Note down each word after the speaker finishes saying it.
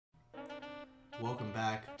Welcome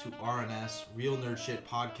back to RNS Real Nerd Shit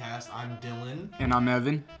Podcast. I'm Dylan. And I'm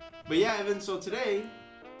Evan. But yeah, Evan, so today,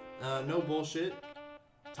 no bullshit.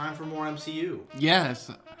 Time for more MCU. Yes.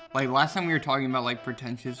 Like, last time we were talking about, like,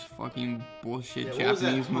 pretentious fucking bullshit Japanese Japanese what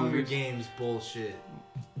was that Hunger movies. Games bullshit.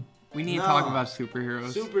 We need to talk about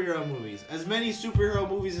superheroes. Superhero movies. As many superhero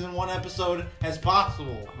movies in one episode as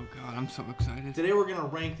possible. Oh, God, I'm so excited. Today we're going to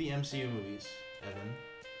rank the MCU movies, Evan.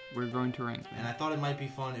 We're going to rank them. And I thought it might be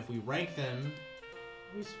fun if we rank them.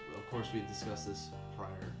 Of course, we discussed this prior.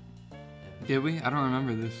 Evan. Did we? I don't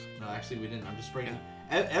remember this. No, actually, we didn't. I'm just breaking.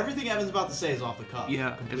 Everything Evan's about to say is off the cuff.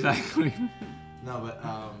 Yeah, completely. exactly. No, but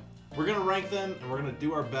we're going to rank them, and we're going to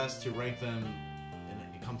do our best to rank them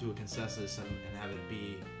and come to a consensus and have it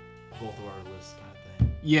be both of our lists kind of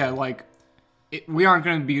thing. Yeah, like, we aren't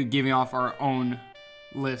going to be giving off our own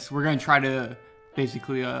list. We're going to try to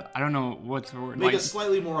basically, I don't know what's the word. Make like, a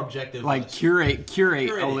slightly more objective like list. curate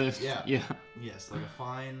a list. Yeah. Yeah. Yes, like a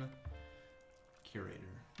fine curator.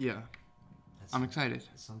 Yeah. I'm excited.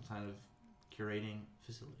 Some kind of curating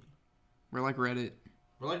facility. We're like Reddit.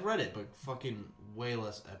 We're like Reddit, but fucking way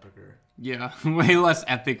less epicer. Yeah, way less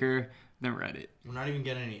epicer than Reddit. We're not even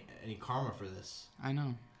getting any karma for this. I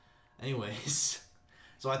know. Anyways,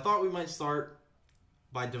 so I thought we might start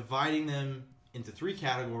by dividing them into 3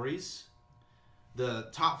 categories. The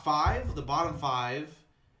top 5, the bottom 5,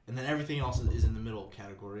 and then everything else is in the middle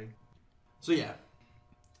category. So yeah,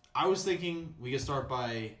 I was thinking we could start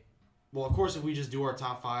by, well, of course, if we just do our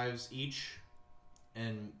top 5s each,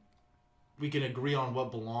 and we can agree on what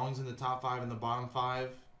belongs in the top 5 and the bottom 5,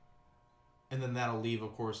 and then that'll leave,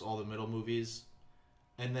 of course, all the middle movies,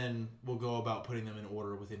 and then we'll go about putting them in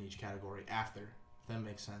order within each category after. If that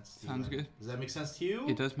makes sense. Sounds good. Does that make sense to you?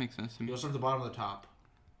 It does make sense to me. You'll start at the bottom or the top?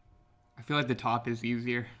 I feel like the top is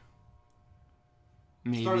easier.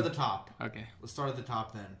 Maybe. Start at the top. Okay. Let's start at the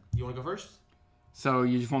top then. You want to go first? So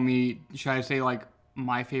you just want me? Should I say like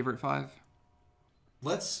my favorite 5?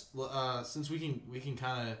 Let's since we can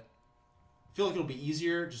kind of feel like it'll be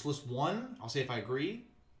easier. Just list one. I'll say if I agree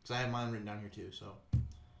because I have mine written down here too. So.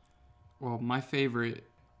 Well, my favorite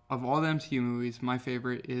of all the MCU movies, my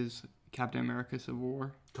favorite is Captain America: Civil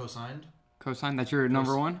War. Co-signed. Co-signed. That's your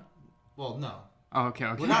number one. Well, no. Oh,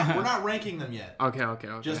 okay. We're not ranking them yet. Okay.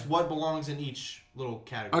 Just what belongs in each little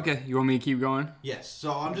category. Okay, you want me to keep going? Yes.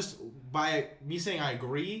 So I'm just by me saying I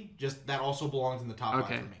agree. Just that also belongs in the top 5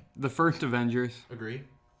 for me. The first Avengers. Agree.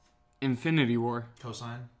 Infinity War.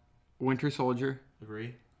 Cosign. Winter Soldier.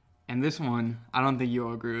 Agree. And this one, I don't think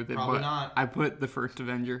you'll agree with it. Probably but not. I put the first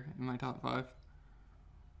Avenger in my top 5.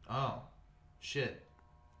 Oh, shit.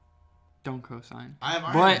 Don't co-sign. I have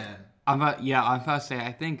Iron Man. I'm about to say,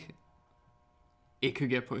 I think it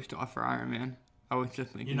could get pushed off for Iron Man. I was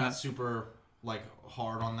just thinking You're not super, like,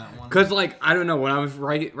 hard on that one? Because, like, I don't know. When I was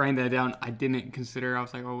writing that down, I didn't consider. I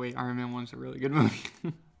was like, oh, wait, Iron Man 1's a really good movie.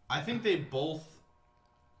 I think they both...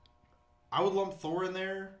 I would lump Thor in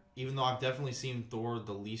there, even though I've definitely seen Thor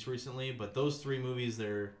the least recently. But those 3 movies,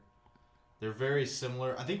 they're very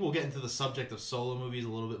similar. I think we'll get into the subject of solo movies a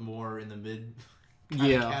little bit more in the mid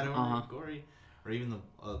category. Or even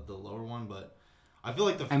the lower one. But I feel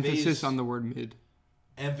like the emphasis on the word mid.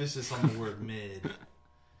 Emphasis on the word mid.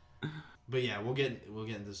 But yeah, we'll get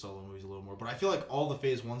into solo movies a little more. But I feel like all the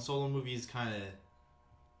Phase 1 solo movies kind of,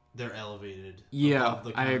 they're elevated. Yeah, above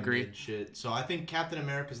the I agree. mid shit. So I think Captain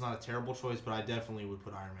America's not a terrible choice, but I definitely would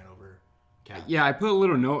put Iron Man over Cap. Yeah, I put a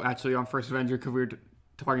little note actually on First Avenger because we were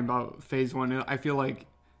talking about Phase 1. I feel like,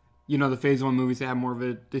 the Phase 1 movies, they have more of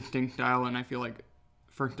a distinct style, and I feel like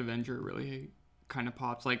First Avenger really kind of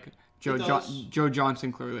pops. Like, Joe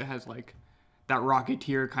Johnson clearly has, like, that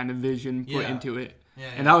Rocketeer kind of vision put into it.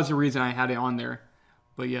 Yeah. And that was the reason I had it on there.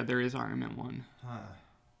 But yeah, there is Iron Man 1. Huh.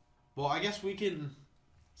 Well, I guess we can,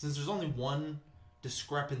 since there's only one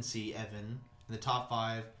discrepancy, Evan, in the top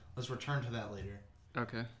 5, let's return to that later.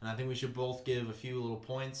 Okay. And I think we should both give a few little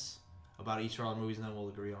points about each of our movies, and then we'll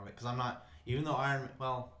agree on it. Because I'm not, even though I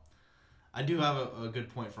do have a good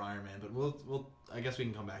point for Iron Man, but we'll I guess we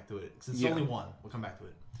can come back to it. Since it's only one, we'll come back to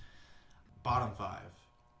it. Bottom 5.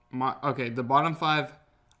 The bottom 5,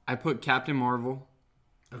 I put Captain Marvel.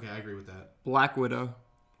 Okay, I agree with that. Black Widow.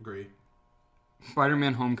 Agree.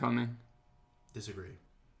 Spider-Man Homecoming. Disagree.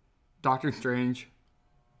 Doctor Strange.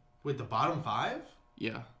 Wait, the bottom 5?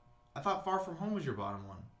 Yeah. I thought Far From Home was your bottom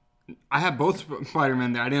one. I have both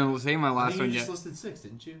Spider-Man there. I didn't say my last one yet. You just listed 6,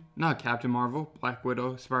 didn't you? No, Captain Marvel, Black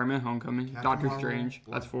Widow, Spider-Man Homecoming, Doctor Strange.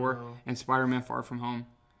 That's 4. Widow. And Spider-Man Far From Home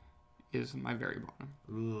is my very bottom.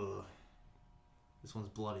 Ugh. This one's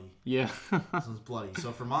bloody. Yeah. This one's bloody.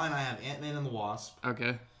 So for mine, I have Ant-Man and the Wasp.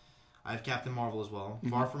 Okay. I have Captain Marvel as well.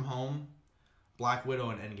 Mm-hmm. Far From Home, Black Widow,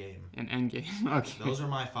 and Endgame. And Endgame. Okay. Those are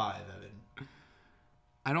my 5, Evan.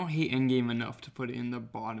 I don't hate Endgame enough to put it in the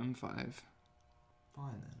bottom 5.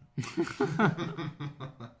 Fine then.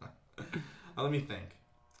 Let me think.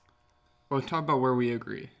 Well, let's talk about where we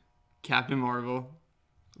agree. Captain Marvel,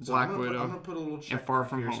 Black Widow, I'm gonna put a little check and Far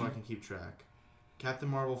From here Home. so I can keep track. Captain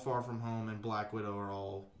Marvel, Far From Home, and Black Widow are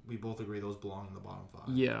all. We both agree those belong in the bottom 5.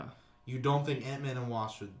 Yeah. You don't think Ant-Man and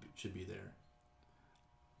Wasp should be there?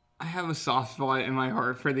 I have a soft spot in my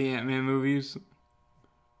heart for the Ant-Man movies.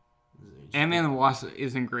 Ant-Man and the Wasp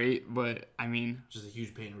isn't great, but I mean... Just a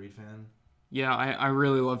huge Peyton Reed fan? Yeah, I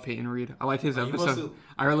really love Peyton Reed. I liked his episode.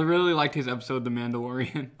 I really liked his episode, The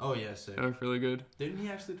Mandalorian. Oh, yeah, sick. That was really good. Didn't he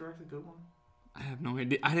actually direct a good one? I have no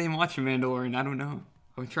idea. I didn't watch The Mandalorian. I don't know.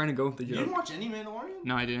 I was trying to go with the joke. You didn't watch any Mandalorian?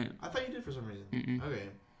 No, I didn't. I thought you did for some reason. Mm-mm. Okay.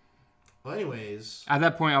 Well, anyways... At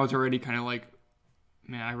that point, I was already kind of like,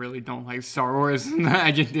 man, I really don't like Star Wars.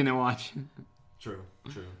 I just didn't watch. True.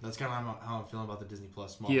 That's kind of how I'm feeling about the Disney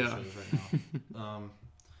Plus Marvel shows right now.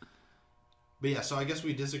 But yeah, so I guess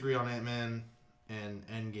we disagree on Ant-Man and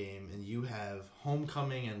Endgame, and you have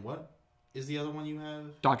Homecoming and what is the other one you have?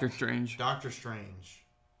 Doctor Strange. Doctor Strange.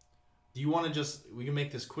 Do you want to we can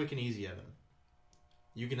make this quick and easy, Evan.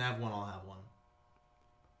 You can have one, I'll have one.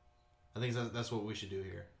 I think that's what we should do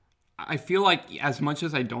here. I feel like as much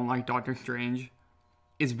as I don't like Doctor Strange,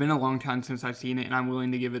 it's been a long time since I've seen it, and I'm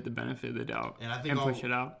willing to give it the benefit of the doubt and I think push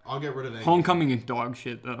it out. I'll get rid of it. Homecoming is dog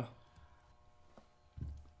shit, though.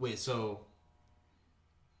 Wait, so...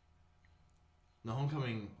 No,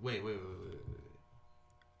 Homecoming... Wait.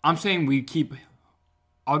 I'm saying we keep...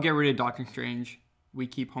 I'll get rid of Doctor Strange. We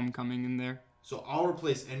keep Homecoming in there. So I'll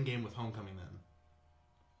replace Endgame with Homecoming then.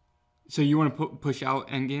 So you want to push out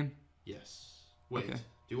Endgame? Yes. Wait, okay.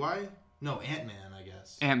 Do I? No, Ant-Man, I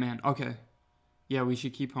guess. Ant-Man, okay. Yeah, we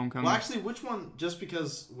should keep Homecoming. Well, actually, which one? Just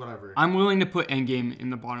because, whatever. I'm willing to put Endgame in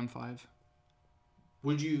the bottom 5.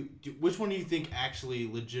 Which one do you think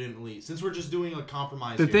actually legitimately, since we're just doing a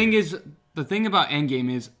compromise The thing about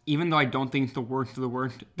Endgame is, even though I don't think it's the worst of the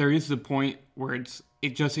worst, there is the point where it's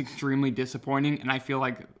just extremely disappointing, and I feel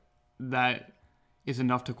like that is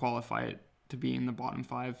enough to qualify it to be in the bottom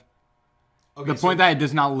 5. Okay, the point that it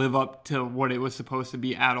does not live up to what it was supposed to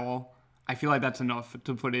be at all, I feel like that's enough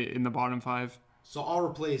to put it in the bottom 5. So I'll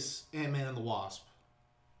replace Ant-Man and the Wasp.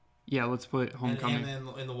 Yeah, let's put Homecoming. And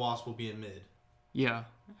Ant-Man and the Wasp will be in mid. Yeah.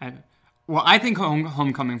 I think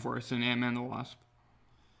Homecoming first and Ant-Man and the Wasp.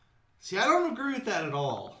 See, I don't agree with that at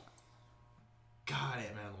all. God,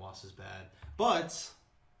 Ant-Man and the Wasp is bad. But,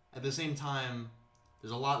 at the same time,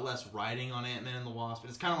 there's a lot less writing on Ant-Man and the Wasp.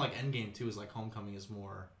 It's kind of like Endgame, too, is like Homecoming is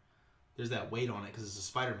more... There's that weight on it because it's a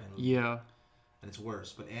Spider-Man movie. Yeah. And it's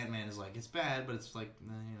worse. But Ant-Man is like, it's bad, but it's like,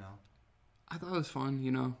 I thought it was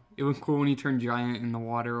fun, It was cool when he turned giant in the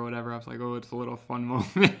water or whatever. I was like, oh, it's a little fun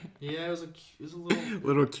moment. Yeah, it was a little...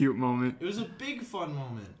 little cute moment. It was a big fun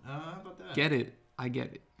moment. How about that? Get it. I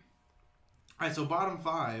get it. All right, so bottom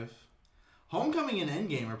 5. Homecoming and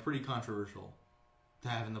Endgame are pretty controversial to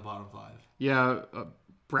have in the bottom 5. Yeah,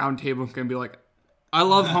 Brown Table's going to be like, I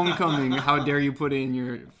love Homecoming. How dare you put it in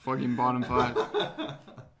your fucking bottom 5?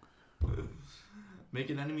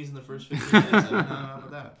 Making enemies in the first 15 minutes. I don't know how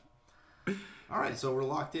about that. All right, so we're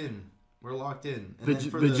locked in. And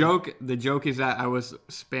the joke is that I was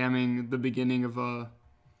spamming the beginning of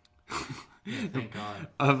yeah, thank God.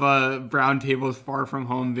 of Brown Table's Far From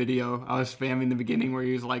Home video. I was spamming the beginning where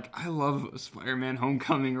he was like, I love Spider-Man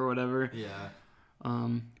Homecoming or whatever. Yeah.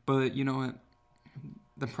 But you know what?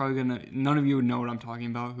 They're probably none of you would know what I'm talking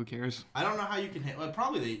about. Who cares? I don't know how you can...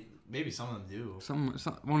 maybe some of them do.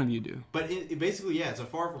 One of you do. But it basically, yeah, it's a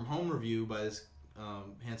Far From Home review by this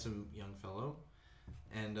handsome young fellow.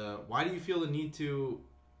 And why do you feel the need to...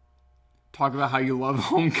 Talk about how you love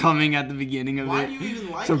Homecoming at the beginning of why it? Why do you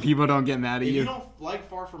even like... So people don't get mad at you. If you don't like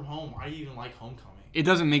Far From Home, why do you even like Homecoming? It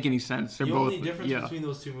doesn't make any sense. They're the both... only difference between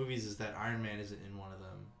those two movies is that Iron Man isn't in one of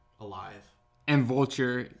them alive. And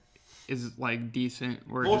Vulture is like decent.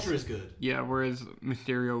 Vulture is good. Yeah, whereas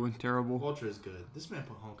Mysterio was terrible. Vulture is good. This man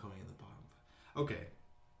put Homecoming in the bottom. Okay.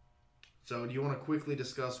 So do you want to quickly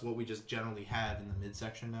discuss what we just generally have in the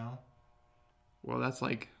midsection now? Well, that's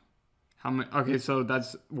like how many? Okay, so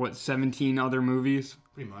that's what 17 other movies.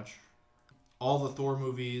 Pretty much. All the Thor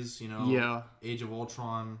movies, Yeah. Age of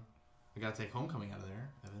Ultron. I gotta take Homecoming out of there,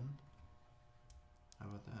 Evan. How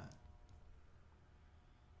about that?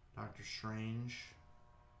 Doctor Strange.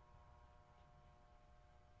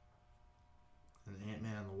 And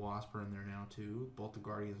Ant-Man and the Wasp are in there now, too. Both the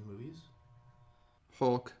Guardians movies.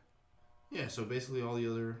 Hulk. Yeah, so basically all the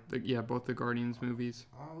other... both the Guardians movies.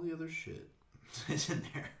 All the other shit is in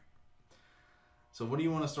there. So what do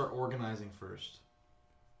you want to start organizing first?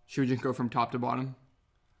 Should we just go from top to bottom?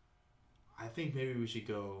 I think maybe we should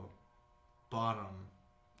go bottom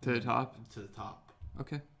to the top. To the top.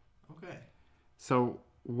 Okay. Okay. So,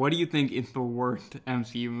 what do you think is the worst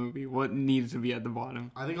MCU movie? What needs to be at the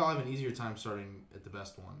bottom? I think I'll have an easier time starting at the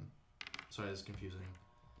best one. Sorry, that's confusing.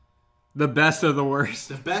 The best of the worst.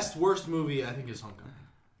 The best worst movie I think is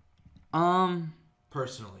Homecoming.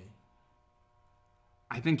 Personally,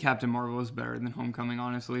 I think Captain Marvel is better than Homecoming,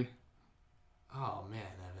 honestly. Oh man,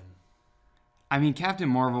 Evan. I mean, Captain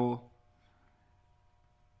Marvel.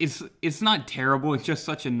 It's not terrible. It's just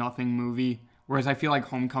such a nothing movie. Whereas I feel like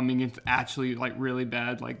Homecoming is actually like really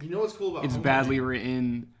bad. Like, you know what's cool about it's Homecoming? badly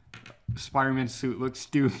written. Spider-Man's suit looks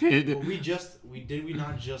stupid. Well, we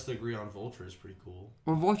not just agree on Vulture is pretty cool.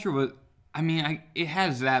 Well, Vulture was. I mean, it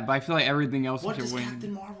has that, but I feel like everything else. What does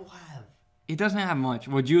Captain Marvel have? It doesn't have much.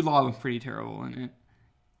 Well, Jude Law was pretty terrible in it.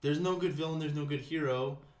 There's no good villain. There's no good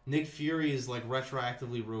hero. Nick Fury is like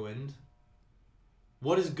retroactively ruined.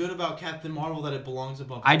 What is good about Captain Marvel that it belongs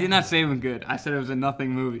above? I did not say it was good. I said it was a nothing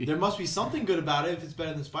movie. There must be something good about it if it's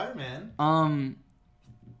better than Spider-Man.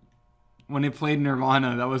 When it played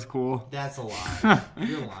Nirvana, that was cool. That's a lie.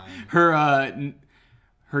 You're lying.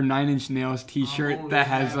 Her Nine Inch Nails T-shirt that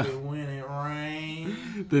has when it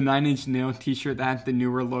rains. The 9 Inch Nails T-shirt that had the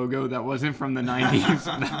newer logo that wasn't from the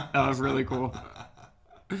 90s. that was really cool.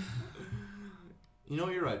 You know,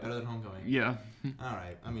 you're right. Better than Homecoming. Yeah. All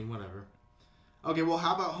right. I mean, whatever. Okay, well,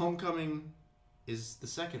 how about Homecoming is the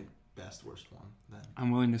second best worst one then? I'm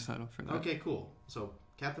willing to settle for that. Okay, cool. So,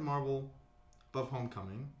 Captain Marvel above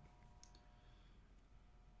Homecoming.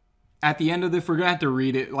 At the end of this, we're going to have to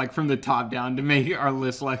read it like from the top down to make our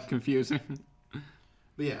list less confusing.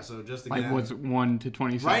 But yeah, so just again... Like what's 1 to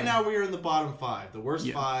 27? Right now we are in the bottom 5. The worst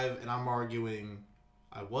 5, and I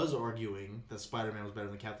was arguing that Spider-Man was better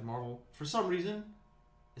than Captain Marvel. For some reason,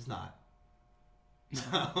 it's not.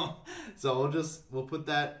 No. So we'll put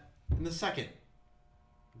that in the second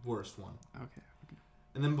worst one. Okay.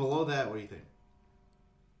 And then below that, what do you think?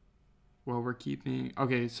 Well, we're keeping...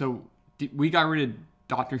 Okay, so we got rid of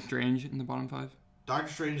Doctor Strange in the bottom 5?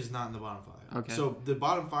 Doctor Strange is not in the bottom 5. Okay. So the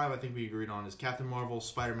bottom 5 I think we agreed on is Captain Marvel,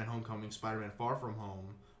 Spider-Man Homecoming, Spider-Man Far From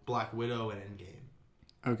Home, Black Widow, and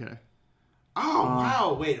Endgame. Okay. Oh,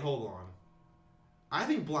 wow. Wait, hold on. I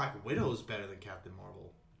think Black Widow is better than Captain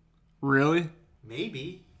Marvel. Really?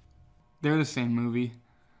 Maybe. They're the same movie.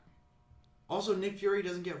 Also, Nick Fury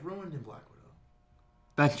doesn't get ruined in Black Widow.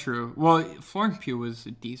 That's true. Well, Florence Pugh was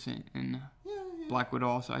decent in Black Widow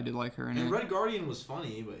also. I did like her in it. And Red Guardian was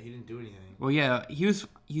funny, but he didn't do anything. Well, yeah, he's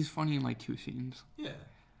funny in like 2 scenes. Yeah.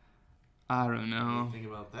 I don't know. What do you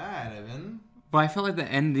think about that, Evan? But I felt like the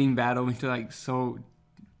ending battle was like so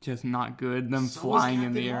just not good. Them so flying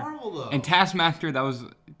in the air. Marvel, though. And Taskmaster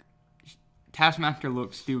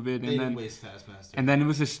looked stupid, They didn't waste Taskmaster. And then it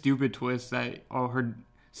was a stupid twist that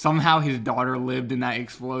somehow his daughter lived in that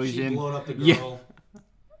explosion. She blowed up the girl. Yeah.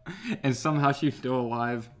 And somehow she's still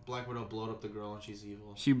alive. Black Widow blowed up the girl and she's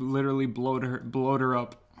evil. She literally blowed her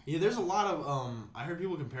up. Yeah, there's a lot of I heard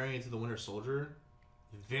people comparing it to the Winter Soldier.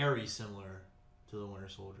 Very similar to the Winter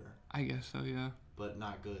Soldier. I guess so, yeah. But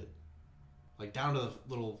not good. Like down to the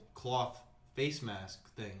little cloth face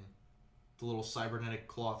mask thing. The little cybernetic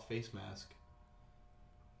cloth face mask.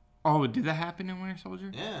 Oh, did that happen in Winter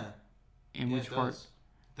Soldier? Yeah. In which part?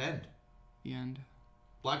 The end. The end.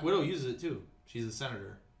 Black Widow uses it too. She's the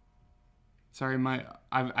senator. Sorry,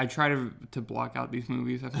 I try to block out these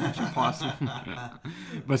movies as much as possible,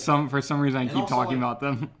 but for some reason I keep talking about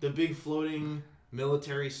them. The big floating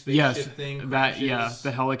military spaceship thing. The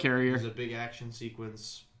helicarrier. There's a big action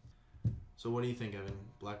sequence. So what do you think, Evan?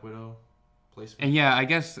 Black Widow placement? And yeah, I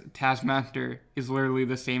guess Taskmaster is literally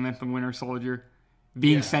the same as the Winter Soldier,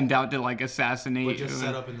 being sent out to like assassinate. But just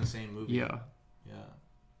set up in the same movie. Yeah. Yeah.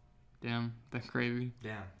 Damn, that's crazy.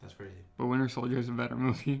 Damn, that's crazy. But Winter Soldier is a better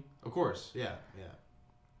movie. Of course, yeah.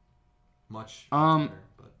 Much better,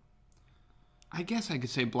 but I guess I could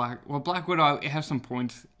say Black Widow, it has some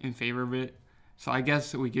points in favor of it. So I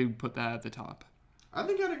guess we could put that at the top. I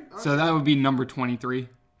think so that would be number 23.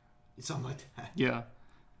 Something like that. Yeah.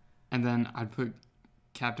 And then I'd put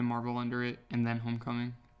Captain Marvel under it, and then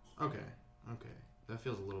Homecoming. Okay. That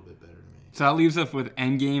feels a little bit better to me. So that leaves us with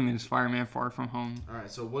Endgame and Spider-Man Far From Home. All right,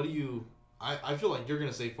 so what do you... I feel like you're going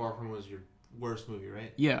to say Far From Home was your worst movie,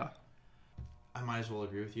 right? Yeah. I might as well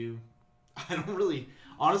agree with you. I don't really...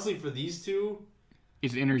 Honestly, for these two...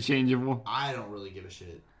 It's interchangeable. I don't really give a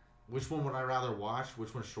shit. Which one would I rather watch?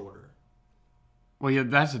 Which one's shorter? Well, yeah,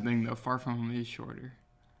 that's the thing, though. Far From Home is shorter.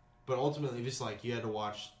 But ultimately, just like, you have to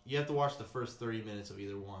watch the first 30 minutes of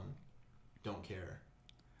either one. Don't care.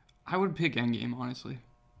 I would pick Endgame, honestly.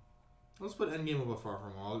 Let's put Endgame above Far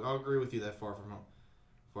From Home. I'll agree with you that Far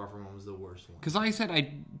From Home is the worst one. Because like I said,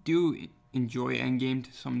 I do enjoy Endgame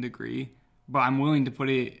to some degree, but I'm willing to put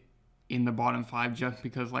it in the bottom 5 just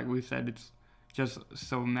because, like we said, it's just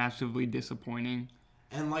so massively disappointing.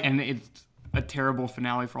 And it's a terrible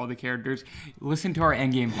finale for all the characters. Listen to our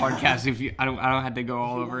Endgame podcast if you. I don't have to go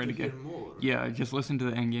all over it again. Yeah, just listen to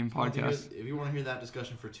the Endgame podcast. If you want to hear that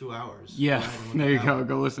discussion for 2 hours, yeah, there you go.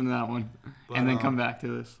 Go listen to that one, and then come back to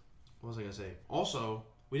this. What was I gonna say? Also,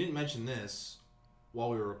 we didn't mention this while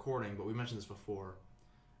we were recording, but we mentioned this before.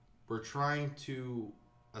 We're trying to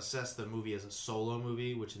assess the movie as a solo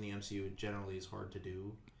movie, which in the MCU generally is hard to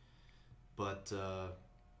do. But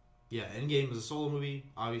yeah, Endgame is a solo movie.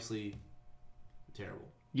 Obviously, terrible.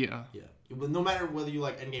 Yeah. Yeah. But no matter whether you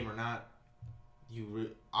like Endgame or not, you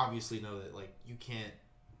obviously know that like you can't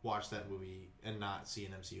watch that movie and not see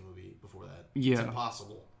an MCU movie before that. Yeah. It's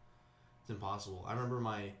impossible. It's impossible. I remember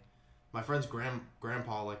my friend's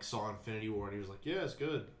grandpa like saw Infinity War and he was like, "Yeah, it's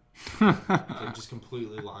good." Like just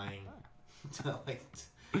completely lying.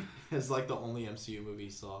 It's like the only MCU movie he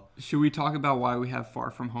saw. Should we talk about why we have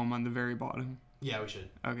Far From Home on the very bottom? Yeah, we should.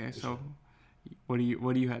 Okay, we so should. What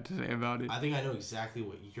do you have to say about it? I think I know exactly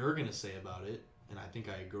what you're gonna say about it, and I think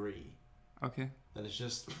I agree. Okay. That it's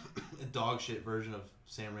just a dog shit version of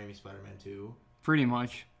Sam Raimi's Spider-Man 2. Pretty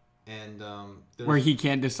much. And where he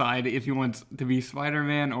can't decide if he wants to be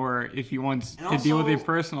Spider-Man or if he wants to deal with his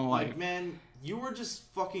personal life. Like, man, you were just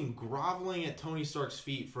fucking groveling at Tony Stark's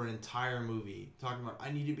feet for an entire movie, talking about,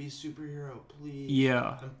 I need to be a superhero, please.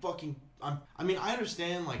 Yeah. I mean, I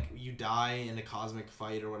understand, like, you die in a cosmic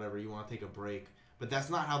fight or whatever, you want to take a break, but that's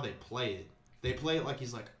not how they play it. They play it like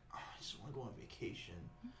he's like, oh, I just want to go on vacation.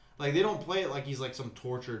 Like, they don't play it like he's, like, some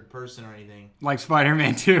tortured person or anything. Like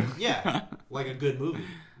Spider-Man 2. Yeah. Like a good movie.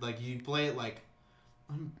 Like, you play it like,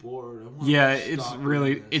 I'm bored. I want yeah, to it's stop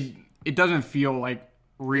really... It doesn't feel, like,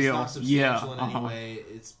 real. It's not substantial in any way.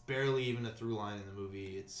 It's barely even a through line in the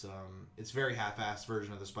movie. It's very half-assed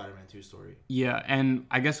version of the Spider-Man 2 story. Yeah, and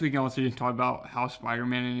I guess we can also just talk about how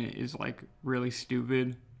Spider-Man in it is, like, really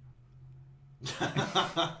stupid.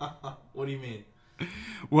 What do you mean?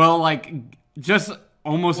 Well, like, just...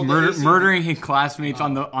 almost murdering his classmates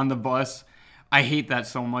on the bus. I hate that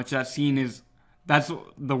so much. That's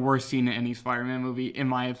the worst scene in any Spider-Man movie, in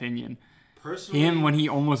my opinion. Personally, him when he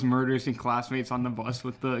almost murders his classmates on the bus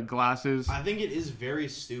with the glasses. I think it is very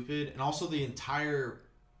stupid, and also the entire,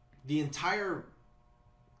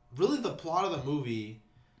 really the plot of the movie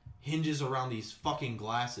hinges around these fucking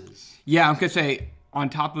glasses. Yeah, I'm gonna say on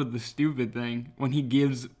top of the stupid thing, when he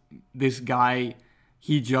gives this guy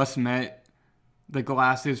he just met the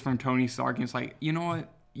glasses from Tony Stark, and it's like, you know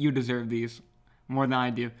what? You deserve these more than I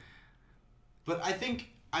do. But I think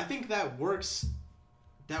that works.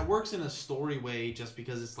 That works in a story way, just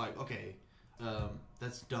because it's like, okay,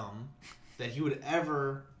 that's dumb that he would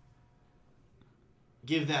ever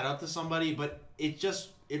give that up to somebody. But it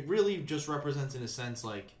really just represents, in a sense,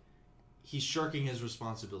 like he's shirking his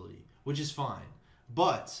responsibility, which is fine.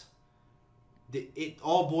 But it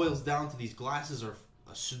all boils down to these glasses are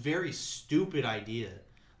a very stupid idea.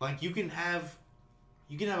 Like you can have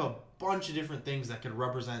a bunch of different things that could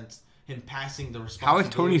represent him passing the responsibility. How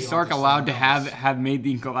is Tony Stark allowed to have made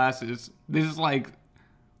these glasses? This is like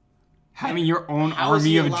having your own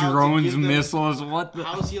army of drones, missiles. What?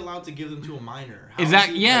 How is he allowed to give them to a minor?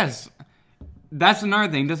 Yes? That's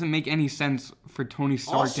another thing. It doesn't make any sense for Tony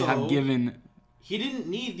Stark to have given. He didn't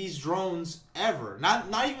need these drones ever. Not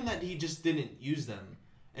even that he just didn't use them.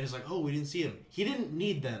 And it's like, oh, we didn't see him. He didn't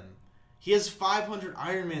need them. He has 500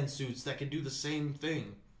 Iron Man suits that can do the same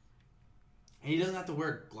thing. And he doesn't have to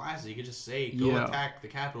wear glasses. He could just say, go attack the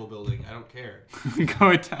Capitol building. I don't care.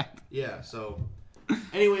 Go attack. Yeah, so...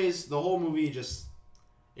 Anyways, the whole movie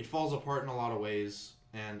it falls apart in a lot of ways.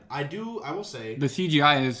 And I will say... The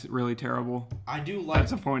CGI is really terrible. I do like...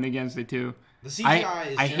 That's a point against it, too. The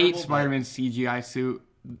CGI is I hate Spider-Man's CGI suit.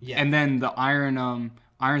 Yeah. And then the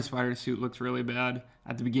Iron Spider suit looks really bad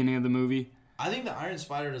at the beginning of the movie. I think the Iron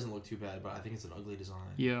Spider doesn't look too bad, but I think it's an ugly design.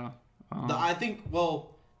 Yeah. I think,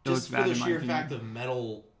 well, just for the sheer fact of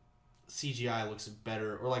metal CGI looks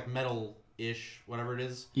better, or like metal-ish, whatever it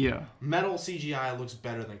is. Yeah. Metal CGI looks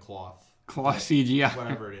better than cloth. Cloth CGI.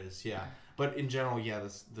 Whatever it is, yeah. But in general, yeah,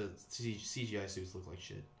 the CGI suits look like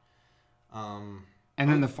shit. And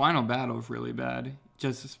then the final battle is really bad.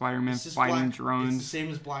 Just Spider-Man fighting drones. It's the same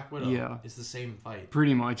as Black Widow. Yeah. It's the same fight.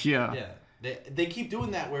 Pretty much, yeah. Yeah. They keep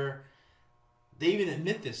doing that where they even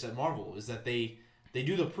admit this at Marvel, is that they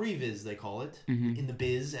do the previs, they call it, in the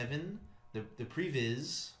biz, Evan. The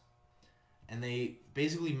previs, and they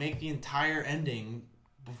basically make the entire ending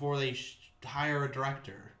before they hire a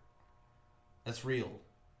director. That's real.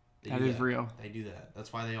 That is real. They do that.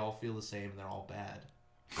 That's why they all feel the same and they're all bad.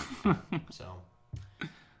 So,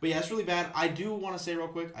 but yeah, it's really bad. I do want to say real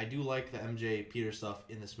quick, I do like the MJ Peter stuff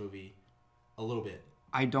in this movie a little bit.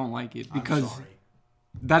 I don't like it because I'm sorry.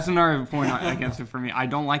 That's another point against it for me. I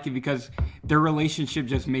don't like it because their relationship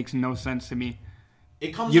just makes no sense to me.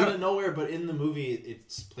 It comes out of nowhere, but in the movie,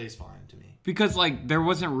 it plays fine to me. Because, like, there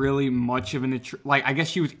wasn't really much of an... Like, I guess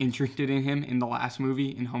she was interested in him in the last movie,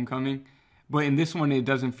 in Homecoming. But in this one, it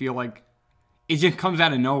doesn't feel like... It just comes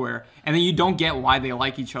out of nowhere. And then you don't get why they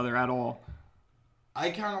like each other at all. I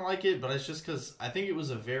kind of like it, but it's just because I think it was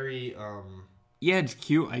a very... Yeah, it's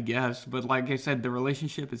cute, I guess. But like I said, the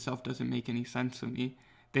relationship itself doesn't make any sense to me.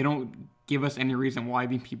 They don't give us any reason why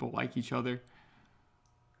these people like each other.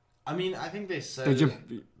 I mean, I think they're just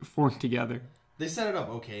formed together. They set it up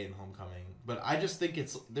okay in Homecoming, but I just think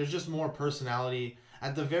there's just more personality.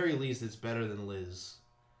 At the very least, it's better than Liz.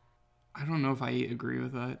 I don't know if I agree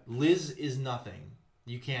with that. Liz is nothing.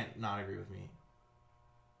 You can't not agree with me.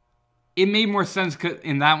 It made more sense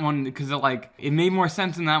in that one because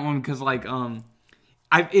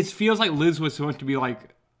it feels like Liz was supposed to be like,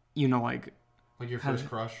 you know, like your first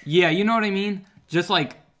crush. Yeah, you know what I mean? Just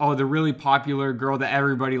like, oh, the really popular girl that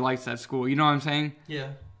everybody likes at school. You know what I'm saying? Yeah.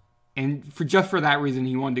 And just for that reason,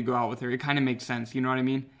 he wanted to go out with her. It kind of makes sense. You know what I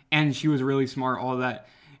mean? And she was really smart. All that.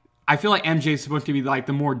 I feel like MJ is supposed to be like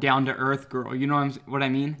the more down to earth girl. You know what I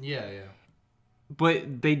mean? Yeah, yeah.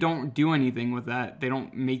 But they don't do anything with that. They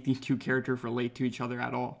don't make these two characters relate to each other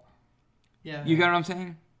at all. Yeah. You get what I'm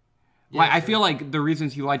saying? Yeah, like, I feel like the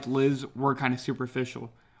reasons he liked Liz were kind of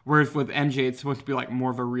superficial. Whereas with MJ, it's supposed to be like more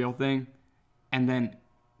of a real thing. And then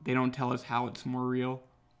they don't tell us how it's more real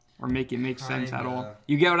or make it make sense at all.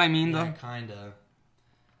 You get what I mean, though? Kinda.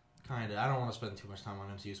 I don't want to spend too much time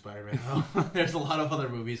on MCU Spider-Man, though. There's a lot of other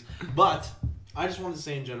movies. But I just wanted to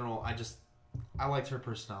say in general, I liked her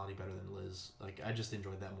personality better than Liz. Like, I just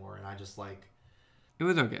enjoyed that more, and I just like... It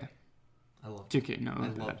was okay. I loved it. Okay, no, it was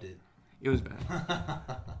bad. Loved it. It was bad.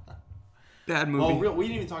 Bad movie. Well, we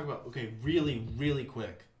didn't even talk about... Okay, really, really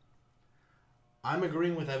quick. I'm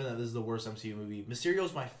agreeing with Evan that this is the worst MCU movie.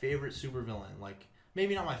 Mysterio's my favorite supervillain. Like,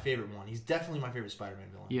 maybe not my favorite one. He's definitely my favorite Spider-Man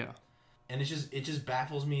villain. Yeah. And it just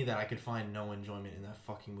baffles me that I could find no enjoyment in that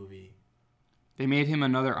fucking movie. They made him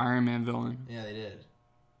another Iron Man villain. Yeah, they did.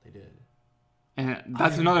 They did. And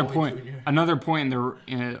that's another point. Another point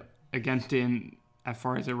against it, as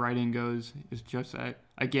far as the writing goes, is just that,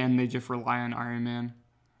 again, they just rely on Iron Man.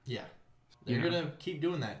 Yeah. They're going to keep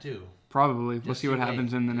doing that, too. Probably. We'll see what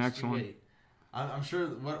happens in the next one. I'm sure...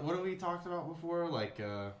 What have we talked about before? Like,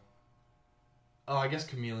 I guess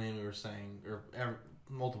Chameleon we were saying, or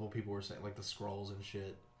multiple people were saying, like the Skrulls and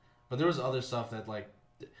shit. But there was other stuff that, like,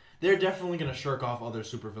 they're definitely going to shirk off other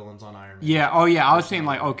supervillains on Iron Man. Yeah, I was saying,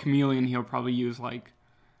 like, Chameleon, he'll probably use, like,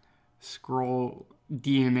 Skrull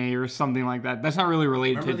DNA or something like that. That's not really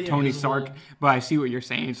related to Tony Stark, but I see what you're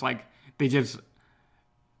saying. It's like they just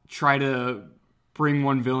try to bring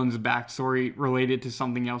one villain's backstory related to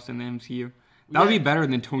something else in the MCU. That would be better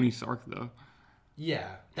than Tony Stark, though. Yeah,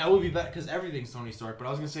 that would be better, because everything's Tony Stark. But I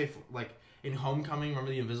was going to say, like, in Homecoming,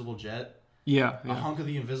 remember the invisible jet? Yeah. A hunk of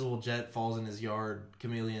the invisible jet falls in his yard,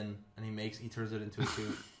 Chameleon, and he turns it into a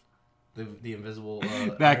suit. The invisible...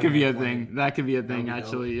 that could be a thing. That could be a thing,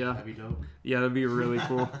 actually, yeah. That'd be dope. Yeah, that'd be really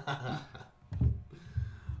cool.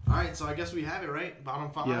 Alright, so I guess we have it, right?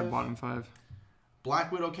 Bottom 5? Yeah, bottom 5.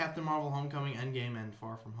 Black Widow, Captain Marvel, Homecoming, Endgame, and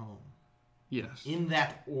Far From Home. Yes. In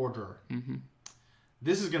that order. Mm-hmm.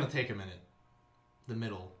 This is going to take a minute. The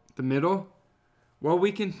middle. The middle? Well,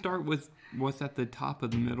 we can start with what's at the top of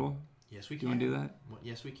the middle. Yes, we can. Do you want to do that? Well,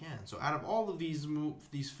 yes, we can. So out of all of these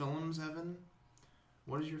films, Evan,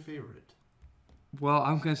 what is your favorite? Well,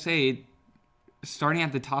 I'm going to say, starting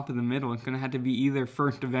at the top of the middle, it's going to have to be either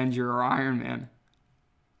First Avenger or Iron Man.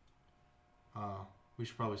 We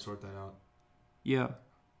should probably sort that out. Yeah.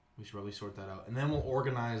 We should probably sort that out. And then we'll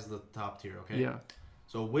organize the top tier, okay? Yeah.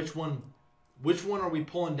 So which one are we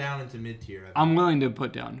pulling down into mid-tier? I'm willing to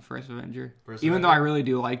put down First Avenger. Even though I really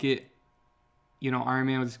do like it. You know, Iron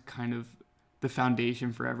Man was kind of the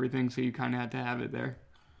foundation for everything, so you kind of had to have it there.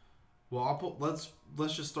 Well, let's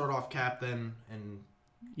just start off Cap then, and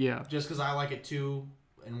yeah, just because I like it too,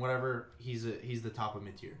 and whatever, he's the top of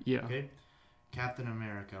mid-tier. Yeah. Okay. Captain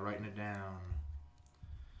America, writing it down.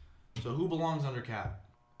 So who belongs under Cap?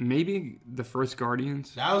 Maybe the first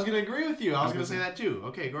Guardians. I was gonna agree with you. I was gonna say that too.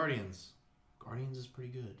 Okay, Guardians. Guardians is pretty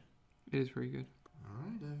good. It is pretty good. All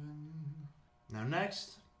right, Evan. Now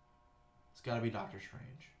next. It's got to be Doctor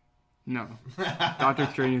Strange. No. Doctor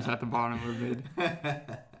Strange is at the bottom of it.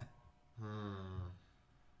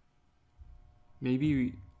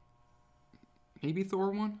 Maybe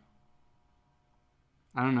Thor 1?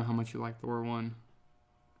 I don't know how much you like Thor 1.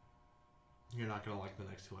 You're not going to like the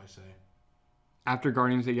next two I say. After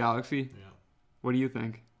Guardians of the Galaxy? Yeah. What do you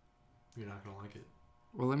think? You're not going to like it.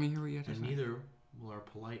 Well, let me hear what you have to say. And neither will our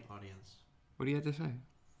polite audience. What do you have to say?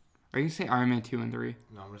 Are you going to say Iron Man 2 and 3?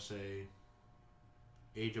 No, I'm going to say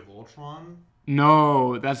Age of Ultron.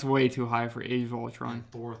 No, that's way too high for Age of Ultron.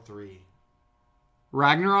 And Thor 3.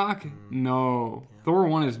 Ragnarok? No. Yeah. Thor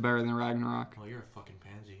 1 is better than Ragnarok. Oh, you're a fucking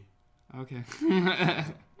pansy. Okay.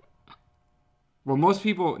 Well, most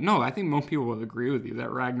people... No, I think most people will agree with you that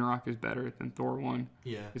Ragnarok is better than Thor 1.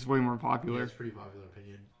 Yeah. It's way more popular. Yeah, it's a pretty popular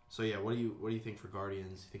opinion. So yeah, what do you think for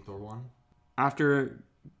Guardians? You think Thor 1? After...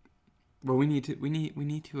 Well, we need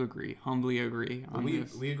to agree. Humbly agree on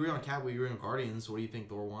this. We agree on Cap, we agree on Guardians. So what do you think,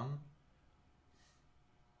 Thor 1?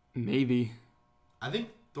 Maybe. I think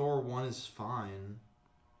Thor 1 is fine.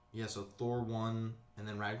 Yeah, so Thor 1 and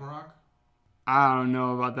then Ragnarok? I don't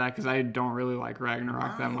know about that because I don't really like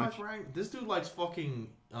Ragnarok that much. This dude likes fucking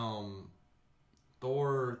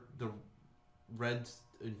Thor, the Red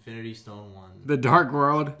Infinity Stone one. The Dark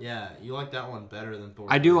World? Yeah, you like that one better than Thor.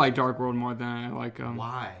 I do like Dark World more than I like...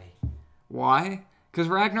 Why? Why? Because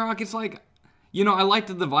Ragnarok, it's like... You know, I liked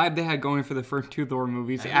the vibe they had going for the first two Thor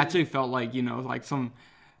movies. It actually felt like, you know, like some...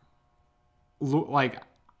 Like,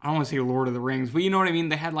 I don't want to say Lord of the Rings, but you know what I mean?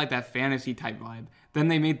 They had like that fantasy type vibe. Then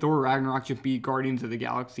they made Thor Ragnarok just be Guardians of the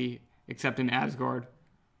Galaxy, except in Asgard.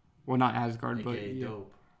 Well, not Asgard, AKA but... Yeah.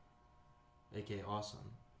 dope. AKA awesome.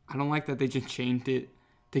 I don't like that they just changed it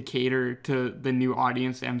to cater to the new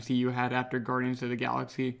audience MCU had after Guardians of the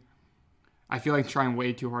Galaxy. I feel like trying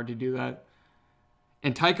way too hard to do that.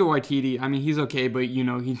 And Taika Waititi, I mean, he's okay, but, you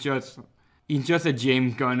know, he's just a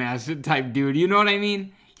James Gunn-ass type dude. You know what I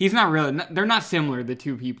mean? He's not really... They're not similar, the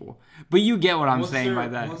two people. But you get what I'm saying by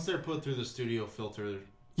that. Once they're put through the studio filter...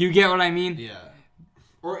 You get what I mean? Yeah.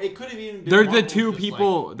 Or it could have even been... They're the two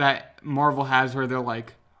people that Marvel has where they're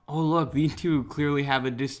like, oh, look, these two clearly have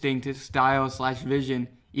a distinct style/vision,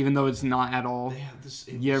 even though it's not at all. They have the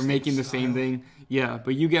same You're making the same thing. Yeah,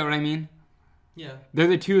 but you get what I mean? Yeah. They're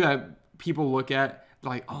the two that people look at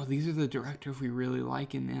like, oh, these are the directors we really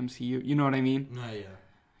like in the MCU. You know what I mean? No, yeah.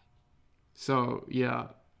 So, yeah.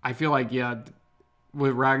 I feel like, yeah,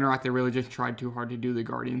 with Ragnarok, they really just tried too hard to do the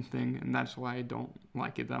Guardian thing, and that's why I don't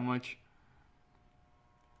like it that much.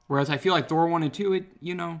 Whereas I feel like Thor 1 and 2, it,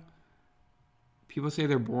 you know, people say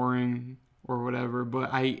they're boring or whatever,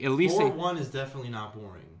 but I at least... Thor 1 is definitely not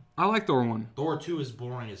boring. I like Thor 1. Thor 2 is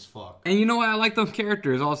boring as fuck. And you know what? I like those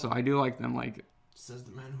characters also. I do like them, like... Says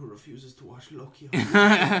the man who refuses to watch Loki.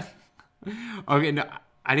 Okay, no,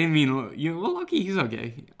 I didn't mean... Well, Loki, he's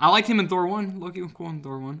okay. I liked him in Thor 1. Loki was cool in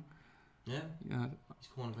Thor 1. Yeah. Yeah. He's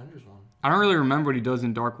cool in Avengers 1. I don't really remember what he does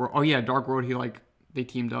in Dark World. Oh, yeah, Dark World, he, like, they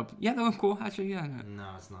teamed up. Yeah, that was cool, actually, yeah. No,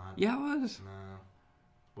 it's not. Yeah, it was. No.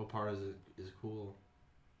 What part is cool?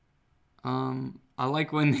 I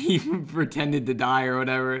like when he pretended to die or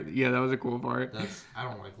whatever. Yeah, that was a cool part. I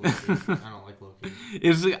don't like Loki. I don't like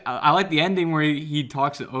Loki. I like the ending where he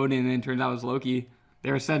talks to Odin and it turns out it was Loki.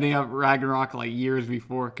 They were setting up Ragnarok like years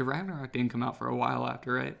before. Because Ragnarok didn't come out for a while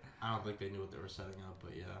after, right? I don't think they knew what they were setting up,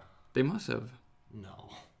 but yeah. They must have. No.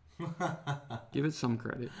 Give it some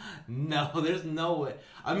credit. No, there's no way.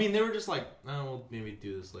 I mean, they were just like, oh, we'll maybe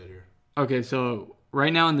do this later. Okay, so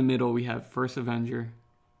right now in the middle we have First Avenger,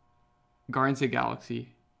 Guardians of the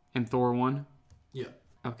Galaxy, and Thor 1. Yeah.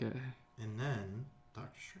 Okay. And then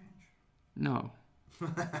Doctor Strange. No.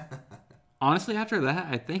 Honestly, after that,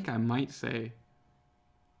 I think I might say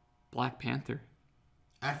Black Panther.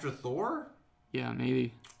 After Thor? Yeah,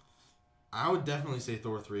 maybe. I would definitely say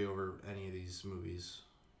Thor 3 over any of these movies.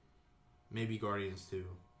 Maybe Guardians 2.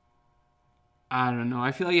 I don't know.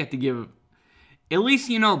 I feel like you have to give... At least,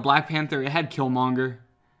 you know, Black Panther, it had Killmonger.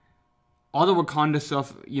 All the Wakanda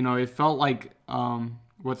stuff, you know, it felt like...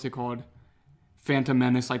 what's it called? Phantom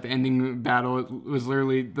Menace, like the ending battle. It was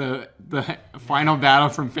literally the final battle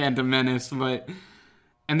from Phantom Menace, but...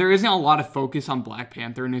 And there isn't a lot of focus on Black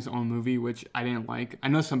Panther in his own movie, which I didn't like. I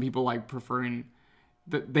know some people like preferring...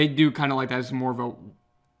 They do kind of like that as more of a...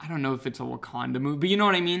 I don't know if it's a Wakanda movie, but you know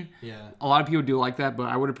what I mean? Yeah. A lot of people do like that, but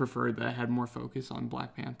I would have preferred that it had more focus on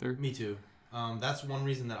Black Panther. Me too. That's one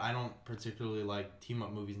reason that I don't particularly like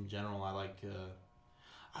team-up movies in general. I like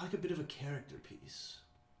a bit of a character piece.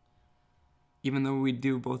 Even though we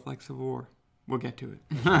do both like Civil War. We'll get to it.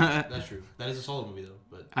 That's true. That is a solid movie, though.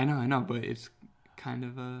 But I know, but it's kind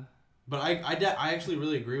of a... But I actually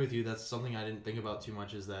really agree with you. That's something I didn't think about too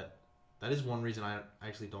much, is that is one reason I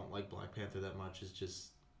actually don't like Black Panther that much, is just...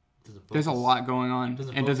 There's a lot going on,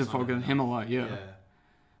 and doesn't focus on him a lot, yeah.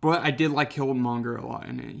 But I did like Killmonger a lot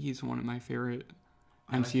in it. He's one of my favorite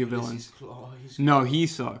MCU villains. No, he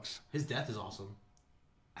sucks. His death is awesome.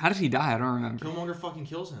 How does he die? I don't remember. Killmonger fucking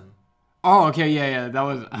kills him. Oh, okay, yeah. That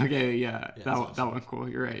was okay, yeah. That awesome. was cool.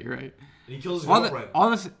 You're right. And he kills his girlfriend.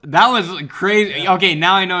 That was crazy. Yeah. Okay,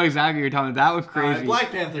 now I know exactly what you're talking about. That was crazy.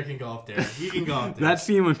 Black Panther can go up there. He can go up there. That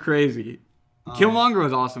scene was crazy. Killmonger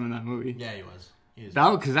was awesome in that movie. Yeah, he was.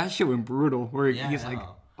 Because that shit went brutal. Where he's like,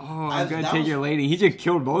 "Oh, I'm gonna take your lady." He just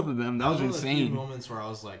killed both of them. That was insane. One of the few moments where I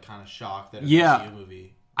was like kind of shocked that it was a MCU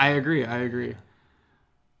movie. I agree.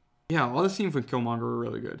 Yeah, all the scenes with Killmonger were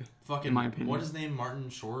really good. Fucking, in my opinion. What is his name? Martin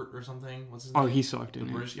Short or something? What's his name? Oh, he sucked in it.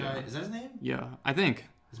 The British guy? Yeah. Is that his name? Yeah, I think.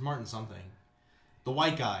 It's Martin something. The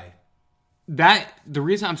white guy. The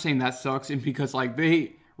reason I'm saying that sucks is because like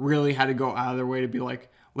they really had to go out of their way to be like,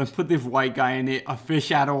 let's put this white guy in it, a fish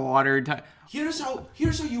out of water. Here's how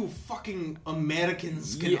you fucking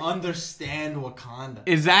Americans can understand Wakanda.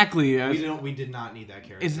 Exactly. We did not need that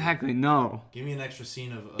character. Exactly. No. Give me an extra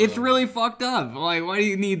scene of. It's really fucked up. Like, why do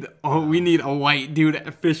you need? Oh, we need a white dude,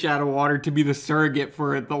 a fish out of water, to be the surrogate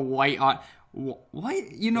for the white.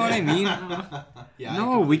 What? You know what I mean? Yeah.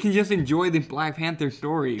 No, we can just enjoy the Black Panther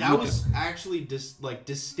story. That was actually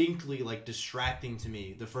distinctly distracting to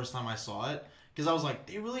me the first time I saw it. Because I was like,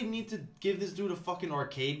 they really need to give this dude a fucking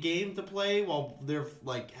arcade game to play while they're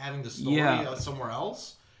like having the story somewhere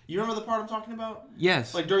else. You remember the part I'm talking about?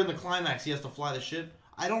 Yes. Like during the climax, he has to fly the ship.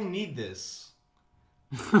 I don't need this.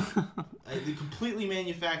 Completely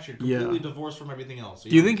manufactured, completely divorced from everything else.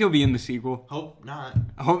 Do you think he'll be in the sequel? Hope not.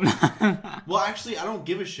 Hope not. Well, actually, I don't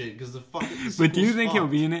give a shit because the fucking. But do you think he'll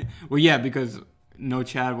be in it? Well, yeah, because no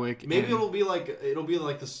Chadwick. Maybe it'll be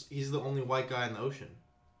like this. He's the only white guy in the ocean.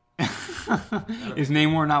 Is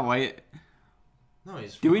Namor not white? No,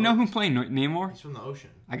 he's. Do we know who played Namor? He's from the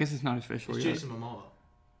ocean. I guess it's not official it's yet. Jason Momoa.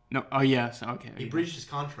 No. Oh yes. Okay. He breached his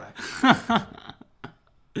contract.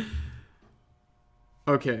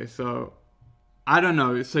 Okay, so I don't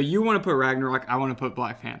know. So you want to put Ragnarok? I want to put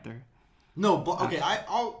Black Panther. No, okay.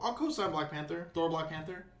 I'll co-sign Black Panther. Thor, Black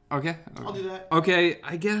Panther. Okay. I'll do that. Okay,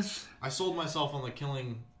 I guess. I sold myself on the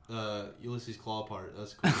killing Ulysses Claw part.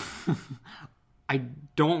 That's cool. I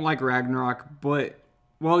don't like Ragnarok, but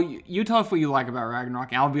well, you tell us what you like about Ragnarok,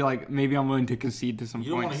 and I'll be like, maybe I'm willing to concede to some points.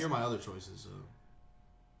 You don't want to hear my other choices, so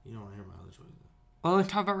you don't want to hear my other choices. Well, let's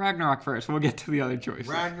talk about Ragnarok first. We'll get to the other choices.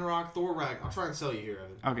 Ragnarok, Thor, Ragnarok. I'll try and sell you here,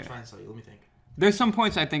 Evan. Okay. I'll try and sell you. Let me think. There's some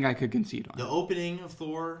points I think I could concede on. The opening of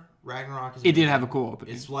Thor, Ragnarok is. It did have a cool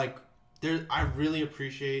opening. It's like I really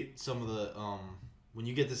appreciate some of the when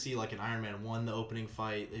you get to see like in Iron Man 1, the opening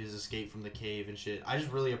fight, his escape from the cave and shit. I just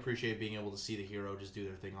really appreciate being able to see the hero just do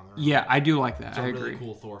their thing on their own. Yeah, I do like that. It's I a agree. really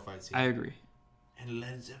cool Thor fight scene. I agree. And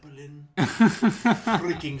Led Zeppelin,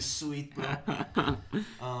 freaking sweet, bro.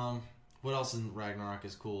 What else in Ragnarok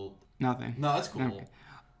is cool? Nothing. No, that's cool. Okay.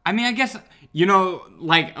 I mean, I guess,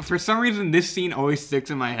 like, for some reason, this scene always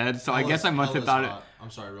sticks in my head, so I guess I must have thought it. I'm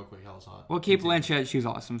sorry, real quick, Hell's hot. Well, Kate Blanchett, she's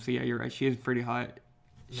awesome, so yeah, you're right. She is pretty hot.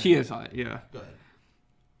 She is hot, yeah. Go ahead.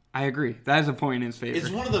 I agree. That is a point in his favor. It's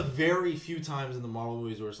one of the very few times in the Marvel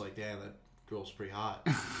movies where it's like, damn, that girl's pretty hot.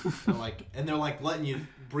 they're like letting you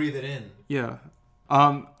breathe it in. Yeah.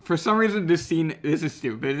 For some reason, this is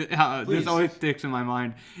stupid. This always sticks in my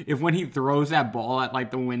mind. If when he throws that ball at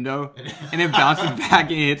like the window and it bounces back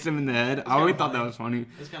and hits him in the head, I always thought that was funny.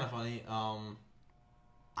 It's kind of funny.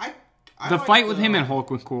 The fight with him and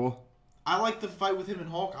Hulk was cool. I like the fight with him and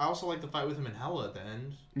Hulk. I also like the fight with him and Hela at the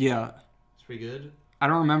end. Yeah. It's pretty good. I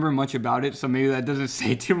don't remember much about it, so maybe that doesn't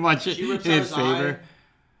say too much in his favor.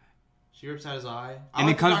 She rips out his eye. And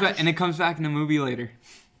it comes back. And it comes back in the movie later.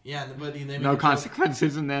 Yeah, but they make no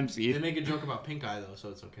consequences in the MCU. They make a joke about pink eye though, so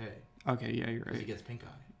it's okay. Okay, yeah, you're right. He gets pink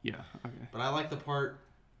eye. Yeah, okay. But I like the part.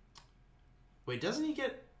 Wait, doesn't he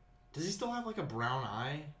get? Does he still have like a brown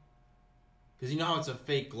eye? Because you know how it's a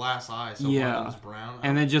fake glass eye, so one of them's brown.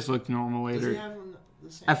 And it just looks normal later. Does he have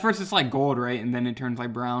the same? At first, it's like gold, right, and then it turns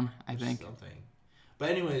like brown. I think. Something. But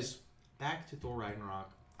anyways, back to Thor Ragnarok.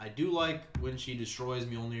 I do like when she destroys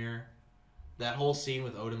Mjolnir. That whole scene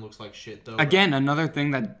with Odin looks like shit, though. Again, another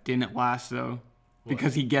thing that didn't last, though.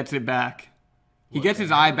 Because he gets it back. He gets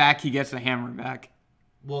his eye back, he gets the hammer back.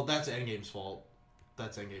 Well, that's Endgame's fault.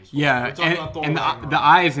 That's Endgame's fault. Yeah, we're talking about Thor and Ragnarok. the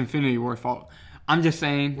eye is Infinity War's fault. I'm just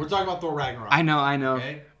saying. We're talking about Thor Ragnarok. I know.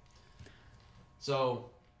 Okay?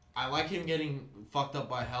 So, I like him getting fucked up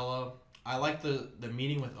by Hela. I like the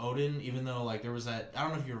meeting with Odin, even though, like, there was that... I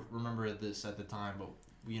don't know if you remember this at the time, but,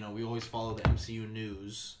 we always follow the MCU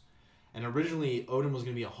news. And originally, Odin was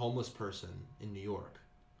going to be a homeless person in New York.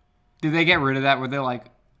 Did they get rid of that? Were they like...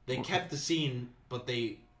 They kept the scene, but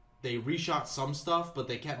they reshot some stuff, but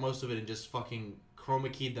they kept most of it and just fucking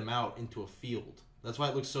chroma keyed them out into a field. That's why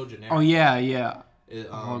it looks so generic. Oh yeah, yeah.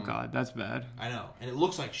 Oh god, that's bad. I know, and it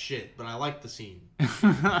looks like shit, but I like the scene.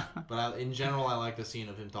 But in general, I like the scene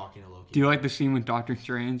of him talking to Loki. Do you like the scene with Doctor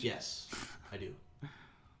Strange? Yes, I do.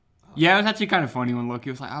 Yeah, it was actually kind of funny when Loki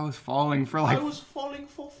was like, I was falling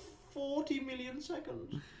for 40 million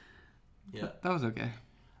seconds. Yeah. That was okay.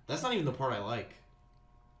 That's not even the part I like.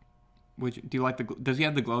 Do you like does he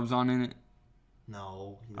have the gloves on in it?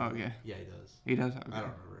 No. Okay. Yeah, he does. He does? Okay. I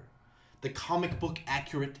don't remember. The comic book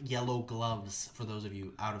accurate yellow gloves, for those of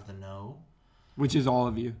you out of the know. Which is all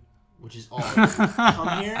of you. Which is all of you.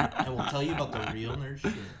 Come here and we'll tell you about the real nerd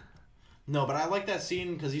shit. No, but I like that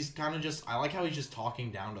scene because he's kind of just... I like how he's just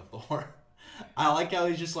talking down to Thor. I like how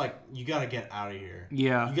he's just like, you gotta get out of here.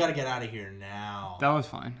 Yeah. You gotta get out of here now. That was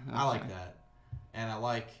fine. I like that. And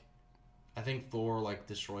I think Thor, like,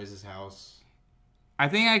 destroys his house. I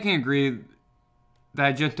think I can agree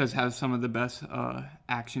that it just does have some of the best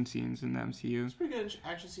action scenes in the MCU. It's pretty good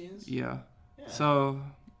action scenes. Yeah. So,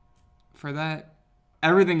 for that,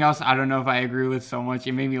 everything else, I don't know if I agree with so much.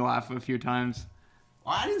 It made me laugh a few times.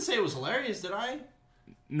 Well, I didn't say it was hilarious, did I?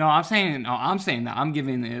 No, I'm saying that. I'm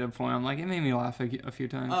giving it a point. I'm like, it made me laugh a few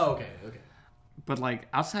times. Oh, okay. But, like,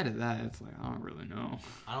 outside of that, it's like, I don't really know.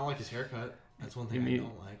 I don't like his haircut. That's one thing I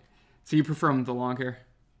don't like. So you prefer him with the long hair?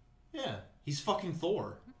 Yeah. He's fucking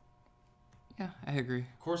Thor. Yeah, I agree.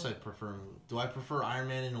 Of course I prefer him. Do I prefer Iron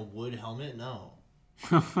Man in a wood helmet? No.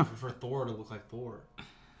 I prefer Thor to look like Thor.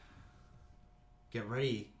 Get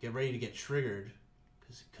ready to get triggered,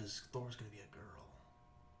 because Thor's gonna be a girl.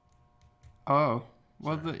 Oh,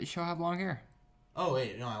 well, she'll have long hair. Oh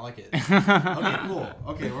wait, no, I like it. Okay, cool.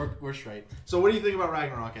 Okay, we're straight. So, what do you think about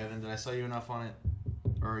Ragnarok, Evan? Did I sell you enough on it,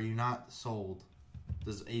 or are you not sold?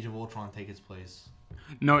 Does Age of Ultron take its place?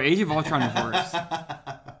 No, Age of Ultron is worse.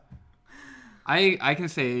 I can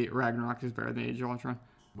say Ragnarok is better than Age of Ultron.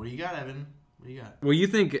 What do you got, Evan? What do you got? Well, you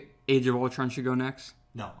think Age of Ultron should go next?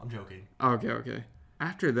 No, I'm joking. Okay.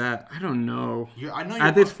 After that, I don't know. I know.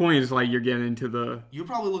 At this point, it's like you're getting into the... You're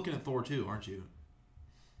probably looking at Thor 2, aren't you?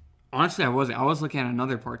 Honestly, I wasn't. I was looking at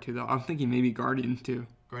another part 2, though. I'm thinking maybe Guardians 2.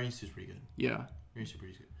 Guardians 2 is pretty good. Yeah. Guardians 2 is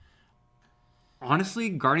pretty good. Honestly,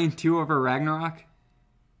 Guardians 2 over Ragnarok?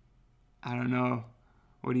 I don't know.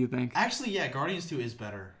 What do you think? Actually, yeah, Guardians 2 is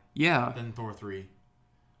better. Yeah. Than Thor 3.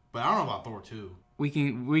 But I don't know about Thor 2. We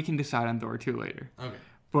can decide on Thor 2 later. Okay.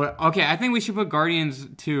 But, okay, I think we should put Guardians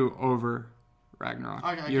 2 over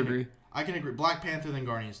Ragnarok. You agree? I can agree. Black Panther, then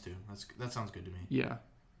Guardians 2. That sounds good to me. Yeah.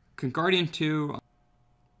 Guardians 2...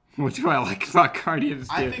 What do I like about Guardians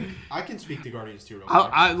 2? I think I can speak to Guardians 2 real quick.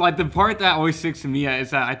 I like the part that always sticks to me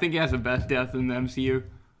is that I think he has the best death in the MCU.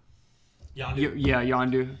 Yondu. Yeah,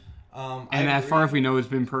 Yondu. And as far as we know, it's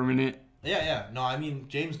been permanent. Yeah. No, I mean,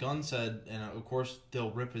 James Gunn said, and of course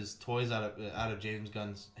they'll rip his toys out of James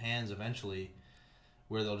Gunn's hands eventually,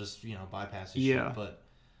 where they'll just bypass his shit. But,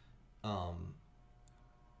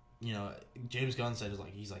 James Gunn said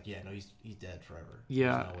he's like he's dead forever.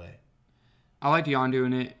 Yeah. There's no way. I liked Yondu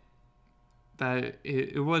in it. That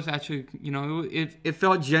it was actually it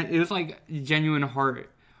felt it was like a genuine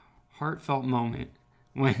heartfelt moment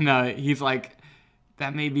when he's like,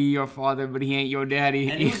 that may be your father, but he ain't your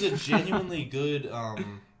daddy. And it was a genuinely good, and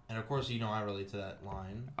of course, I relate to that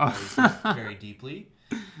line very deeply,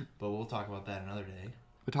 but we'll talk about that another day.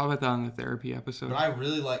 We'll talk about that on the therapy episode. But I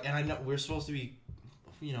really like, and I know we're supposed to be,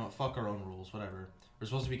 fuck our own rules, whatever. We're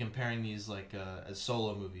supposed to be comparing these as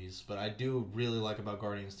solo movies, but I do really like about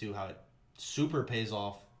Guardians 2 how it super pays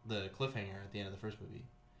off the cliffhanger at the end of the first movie.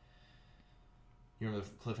 You remember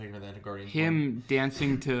the cliffhanger at the end of Guardians 1?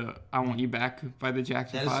 Dancing to "I Want You Back" by the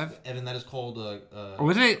Jackson 5? Evan, that is called... or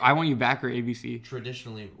was it "I Want You Back" or ABC?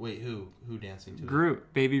 Traditionally... Wait, who dancing to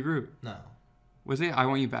Groot. Baby Groot. No. Was it "I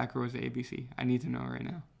Want You Back" or was it ABC? I need to know right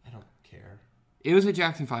now. I don't care. It was a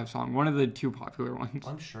Jackson 5 song. One of the two popular ones.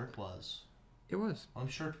 I'm sure it was. It was. I'm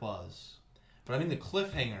sure it was. But I mean the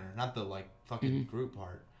cliffhanger, not the fucking Groot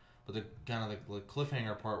part, but the kind of the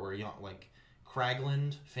cliffhanger part where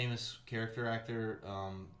Kraglin, famous character actor,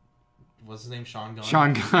 what's his name? Sean Gunn.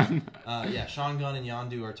 Sean Gunn. Sean Gunn and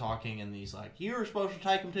Yondu are talking, and he's like, "You were supposed to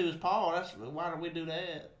take him to his paw. Why don't we do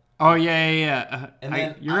that?" Oh yeah. And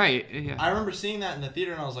then you're right. Yeah. I remember seeing that in the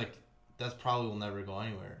theater, and I was like, "That's probably will never go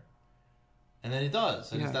anywhere." And then it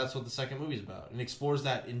does, and that's what the second movie's about. And explores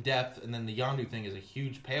that in depth, and then the Yondu thing is a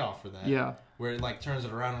huge payoff for that. Yeah. Where it turns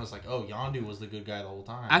it around and it's like, oh, Yondu was the good guy the whole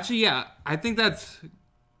time. Actually, yeah, I think that's...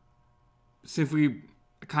 Since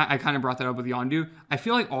I kind of brought that up with Yondu, I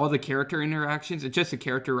feel like all the character interactions, it's just the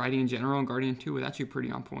character writing in general in Guardian 2 was actually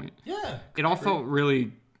pretty on point. Yeah. It all felt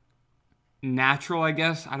really natural, I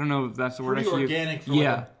guess. I don't know if that's the word I should use. Pretty organic for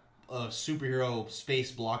a superhero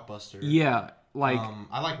space blockbuster. Yeah, like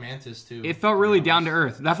I like Mantis too. it felt really down to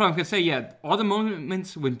earth. That's what I'm gonna say. Yeah, all the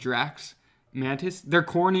moments with Drax, Mantis, they're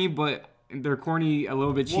corny, but they're corny, a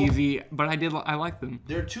little bit cheesy. But I like them.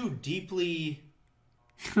 They're two deeply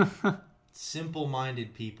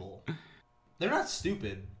simple-minded people. They're not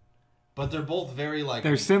stupid, but they're both very like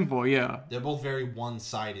they're simple. Yeah, they're both very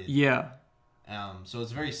one-sided. Yeah. So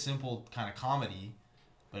it's a very simple kind of comedy,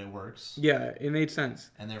 but it works. Yeah, it made sense.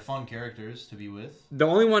 And they're fun characters to be with. The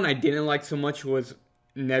only one I didn't like so much was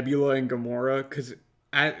Nebula and Gamora, because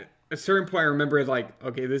at a certain point I remember like,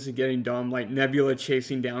 okay, this is getting dumb. Like Nebula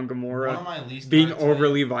chasing down Gamora, One of my least being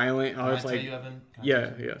overly violent. I was like, tell you, Evan?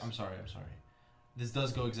 Yes. I'm sorry. This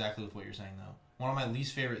does go exactly with what you're saying, though. One of my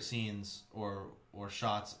least favorite scenes or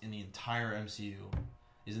shots in the entire MCU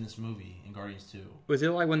is in this movie, in Guardians 2. Was it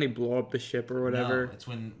like when they blow up the ship or whatever? No, it's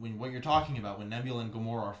when what you're talking about, when Nebula and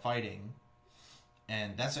Gamora are fighting,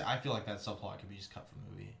 and I feel like that subplot could be just cut from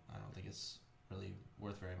the movie. I don't think it's really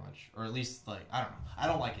worth very much. Or at least, like, I don't know. I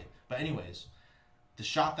don't like it. But anyways, the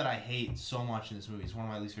shot that I hate so much in this movie, is one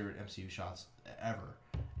of my least favorite MCU shots ever,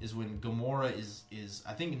 is when Gamora is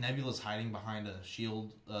I think Nebula's hiding behind a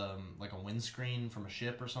shield, like a windscreen from a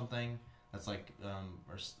ship or something. That's like,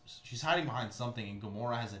 or she's hiding behind something, and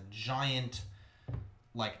Gamora has a giant,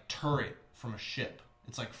 like, turret from a ship.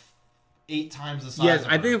 It's like 8 times the size. Yes, of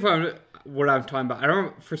I her. think what I'm talking about. I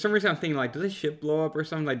don't. For some reason, I'm thinking like, does the ship blow up or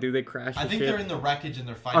something? Like, do they crash? I think ship? they're in the wreckage and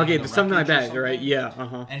they're fighting. Okay, in the something like that, something. right? Yeah.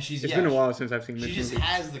 And it's been a while since I've seen this. She just movie.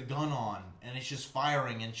 has the gun on, and it's just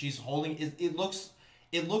firing, and she's holding. It looks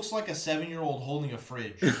like a 7-year-old holding a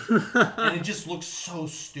fridge, and it just looks so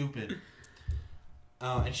stupid.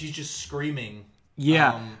 And she's just screaming.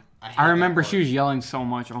 Yeah. I remember she was yelling so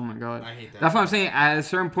much. Oh my god. I hate that. That's what I'm saying. At a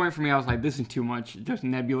certain point for me, I was like, this is too much. Just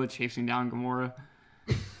Nebula chasing down Gamora.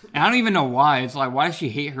 And I don't even know why. It's like, why does she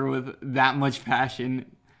hate her with that much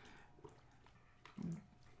passion?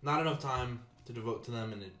 Not enough time to devote to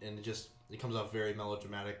them, and it comes off very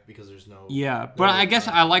melodramatic because there's no... Yeah, but I guess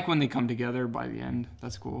I like when they come together by the end.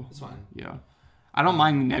 That's cool. It's fine. Yeah. I don't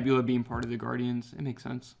mind Nebula being part of the Guardians. It makes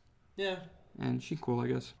sense. Yeah. And she's cool, I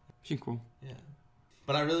guess. She's cool. Yeah.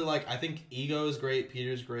 But I think Ego is great,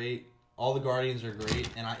 Peter's great, all the Guardians are great,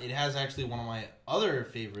 and it has actually one of my other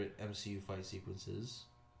favorite MCU fight sequences.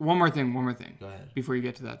 One more thing. Go ahead. Before you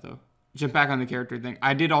get to that, though. Jump back on the character thing.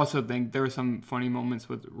 I did also think there were some funny moments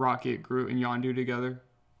with Rocket, Groot, and Yondu together.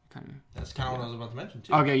 That's kind of what I was about to mention,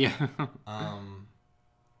 too. Okay, yeah. Well,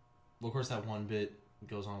 of course, that one bit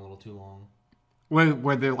goes on a little too long.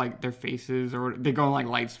 Where they're like their faces, or they go on like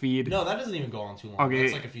light speed. No, that doesn't even go on too long. Okay.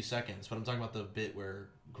 It's like a few seconds. But I'm talking about the bit where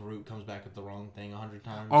Groot comes back with the wrong thing 100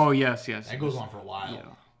 times. Oh, yes. That goes on for a while. Yeah.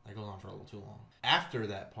 That goes on for a little too long. After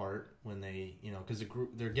that part, when they, because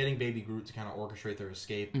they're getting Baby Groot to kind of orchestrate their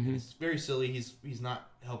escape. Mm-hmm. And it's very silly. He's not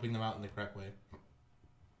helping them out in the correct way.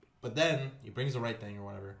 But then he brings the right thing or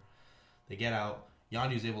whatever. They get out.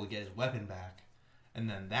 Yondu's able to get his weapon back. And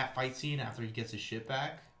then that fight scene after he gets his ship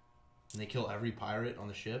back, and they kill every pirate on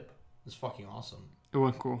the ship, is fucking awesome. It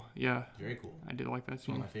was cool. Yeah. Very cool. I did like that It's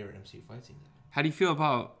scene. one of my favorite MCU fight scenes. How do you feel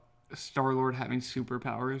about Star-Lord having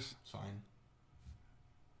superpowers? It's fine.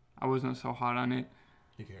 I wasn't so hot on it.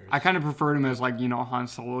 Who cares? I kind of preferred him as like, Han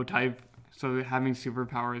Solo type. So having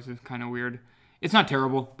superpowers is kind of weird. It's not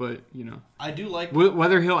terrible, but, I do like...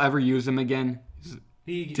 Whether he'll ever use them again is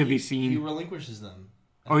to be seen. He relinquishes them.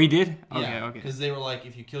 Oh, he did? Yeah, Okay. Because they were like,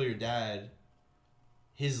 if you kill your dad,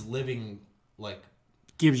 his living, like...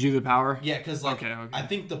 Gives you the power? Yeah, because, like, okay. I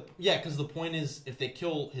think because the point is, if they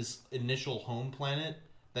kill his initial home planet,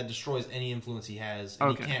 that destroys any influence he has,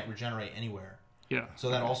 and he can't regenerate anywhere. Yeah. So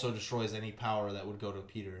that also destroys any power that would go to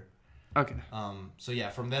Peter. Okay. So yeah,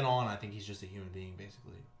 from then on, I think he's just a human being,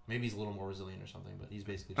 basically. Maybe he's a little more resilient or something, but he's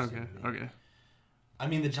basically just a human being. Okay. I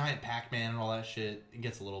mean, the giant Pac-Man and all that shit, it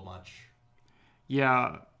gets a little much.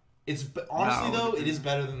 Yeah. It's honestly though, it is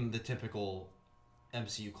better than the typical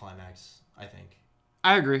MCU climax, I think.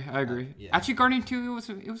 I agree. Yeah. Actually, Guardian 2,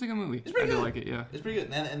 it was a good movie. It's pretty good. I did like it, yeah. It's pretty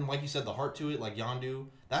good. And like you said, the heart to it, like Yondu,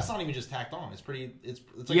 that's not even just tacked on. It's like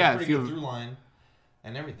a pretty good through line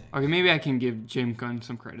and everything. Okay, maybe I can give James Gunn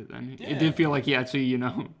some credit then. Yeah. It did feel like he actually,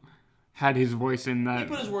 had his voice in that. He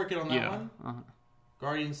put his work in on that yeah. one. Uh-huh.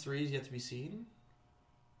 Guardians 3 is yet to be seen.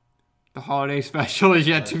 The holiday special is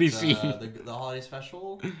yet to be seen. The holiday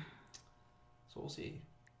special. So we'll see.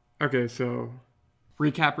 Okay, so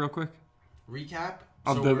recap real quick Recap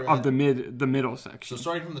of the middle section. So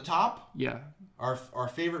starting from the top, yeah, our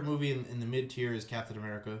favorite movie in the mid tier is Captain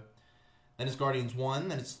America. Then it's Guardians 1.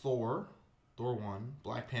 Then it's Thor 1,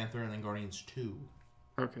 Black Panther, and then Guardians 2.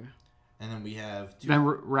 Okay. And then we have Then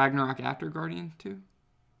Ragnarok after Guardians 2.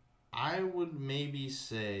 I would maybe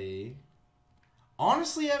say...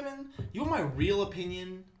 Honestly, Evan, you want my real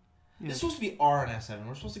opinion? Yeah. This is supposed to be RNS, Evan.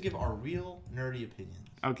 We're supposed to give our real nerdy opinions.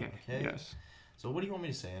 Okay, yes. So what do you want me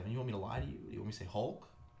to say, Evan? You want me to lie to you? Do you want me to say Hulk?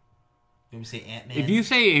 You want me to say Ant-Man? If you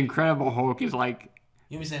say Incredible Hulk is like...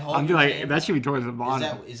 You want me to say Hulk? I'll be like, that should be towards the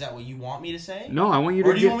bottom. Is that what you want me to say? No, I want you to...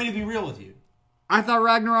 Or do you want me to be real with you? I thought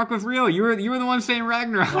Ragnarok was real. You were the one saying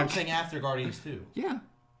Ragnarok. No, I'm saying after Guardians 2. Yeah.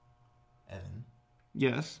 Evan.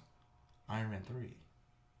 Yes. Iron Man 3.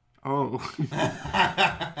 Oh.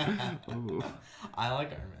 Oh. I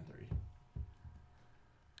like Iron Man 3.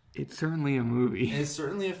 It's certainly a movie. It's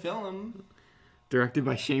certainly a film. Directed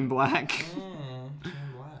by Shane Black. Shane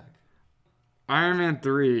Black. Iron Man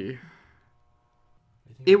 3.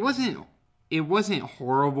 It wasn't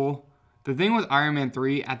horrible. The thing with Iron Man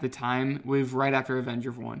 3 at the time was right after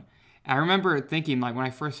Avengers 1. I remember thinking, like, when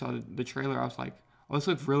I first saw the trailer, I was like, oh, this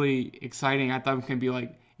looks really exciting. I thought it was going to be,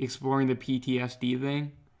 like, exploring the PTSD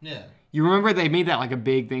thing. Yeah. You remember they made that, like, a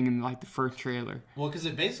big thing in, like, the first trailer. Well, because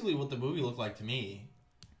it basically, what the movie looked like to me,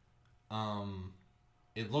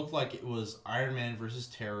 it looked like it was Iron Man versus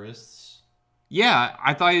terrorists. Yeah,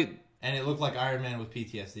 I thought and it looked like Iron Man with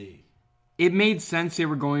PTSD. It made sense they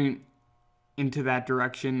were going into that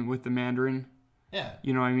direction with the Mandarin. Yeah.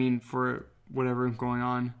 You know what I mean? For whatever is going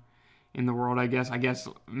on in the world, I guess.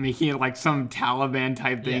 Making it like some Taliban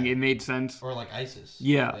type thing, it made sense. Or like ISIS.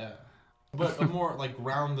 Yeah. But a more like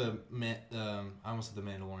ground the... I almost said the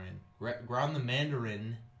Mandalorian. Ground the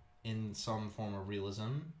Mandarin in some form of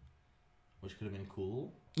realism, which could have been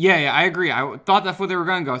cool. Yeah, I agree. I thought that's what they were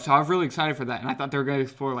going to go, so I was really excited for that. And I thought they were going to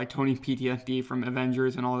explore like Tony's PTSD from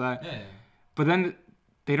Avengers and all that. Yeah. But then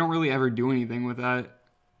they don't really ever do anything with that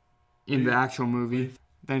in the actual movie.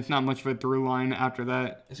 Then it's not much of a through line after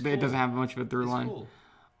that. Cool. It doesn't have much of a through line. Cool.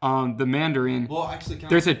 The Mandarin. Well, actually,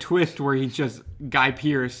 there's a twist where he's just Guy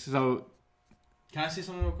Pearce. So can I say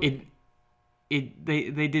something real quick?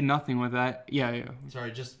 They did nothing with that. Yeah.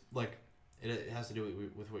 Sorry, just like it has to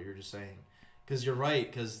do with what you're just saying. Because you're right.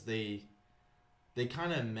 Because they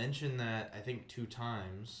kind of mentioned that I think 2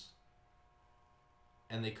 times.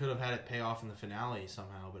 And they could have had it pay off in the finale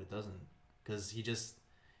somehow, but it doesn't. Because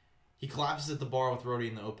he collapses at the bar with Rhodey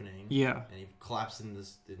in the opening. Yeah. And he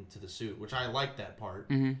collapses into the suit, which I like that part.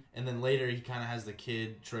 Mm-hmm. And then later he kind of has the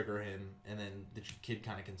kid trigger him, and then the kid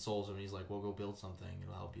kind of consoles him. And he's like, "Well, go build something.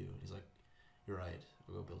 It'll help you." And he's like, "You're right.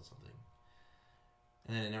 We'll go build something."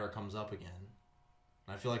 And then it never comes up again.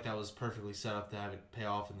 And I feel like that was perfectly set up to have it pay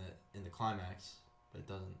off in the climax, but it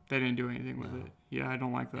doesn't. They didn't do anything with it. Yeah, I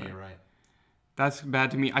don't like that. Yeah, you're right. That's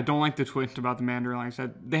bad to me. I don't like the twist about the Mandarin. Like I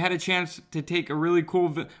said, they had a chance to take a really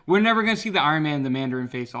cool... We're never going to see the Iron Man and the Mandarin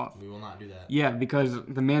face off. We will not do that. Yeah, because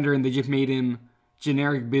the Mandarin, they just made him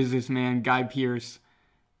generic businessman Guy Pearce,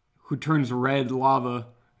 who turns red lava.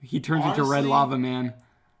 He turns into Red Lava Man.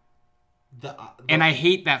 And I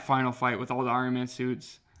hate that final fight with all the Iron Man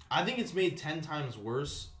suits. I think it's made 10 times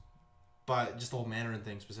worse by just the whole Mandarin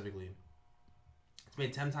thing specifically. It's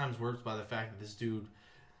made 10 times worse by the fact that this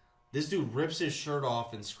dude rips his shirt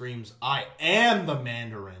off and screams, "I am the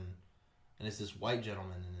Mandarin." And it's this white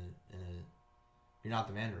gentleman in a you're not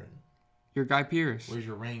the Mandarin. You're Guy Pearce. Where's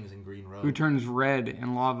your rings and green robe? Who turns red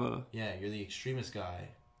in lava. Yeah, you're the extremist guy.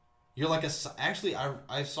 You're like actually,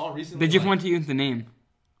 I saw recently... They just want to use the name.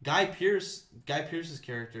 Guy Pearce's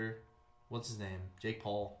character, what's his name? Jake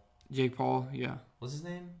Paul, yeah. What's his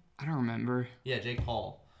name? I don't remember. Yeah, Jake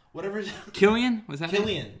Paul. Whatever. Killian? Was that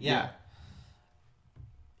Killian, yeah.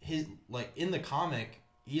 His like in the comic,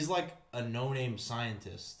 he's like a no-name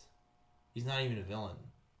scientist. He's not even a villain.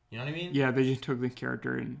 You know what I mean? Yeah, they just took the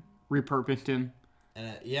character and repurposed him.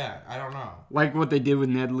 And I don't know. Like what they did with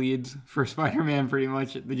Ned Leeds for Spider-Man, pretty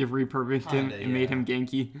much. They just repurposed him and made him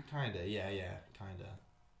Genki. Kinda, yeah, kinda.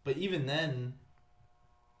 But even then,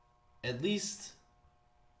 at least,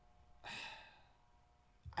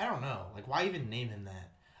 I don't know. Like, why even name him that?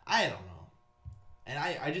 I don't know. And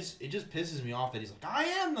it just pisses me off that he's like, "I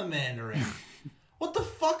am the Mandarin." What the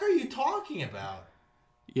fuck are you talking about?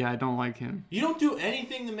 Yeah, I don't like him. You don't do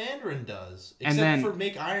anything the Mandarin does, except for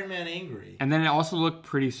make Iron Man angry. And then it also looked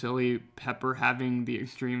pretty silly, Pepper having the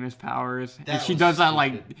extremist powers. And she stupid. does that,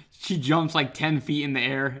 like, she jumps like 10 feet in the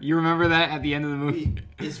air. You remember that at the end of the movie?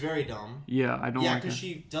 It's very dumb. Yeah, I don't like it. Yeah, because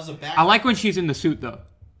she does a back. I like when she's in the suit, though.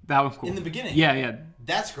 That was cool. In the beginning. Yeah.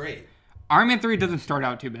 That's great. Iron Man 3 doesn't start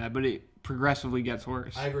out too bad, but it progressively gets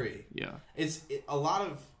worse. I agree. Yeah. A lot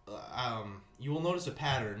of... you will notice a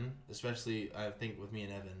pattern, especially, I think, with me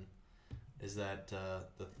and Evan, is that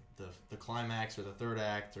the climax or the third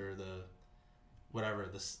act or the whatever,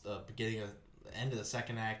 the beginning of the end of the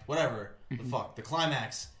second act, whatever the fuck, the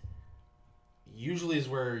climax, usually is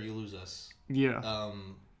where you lose us. Yeah.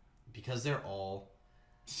 Because they're all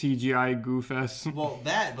CGI goof-ass. Well,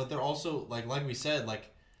 but they're also like we said,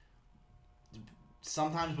 like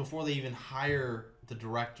sometimes before they even hire the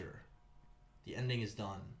director, the ending is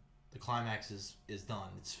done. The climax is done.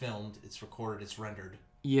 It's filmed, it's recorded, it's rendered.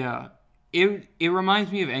 Yeah. It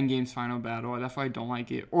reminds me of Endgame's final battle. That's why I don't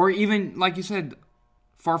like it. Or even, like you said,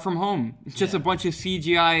 Far From Home. It's just a bunch of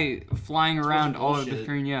CGI flying around all over the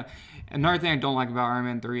screen. Yeah. Another thing I don't like about Iron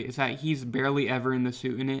Man 3 is that he's barely ever in the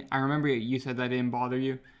suit in it. I remember you said that didn't bother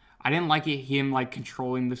you. I didn't like him like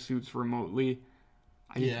controlling the suits remotely.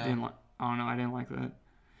 I didn't like. I don't know. I didn't like that.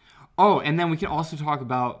 Oh, and then we can also talk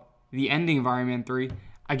about the ending of Iron Man 3.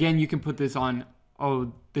 Again, you can put this on,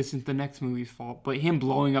 this is the next movie's fault. But him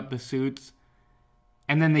blowing up the suits,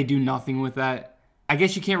 and then they do nothing with that. I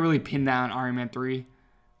guess you can't really pin that on Iron Man 3.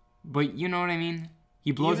 But you know what I mean?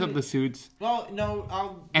 He blows up the suits. Well,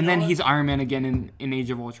 no. And then he's Iron Man again in Age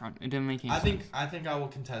of Ultron. It didn't make any sense. I think I will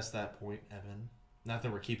contest that point, Evan. Not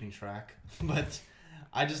that we're keeping track. But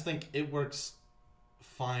I just think it works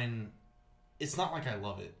fine. It's not like I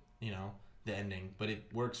love it, the ending, but it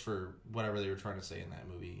works for whatever they were trying to say in that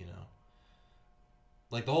movie,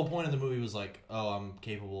 Like, the whole point of the movie was like, I'm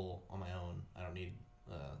capable on my own. I don't need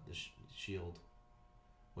the shield,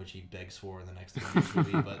 which he begs for in the next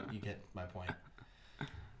movie, but you get my point.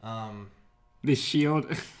 The shield?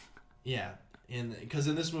 Yeah. Because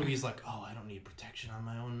in this movie, he's like, I don't need protection on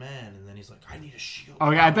my own man. And then he's like, I need a shield.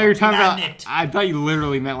 Oh, yeah, I thought you were talking about... I thought you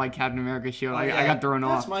literally meant like Captain America's shield. I got thrown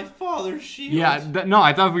off. That's my father's shield. Yeah, no,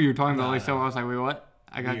 I thought what you were talking about. So I was like, wait, what?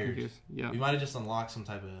 I got confused. Yeah. We might have just unlocked some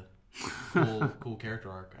type of cool character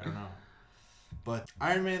arc. I don't know. But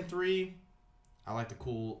Iron Man 3, I like the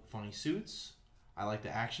cool, funny suits. I like the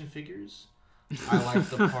action figures. I like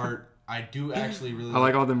the part... I do actually really... I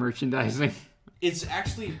like all the merchandising. It's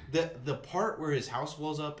actually... The part where his house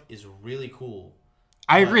blows up is really cool.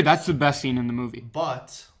 I agree. That's the best scene in the movie.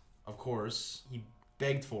 But, of course, he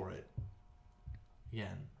begged for it.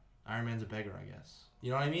 Again, Iron Man's a beggar, I guess.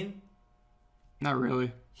 You know what I mean? Not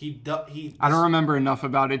really. I don't remember enough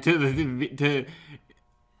about it to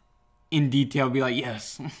in detail be like,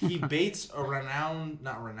 yes. He baits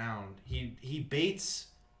he baits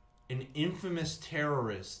an infamous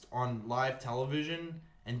terrorist on live television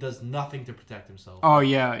and does nothing to protect himself. Oh,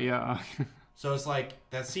 yeah. So it's like,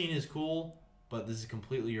 that scene is cool, but this is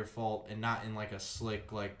completely your fault, and not in like a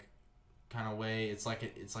slick, like, kind of way. It's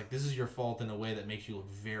like this is your fault in a way that makes you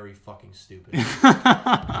look very fucking stupid.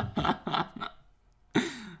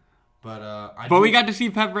 But we got to see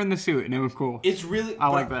Pepper in the suit, and it was cool. It's really... I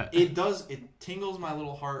like that. It tingles my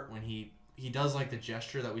little heart when he does like the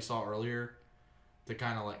gesture that we saw earlier. To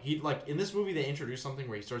kind of like... in this movie, they introduce something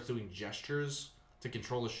where he starts doing gestures to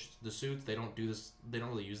control the suits. They don't do this... They don't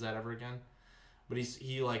really use that ever again. But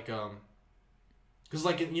he like... Because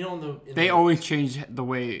they always change the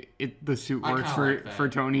way the suit works for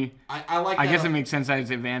Tony. I like that. I guess it makes sense that it's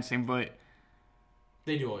advancing, but...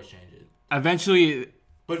 They do always change it. Eventually...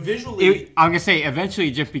 But visually... I'm going to say, eventually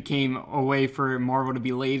it just became a way for Marvel to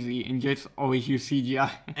be lazy and just always use CGI.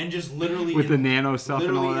 And just literally... with the nano stuff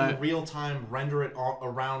and all that. Literally in real time, render it all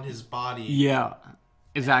around his body. Yeah,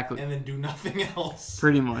 exactly. And then do nothing else.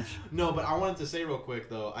 Pretty much. No, but I wanted to say real quick,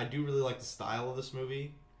 though, I do really like the style of this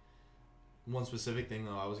movie. One specific thing,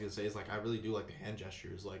 though, I was going to say is, I really do like the hand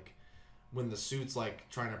gestures. Like, when the suit's,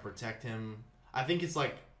 trying to protect him. I think it's,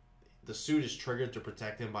 the suit is triggered to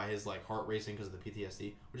protect him by his heart racing because of the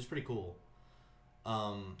PTSD, which is pretty cool.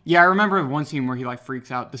 Yeah, I remember one scene where he freaks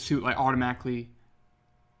out. The suit automatically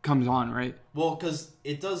comes on, right? Well, because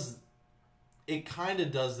it kind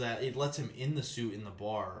of does that. It lets him in the suit in the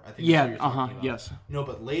bar. I think. Yeah. That's what you're talking about. Yes. No,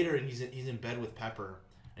 but later he's in bed with Pepper,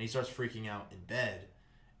 and he starts freaking out in bed,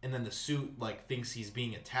 and then the suit thinks he's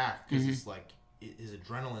being attacked because it's his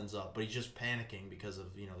adrenaline's up, but he's just panicking because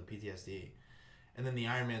of the PTSD. And then the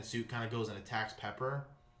Iron Man suit kind of goes and attacks Pepper.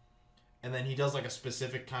 And then he does a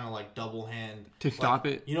specific kind of double hand. To stop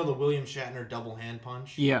it? You know the William Shatner double hand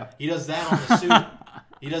punch? Yeah. He does that on the suit.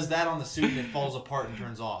 He does that on the suit and it falls apart and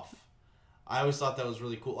turns off. I always thought that was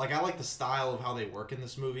really cool. I like the style of how they work in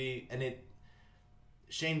this movie. And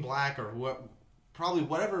Shane Black or probably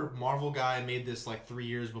whatever Marvel guy made this 3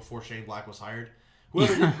 years before Shane Black was hired.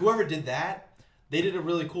 Whoever did that, they did a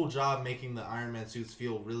really cool job making the Iron Man suits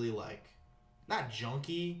feel really not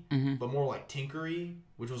junky, but more tinkery,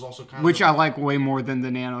 which was also kind of... Which I like way more than the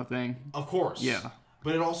nano thing. Of course. Yeah.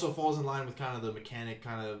 But it also falls in line with kind of the mechanic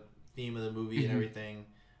kind of theme of the movie and everything.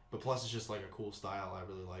 But plus it's just a cool style I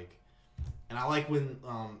really like. And I like when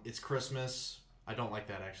it's Christmas. I don't like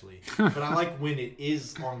that actually. But I like when it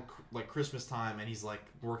is on like Christmas time and he's like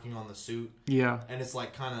working on the suit. Yeah. And it's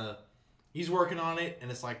like kind of he's working on it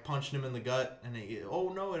and it's like punching him in the gut and oh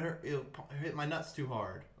no, it hurt. It hit my nuts too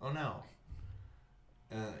hard. Oh no.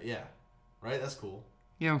 Yeah. Right? That's cool.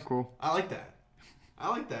 Yeah, cool. I like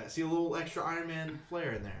that. See a little extra Iron Man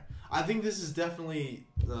flair in there. I think this is definitely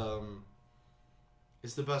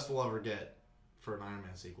it's the best we'll ever get for an Iron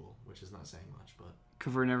Man sequel, which is not saying much, but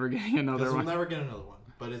because we're never getting another one. We'll never get another one,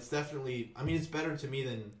 but it's definitely. I mean, it's better to me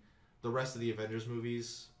than the rest of the Avengers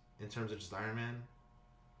movies in terms of just Iron Man.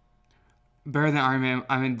 Better than Iron Man.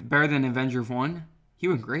 I mean, better than Avengers 1. He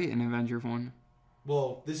was great in Avengers 1.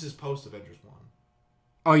 Well, this is post Avengers 1.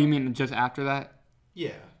 Oh, you mean just after that?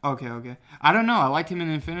 Yeah. Okay. I don't know. I liked him in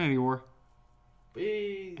Infinity War.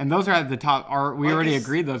 And those are at the top. We already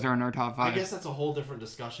agreed those are in our top 5. I guess that's a whole different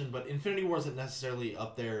discussion, but Infinity War isn't necessarily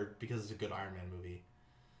up there because it's a good Iron Man movie.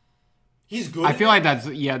 He's good. I feel like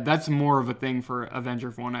that's more of a thing for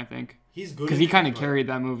Avengers 1, I think. He's good because he kind of carried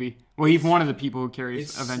that movie. Well, he's one of the people who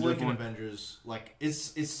carries Avengers 1. It's slick in Avengers. Like,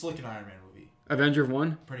 it's slick in Iron Man movie. Avengers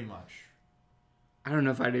 1? Pretty much. I don't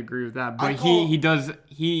know if I'd agree with that, but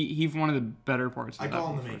he's one of the better parts of I that.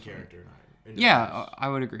 call him the main character. Yeah, I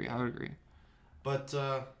would agree. But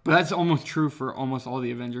that's almost true for almost all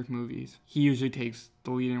the Avengers movies. He usually takes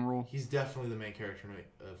the leading role. He's definitely the main character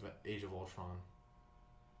of Age of Ultron.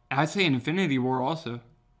 I'd say in Infinity War also.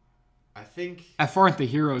 I think... As far as the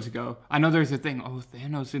heroes go, I know there's a thing,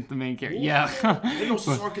 Thanos isn't the main character. Yeah.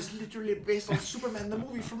 Thanos' arc is literally based on Superman, the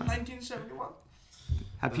movie from 1971.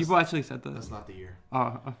 Have people actually said that? That's not the year.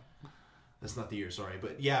 Oh. That's not the year, sorry.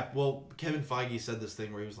 But yeah, well, Kevin Feige said this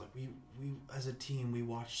thing where he was like, we as a team, we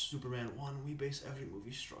watched Superman 1, we base every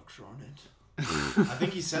movie structure on it. I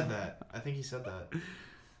think he said that.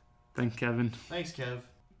 Thanks, Kevin. Thanks, Kev.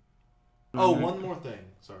 Oh, one more thing.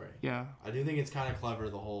 Sorry. Yeah. I do think it's kind of clever,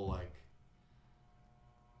 the whole, like...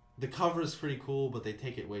 The cover is pretty cool, but they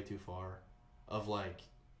take it way too far. Of, like,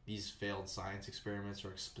 these failed science experiments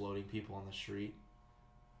are exploding people on the street.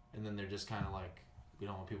 And then they're just kind of like, we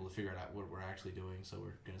don't want people to figure out what we're actually doing, so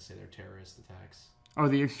we're going to say they're terrorist attacks. Oh,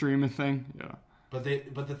 the extremist thing? Yeah. But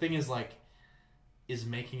the thing is, like, is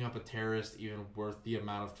making up a terrorist even worth the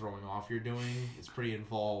amount of throwing off you're doing? It's pretty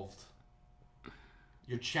involved.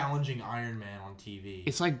 You're challenging Iron Man on TV.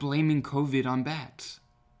 It's like blaming COVID on bats.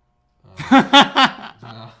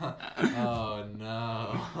 Oh,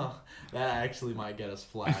 no. That actually might get us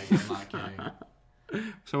flagged. I'm not kidding.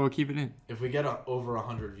 So we'll keep it in. If we get over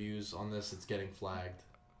 100 views on this, it's getting flagged.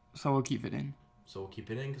 So we'll keep it in. So we'll keep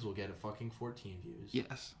it in because we'll get a fucking 14 views.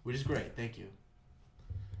 Yes. Which is great. Thank you.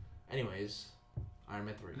 Anyways, Iron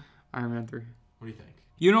Man 3. Iron Man 3. What do you think?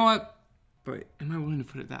 You know what? But am I willing to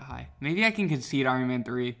put it that high? Maybe I can concede Iron Man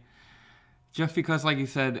 3. Just because, like you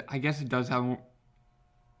said, I guess it does have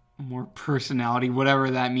more personality, whatever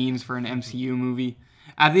that means for an MCU movie.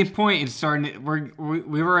 At this point, it's starting.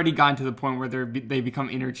 We've already gotten to the point where they become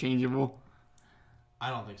interchangeable. I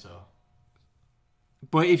don't think so.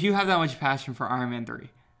 But if you have that much passion for Iron Man 3,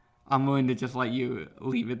 I'm willing to just let you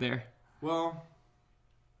leave it there. Well,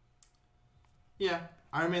 yeah,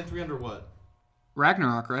 Iron Man 3 under what?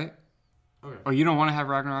 Ragnarok, right? Okay. Oh, you don't want to have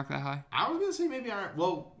Ragnarok that high? I was gonna say maybe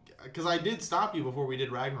well, because I did stop you before we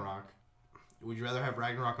did Ragnarok. Would you rather have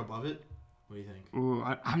Ragnarok above it? What do you think? Ooh,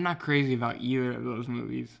 I'm not crazy about either of those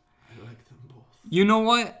movies. I like them both. You know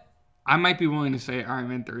what? I might be willing to say Iron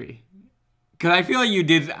Man 3. Because I feel like you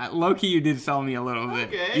did, low-key, you did sell me a little bit.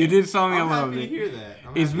 Okay. You did sell me a little bit. I'm happy to hear that.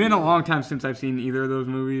 It's been a long time since I've seen either of those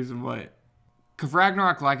movies, but... Because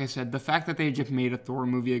Ragnarok, like I said, the fact that they just made a Thor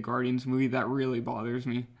movie, a Guardians movie, that really bothers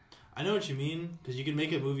me. I know what you mean, because you can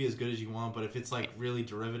make a movie as good as you want, but if it's, like, really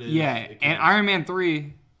derivative... Yeah, and Iron Man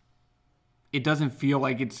 3, it doesn't feel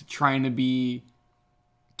like it's trying to be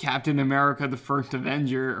Captain America, the first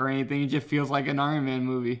Avenger, or anything. It just feels like an Iron Man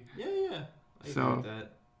movie. Yeah. I agree with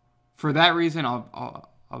that. For that reason, I'll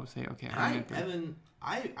say, okay, Iron Man 3. Evan,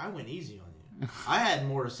 I went easy on you. I had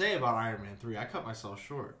more to say about Iron Man 3. I cut myself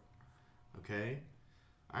short. Okay?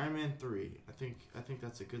 Iron Man 3. I think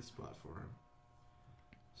that's a good spot for him.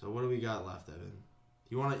 So what do we got left, Evan?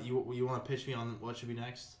 You want to pitch me on what should be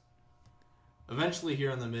next? Eventually here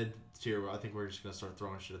in the mid tier, I think we're just going to start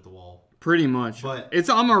throwing shit at the wall. Pretty much. But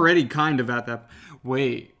I'm already kind of at that.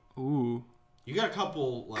 Wait. Ooh. You got a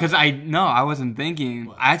couple... Because I wasn't thinking.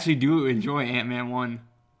 What? I actually do enjoy Ant-Man 1.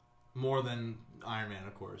 More than Iron Man,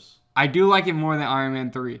 of course. I do like it more than Iron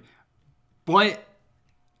Man 3. But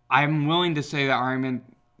I'm willing to say that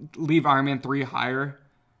leave Iron Man 3 higher.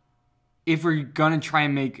 If we're going to try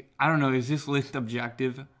and make... I don't know, is this list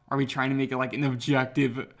objective? Are we trying to make it like an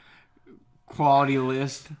objective quality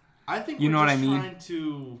list? I think you know what I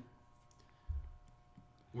mean.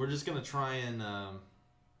 We're just gonna try and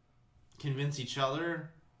convince each other,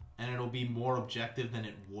 and it'll be more objective than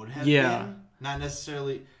it would have been. Not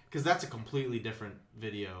necessarily, because that's a completely different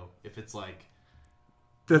video. If it's like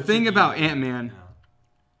the thing about Ant-Man, you know,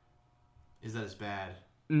 is that it's bad.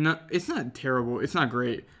 No, it's not terrible. It's not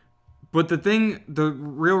great. But the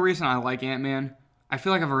real reason I like Ant-Man, I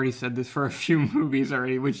feel like I've already said this for a few movies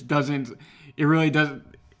already, which doesn't. It really doesn't.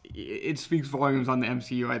 It speaks volumes on the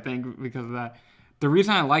MCU, I think, because of that. The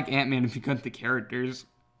reason I like Ant-Man is because of the characters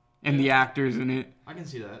and the actors in it. I can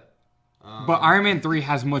see that. But Iron Man 3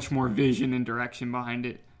 has much more vision and direction behind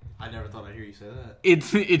it. I never thought I'd hear you say that.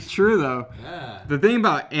 It's true, though. Yeah. The thing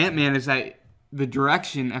about Ant-Man is that the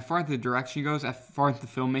direction, as far as the direction goes, as far as the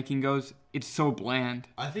filmmaking goes, it's so bland.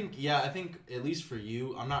 I think, at least for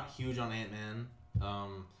you, I'm not huge on Ant-Man,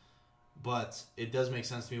 but it does make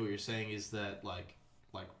sense to me what you're saying is that, like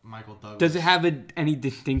Michael Douglas... Does it have any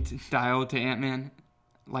distinct style to Ant-Man?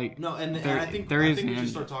 Like, no, and I think we should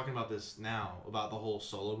start talking about this now, about the whole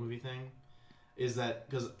solo movie thing, is that,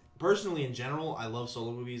 because personally, in general, I love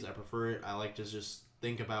solo movies, I prefer it, I like to just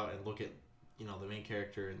think about and look at, the main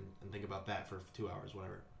character and think about that for 2 hours,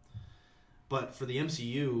 whatever. But for the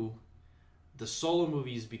MCU, the solo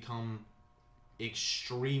movies become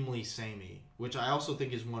extremely samey, which I also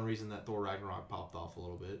think is one reason that Thor Ragnarok popped off a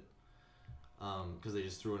little bit, because they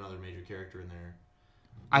just threw another major character in there.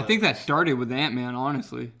 But I think that started with Ant-Man,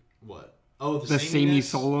 honestly. What? Oh, the samey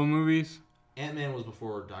solo movies? Ant-Man was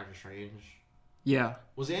before Doctor Strange. Yeah.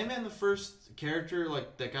 Was Ant-Man the first character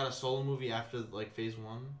that got a solo movie after Phase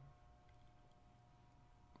 1?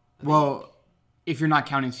 Well, if you're not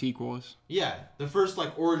counting sequels. Yeah, the first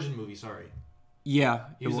origin movie, sorry. Yeah,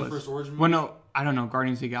 he was the first origin movie? Well, no, I don't know,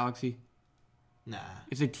 Guardians of the Galaxy. Nah.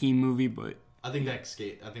 It's a team movie, but I think that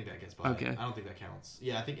gets by. Okay. I don't think that counts.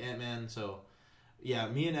 Yeah, I think Ant-Man, so yeah,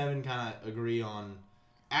 me and Evan kind of agree on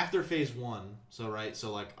after Phase 1. So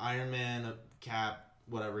Iron Man, Cap,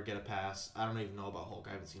 whatever, get a pass. I don't even know about Hulk.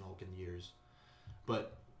 I haven't seen Hulk in years.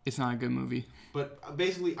 But it's not a good movie. But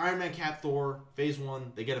basically, Iron Man, Cap, Thor, Phase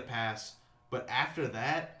 1, they get a pass. But after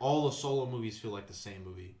that, all the solo movies feel like the same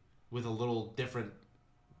movie with a little different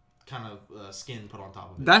kind of skin put on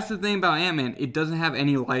top of it. That's the thing about Ant-Man. It doesn't have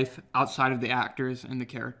any life outside of the actors and the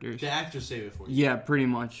characters. The actors save it for you. Yeah, pretty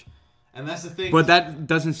much. And that's the thing. But that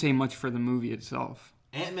doesn't say much for the movie itself.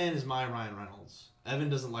 Ant-Man is my Ryan Reynolds. Evan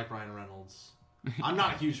doesn't like Ryan Reynolds. I'm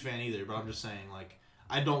not a huge fan either, but I'm just saying,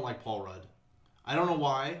 I don't like Paul Rudd. I don't know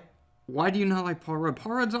why. Why do you not like Paul Rudd?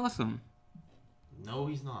 Paul Rudd's awesome. No,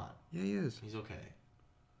 he's not. Yeah, he is. He's okay.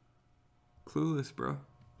 Clueless, bro.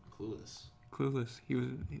 Clueless.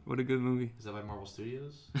 What a good movie. Is that by Marvel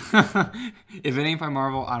Studios? If it ain't by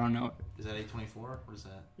Marvel, I don't know. Is that A24? What is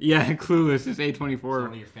that? Yeah, Clueless is A24. Is that one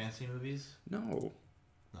of your fancy movies? No.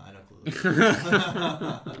 No, I know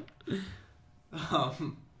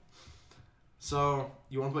Clueless. So,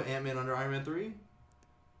 you want to put Ant-Man under Iron Man 3?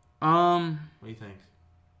 What do you think?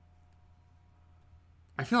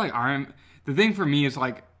 I feel like the thing for me is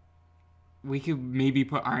we could maybe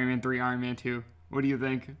put Iron Man 3, Iron Man 2. What do you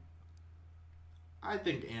think? I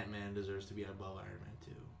think Ant-Man deserves to be above Iron Man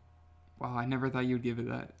 2. Wow, I never thought you'd give it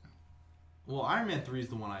that. Well, Iron Man 3 is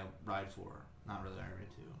the one I ride for, not really Iron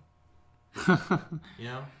Man 2. You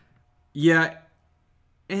know? Yeah.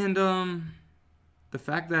 And, the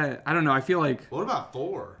fact that, I don't know, I feel like... What about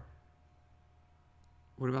Thor?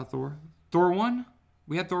 What about Thor? Thor 1?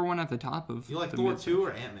 We had Thor 1 at the top of... You like Thor 2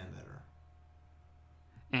 or Ant-Man better?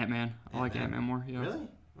 Ant-Man. I like Ant-Man more, yeah. Really?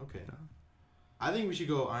 Okay. Yeah. I think we should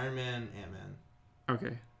go Iron Man, Ant-Man.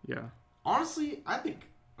 Okay, yeah. Honestly, I think...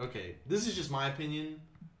 Okay, this is just my opinion,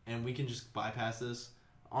 and we can just bypass this.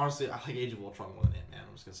 Honestly, I like Age of Ultron more than Ant-Man.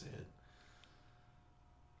 I'm just going to say it.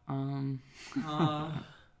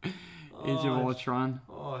 Age of Ultron.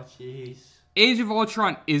 Oh, jeez. Age of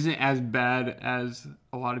Ultron isn't as bad as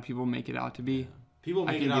a lot of people make it out to be. Yeah. People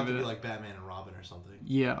make it out to be like Batman and Robin or something.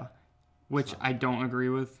 Yeah, which I don't agree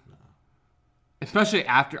with. No. Especially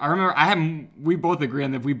after, I remember we both agree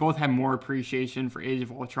on that we both had more appreciation for Age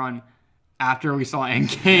of Ultron after we saw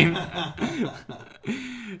Endgame.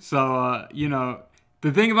 So,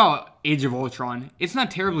 the thing about Age of Ultron, it's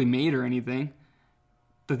not terribly made or anything.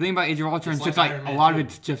 The thing about Age of Ultron is just a lot of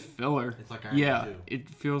it's just filler. It's like Iron Man 2. It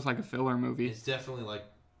feels like a filler movie. It's definitely like...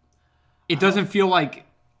 It doesn't feel like...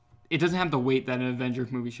 It doesn't have the weight that an Avengers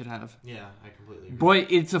movie should have. Yeah, I completely agree. But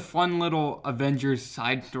it's a fun little Avengers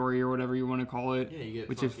side story or whatever you want to call it. Yeah, you get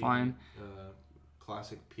which is fine.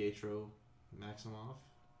 Classic Pietro Maximoff.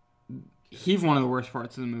 He's one of the worst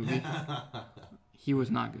parts of the movie. He was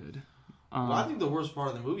not good. Well, I think the worst part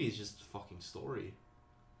of the movie is just the fucking story.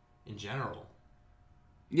 in general.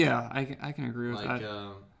 Yeah, I can agree with that.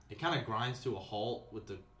 It kind of grinds to a halt with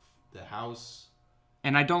the house.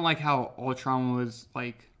 And I don't like how Ultron was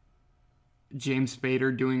like James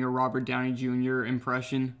Spader doing a Robert Downey Jr.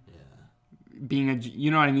 impression. Being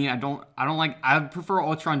you know what I mean? I don't like. I prefer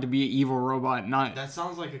Ultron to be an evil robot, not that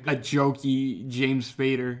sounds like a jokey James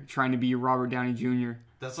Spader trying to be Robert Downey Jr.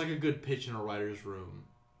 That's like a good pitch in a writer's room,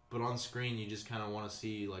 but on screen you just kind of want to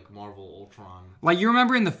see like Marvel Ultron. Like you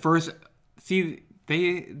remember in the first, they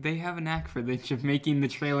have a knack for this of making the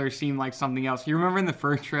trailer seem like something else. You remember in the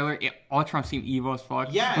first trailer, Ultron seemed evil as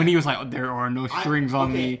fuck. Yeah. When he was like, oh, "There are no strings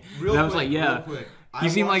on me." That was like, yeah. He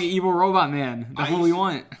seemed like an evil robot man. That's what we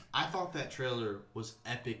want. I thought that trailer was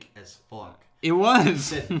epic as fuck. It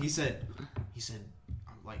was. He said,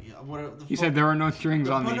 I'm like, yeah, what the He said there are no strings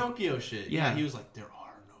on me. Pinocchio shit. Yeah. He was like, there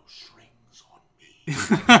are no strings on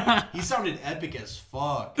me. Like, he sounded epic as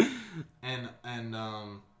fuck. And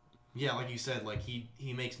yeah, like you said, like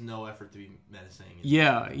he makes no effort to be menacing.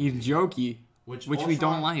 Yeah, he's jokey, which we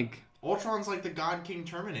don't like. Ultron's like the God King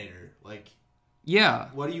Terminator. Like, yeah.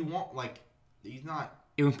 What do you want? Like, he's not.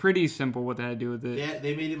 It was pretty simple what they had to do with it.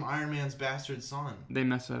 They made him Iron Man's bastard son. They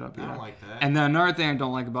messed that up. I don't like that. And then another thing I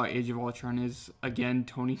don't like about Age of Ultron is, again,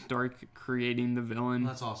 Tony Stark creating the villain.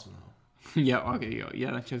 That's awesome, though. Yeah, okay,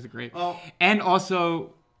 yeah, that's just great. Well, and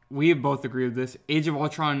also, we both agree with this. Age of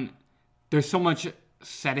Ultron, there's so much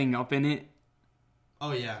setting up in it.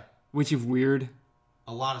 Oh, yeah. Which is weird.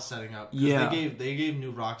 A lot of setting up. Yeah. They gave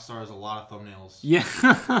new rock stars a lot of thumbnails. Yeah,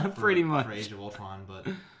 pretty much. For Age of Ultron, but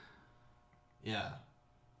yeah.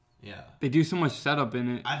 Yeah. They do so much setup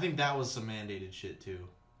in it. I think that was some mandated shit, too.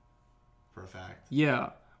 For a fact. Yeah.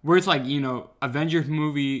 Where it's like, an Avengers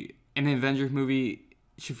movie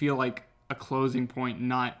should feel like a closing point,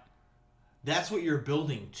 not... That's what you're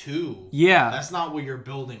building to. Yeah. That's not what you're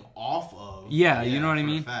building off of. Yeah, you know what I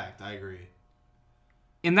mean? For a fact, I agree.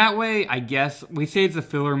 In that way, I guess, we say it's a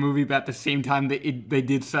filler movie, but at the same time, they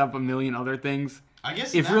did set up a million other things. I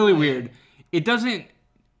guess it's really weird. It doesn't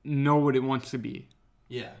know what it wants to be.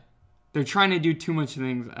 Yeah. They're trying to do too much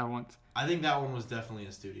things at once. I think that one was definitely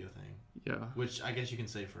a studio thing. Yeah. Which I guess you can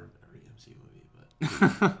say for every MCU movie,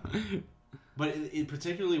 but but it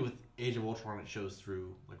particularly with Age of Ultron, it shows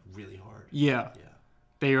through like really hard. Yeah. Yeah.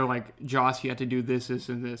 They are like, Joss, you have to do this, this,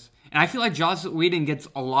 and this. And I feel like Joss Whedon gets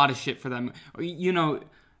a lot of shit for them.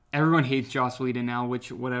 Everyone hates Joss Whedon now,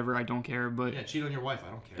 which, whatever, I don't care. But yeah, cheat on your wife, I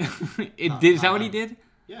don't care. Is that what he did?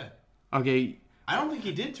 Yeah. Okay. I don't think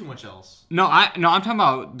he did too much else. No, I'm talking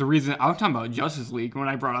about the reason. I was talking about Justice League when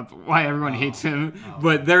I brought up why everyone hates him.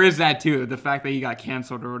 But there is that too, the fact that he got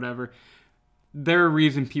canceled or whatever. There are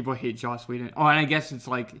reasons people hate Joss Whedon. Oh, and I guess it's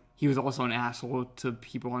like he was also an asshole to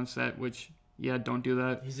people on set, which, yeah, don't do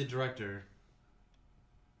that. He's a director.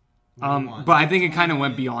 But I think it kind of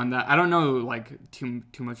went beyond that. I don't know, like, too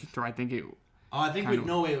much through. I think it... Oh, I think...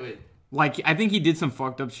 Wait. Like, I think he did some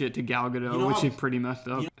fucked up shit to Gal Gadot, which is pretty messed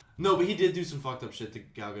up. No, but he did do some fucked up shit to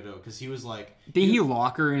Gal Gadot, because he was like... Did he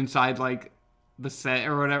lock her inside, like, the set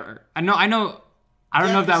or whatever? I don't know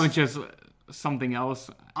if that was just something else.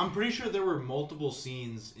 I'm pretty sure there were multiple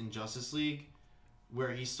scenes in Justice League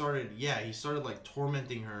where he started, like,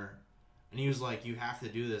 tormenting her. And he was like, you have to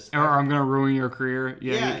do this. Or I'm going to ruin your career.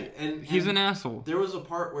 Yeah, and he's an asshole. There was a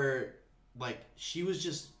part where, like, she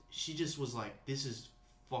just was like, this is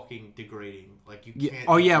fucking degrading. Like, you can't...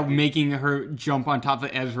 Oh, yeah, making her jump on top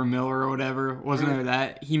of Ezra Miller or whatever. Wasn't there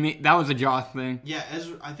that? That was a Joss thing. Yeah,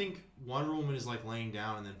 I think Wonder Woman is, like, laying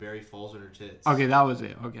down and then Barry falls on her tits. Okay, that was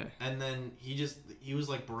it. Okay. And then he was,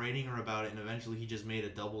 like, berating her about it, and eventually he just made a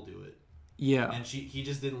double do it. Yeah. And he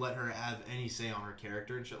just didn't let her have any say on her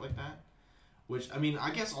character and shit like that. Which, I mean,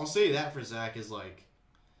 I guess I'll say that for Zach is, like,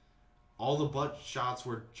 all the butt shots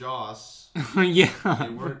were Joss. Yeah. They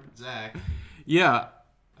weren't Zach. Yeah.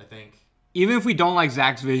 I think. Even if we don't like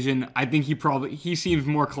Zach's vision, I think he seems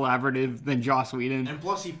more collaborative than Joss Whedon. And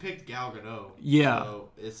plus he picked Gal Gadot. Yeah. So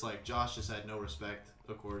it's like Josh just had no respect,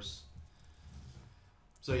 of course.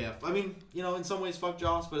 So yeah, I mean, in some ways fuck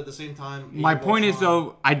Joss, but at the same time... My point is,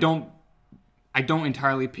 though, I don't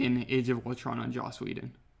entirely pin Age of Ultron on Joss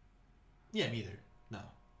Whedon. Yeah, neither. No.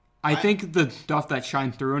 I think the stuff that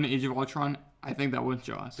shined through in Age of Ultron, I think that was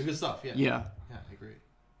Joss. The good stuff, yeah. Yeah. Yeah, I agree.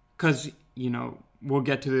 Because, we'll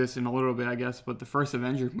get to this in a little bit, I guess, but the first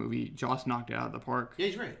Avengers movie, Joss knocked it out of the park. Yeah,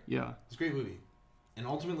 he's great. Yeah. It's a great movie. And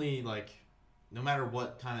ultimately, like, no matter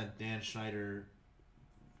what kind of Dan Schneider,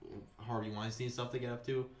 Harvey Weinstein stuff they get up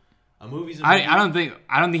to, a movie's a movie. I don't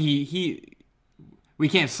think he we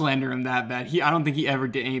can't slander him that bad. I don't think he ever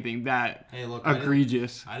did anything that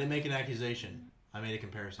egregious. I didn't make an accusation. I made a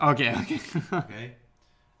comparison. Okay. Okay?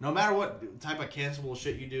 no matter what type of cancelable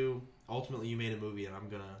shit you do, ultimately you made a movie, and I'm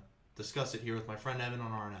gonna discuss it here with my friend Evan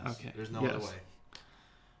on RNS. Okay. There's no other way.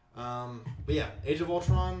 But yeah, Age of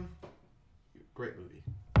Ultron, great movie,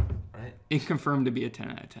 right? It confirmed to be a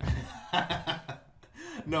 10 out of 10.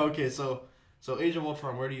 No, okay, so Age of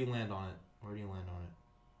Ultron, where do you land on it? Where do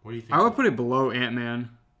you think? I would put it below Ant-Man,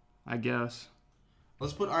 I guess.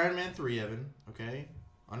 Let's put Iron Man 3, Evan, okay?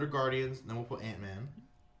 Under Guardians, then we'll put Ant-Man.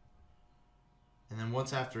 And then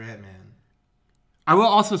what's after Ant-Man? I will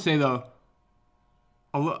also say, though,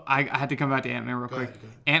 I had to come back to Ant-Man real quick. Go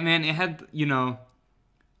ahead. Ant-Man, it had,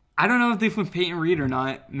 I don't know if this was Peyton Reed or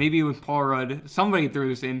not. Maybe it was Paul Rudd. Somebody threw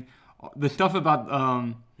this in. The stuff about...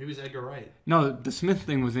 Maybe it was Edgar Wright. No, the Smith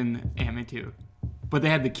thing was in Ant-Man 2. But they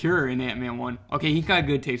had The Cure in Ant-Man 1. Okay, he got a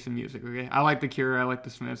good taste in music, okay? I like The Cure. I like the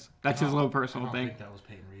Smiths. That's his little personal thing. I don't think that was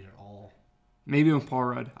Peyton Reed at all. Maybe it was Paul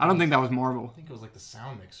Rudd. I don't think that was Marvel. I think it was like the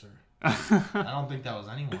sound mixer. I don't think that was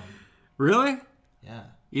anyone. Really? Yeah.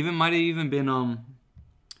 Might have even been,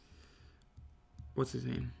 what's his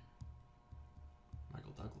name?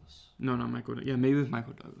 Michael Douglas. No, not Michael. Yeah, maybe it was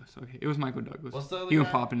Michael Douglas. Okay, it was Michael Douglas. What's the other He was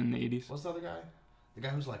guy? popping in the 80s. What's the other guy? The guy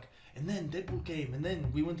who's like, and then Deadpool came, and then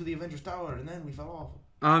we went to the Avengers Tower, and then we fell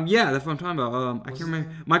off. Yeah, that's what I'm talking about. I can't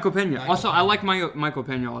remember. Michael Pena. I like Michael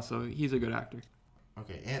Pena also. He's a good actor.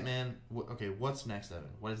 Okay, Ant-Man. Okay, what's next, Evan?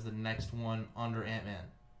 What is the next one under Ant-Man?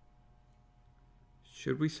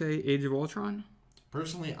 Should we say Age of Ultron?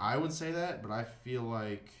 Personally, I would say that, but I feel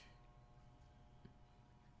like...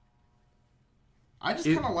 I just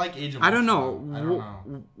kind of like Age of Ultron. I don't know. I don't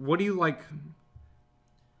know. What do you like...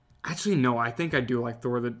 Actually, no, I think I do like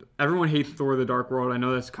Thor. Everyone hates Thor the Dark World. I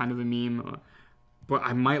know that's kind of a meme. But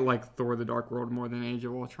I might like Thor the Dark World more than Age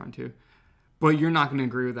of Ultron, too. But you're not going to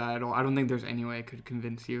agree with that at all. I don't think there's any way I could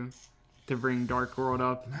convince you to bring Dark World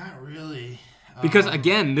up. Not really. Because,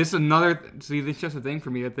 again, this is another... See, it's just a thing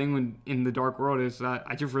for me. The thing in the Dark World is that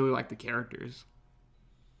I just really like the characters.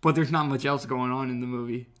 But there's not much else going on in the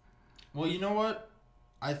movie. Well, you know what?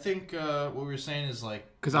 I think what we were saying is like...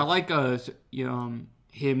 Because I like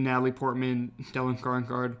him, Natalie Portman, Stellan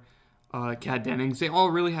Skarsgård, Kat Dennings. They all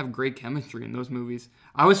really have great chemistry in those movies.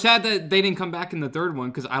 I was sad that they didn't come back in the third one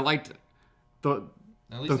because I liked the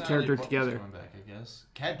character together. Coming back, I guess.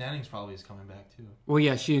 Kat Dennings probably is coming back too. Well,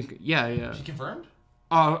 yeah, She confirmed?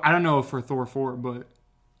 I don't know for Thor 4, but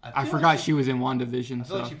I forgot she was in WandaVision. I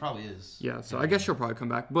feel like she probably is. Yeah, so I guess she'll probably come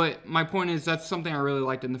back. But my point is that's something I really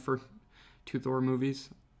liked in the first two Thor movies.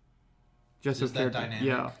 Just as that dynamic.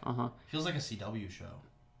 Yeah, Feels like a CW show.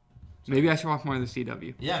 Maybe I should watch more of the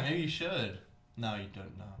CW. Yeah, maybe you should. No, you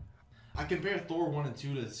don't. No. I compare Thor 1 and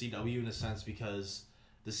 2 to the CW in a sense because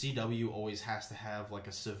the CW always has to have like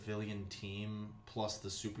a civilian team plus the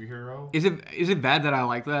superhero. Is it bad that I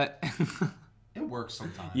like that? It works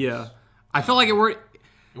sometimes. Yeah. I felt like it worked.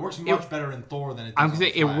 It works much better in Thor than it does I'm going to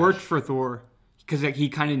say it Flash. worked for Thor because he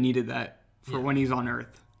kind of needed that for when he's on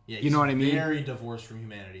Earth. Yeah, you know what I mean? He's very divorced from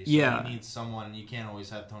humanity. So yeah. He needs someone. You can't always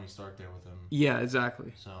have Tony Stark there with him. Yeah,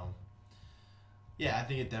 exactly. So, yeah, I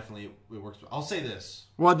think it definitely works. I'll say this.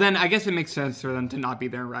 Well, then I guess it makes sense for them to not be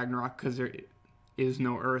there in Ragnarok because there is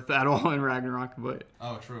no Earth at all in Ragnarok. But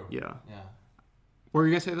oh, true. Yeah. Yeah. What were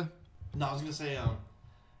you gonna say though? No, I was gonna say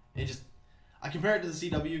I compare it to the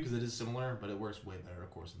CW because it is similar, but it works way better,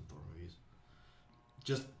 of course, in the Thor movies.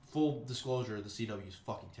 Just full disclosure, the CW is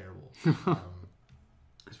fucking terrible.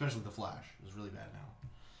 Especially The Flash. It was really bad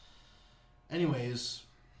now. Anyways,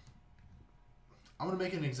 I'm going to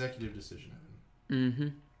make an executive decision, Evan. Mm-hmm.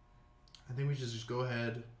 I think we should just go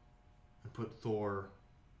ahead and put Thor,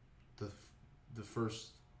 the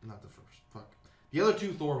other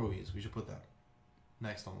two Thor movies, we should put them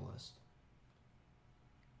next on the list.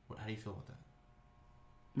 How do you feel about that?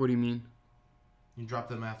 What do you mean? You drop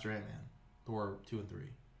them after Ant-Man. Thor 2 and 3.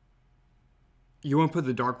 You won't put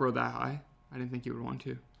the Dark World that high? I didn't think you would want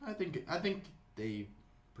to. I think they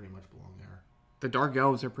pretty much belong there. The Dark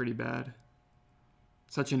Elves are pretty bad.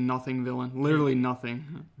 Such a nothing villain. Literally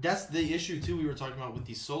nothing. That's the issue, too, we were talking about with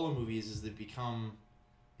these solo movies, is they become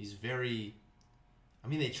these very... I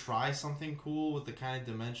mean, they try something cool with the kind of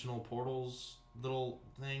dimensional portals little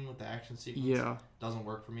thing with the action sequence. Yeah. Doesn't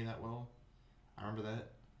work for me that well. I remember that.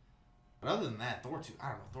 But other than that, Thor 2, I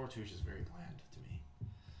don't know, Thor 2 is just very bland to me.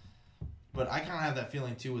 But I kind of have that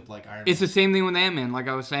feeling, too, with, like, Iron Man. It's the same thing with Ant-Man, like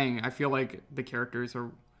I was saying. I feel like the characters are...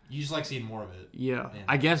 You just like seeing more of it. Yeah.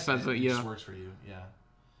 I guess that's it just works for you, yeah.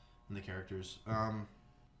 And the characters.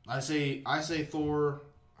 I say Thor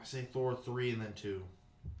 3 and then 2.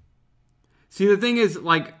 See, the thing is,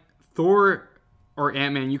 like, Thor or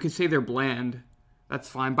Ant-Man, you could say they're bland. That's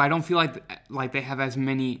fine. But I don't feel like they have as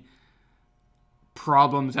many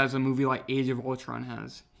problems as a movie like Age of Ultron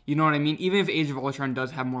has. You know what I mean? Even if Age of Ultron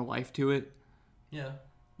does have more life to it. Yeah.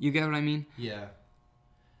 You get what I mean? Yeah.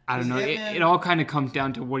 I don't know. It all kind of comes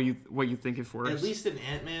down to what you think is worse. At least in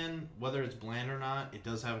Ant-Man, whether it's bland or not, it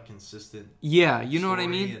does have a consistent yeah, you know what I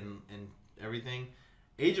mean? And everything.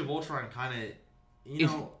 Age of Ultron kind of, you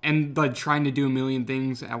know... And like trying to do a million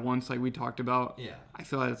things at once like we talked about. Yeah. I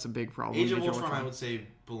feel like that's a big problem. Age of Ultron, I would say,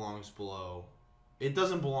 belongs below... It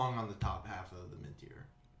doesn't belong on the top half of the mid-tier.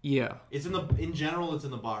 Yeah. It's in general, it's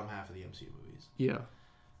in the bottom half of the MCU movies. Yeah.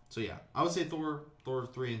 So yeah, I would say Thor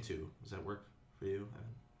 3 and 2. Does that work for you, Evan?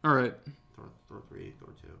 All right. Thor 3, Thor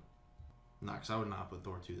 2. Nah, because I would not put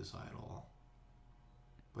Thor 2 this high at all.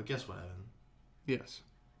 But guess what, Evan? Yes.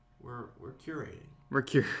 We're curating. We're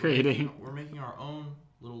curating. We're making our own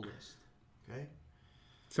little list. Okay?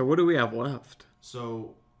 So what do we have left?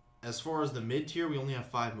 So, as far as the mid-tier, we only have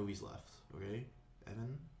 5 movies left. Okay?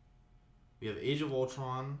 Evan? We have Age of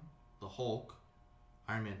Ultron, The Hulk,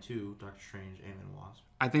 Iron Man 2, Doctor Strange, Ant-Man and Wasp.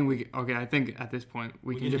 I think at this point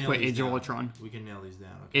we can just put Age of Ultron. We can nail these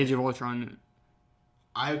down. Okay? Age of Ultron.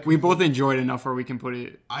 We both enjoyed enough where we can put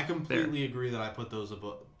it. I completely agree that I put those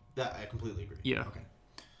above. That I completely agree. Yeah. Okay.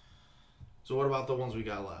 So what about the ones we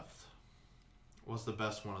got left? What's the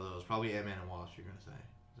best one of those? Probably Ant-Man and Wasp. You're gonna say,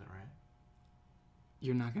 is that right?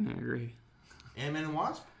 You're not gonna agree. Ant-Man and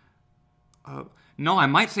Wasp? No, I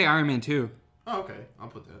might say Iron Man 2. Oh, okay. I'll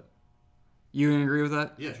put that. You can agree with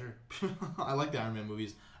that? Yeah, sure. I like the Iron Man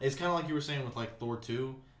movies. It's kind of like you were saying with like Thor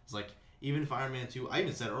 2. It's like even if Iron Man 2, I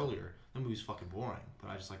even said earlier, that movie's fucking boring, but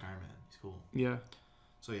I just like Iron Man. He's cool. Yeah.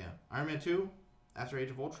 So yeah, Iron Man 2 after Age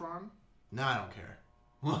of Ultron. No, I don't care.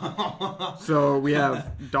 So we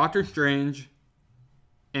have Doctor Strange,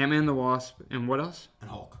 Ant-Man and the Wasp, and what else? And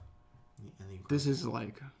Hulk. This is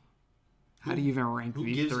like, how do you even rank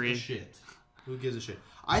these three? Who gives a shit? Who gives a shit?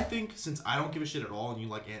 I think since I don't give a shit at all, and you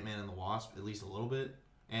like Ant-Man and the Wasp at least a little bit,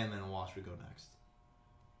 Ant-Man and the Wasp would go next.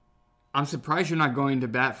 I'm surprised you're not going to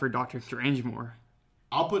bat for Doctor Strange more.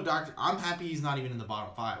 I'll put I'm happy he's not even in the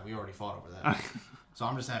bottom 5. We already fought over that. So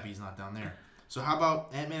I'm just happy he's not down there. So how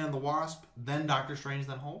about Ant-Man and the Wasp, then Doctor Strange,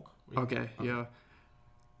 then Hulk? Okay, yeah.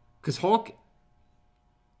 Because Hulk...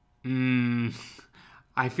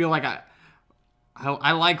 I feel like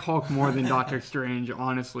I like Hulk more than Doctor Strange,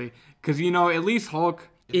 honestly. Because, you know, at least Hulk...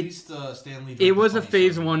 At least Stan Lee... It was a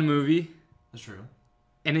Phase 1 movie. That's true.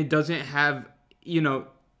 And it doesn't have... You know,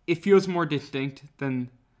 it feels more distinct than,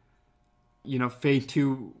 you know, Phase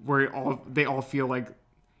 2, where they all feel like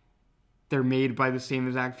they're made by the same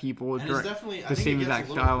exact people. And it's definitely... the same exact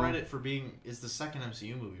style. Credit for being... It's the second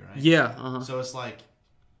MCU movie, right? Yeah. Uh-huh. So it's like...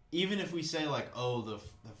 Even if we say, like, oh, the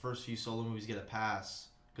first few solo movies get a pass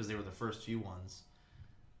because they were the first few ones,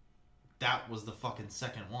 that was the fucking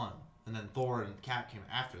second one. And then Thor and Cap came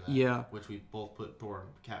after that. Yeah. Which we both put Thor and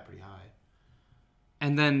Cap pretty high.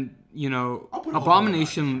 And then, you know,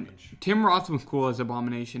 Abomination... Tim Roth was cool as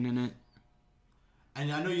Abomination in it.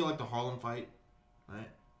 And I know you like the Harlem fight, right?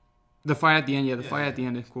 The fight at the end, the fight at the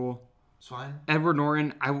end is cool. It's fine. Edward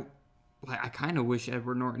Norton, I kind of wish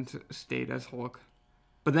Edward Norton stayed as Hulk.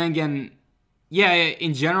 But then again, yeah,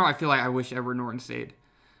 in general, I feel like I wish Edward Norton stayed.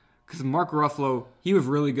 Because Mark Ruffalo, he was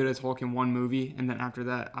really good as Hulk in one movie, and then after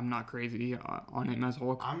that, I'm not crazy on him as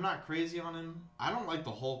Hulk. I'm not crazy on him. I don't like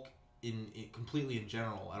the Hulk completely in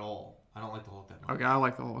general at all. I don't like the Hulk that much. Okay, I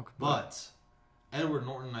like the Hulk. But Edward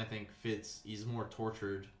Norton, I think, fits. He's more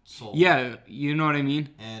tortured soul. Yeah, you know what I mean?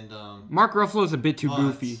 And Mark Ruffalo's a bit too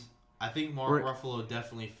goofy. I think Mark Ruffalo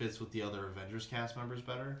definitely fits with the other Avengers cast members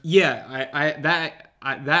better. Yeah, that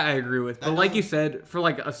I agree with. But like you said, for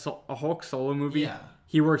like a Hulk solo movie,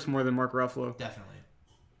 he works more than Mark Ruffalo. Definitely.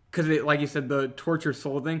 Because, like you said, the torture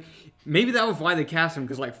soul thing, maybe that was why they cast him,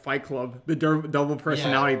 because, like, Fight Club, the double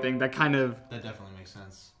personality thing, that kind of... That definitely makes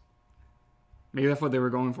sense. Maybe that's what they were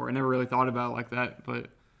going for. I never really thought about it like that, but...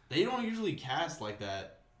 They don't usually cast like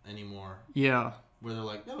that anymore. Yeah. Where they're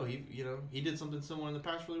like, no, he did something similar in the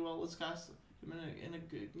past really well, let's cast him in a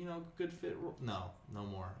good, good fit role. No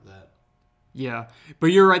more of that. Yeah, but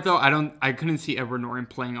you're right though. I couldn't see Edward Norton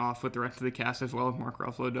playing off with the rest of the cast as well as Mark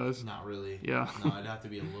Ruffalo does. Not really. Yeah. No, I'd have to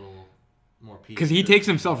be a little more peaceful. Because he takes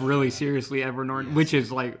himself really seriously, Edward Norton, which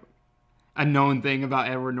is like a known thing about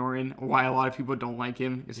Edward Norton. Why a lot of people don't like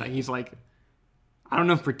him. It's like he's like, I don't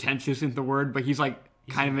know if pretentious isn't the word, but he's like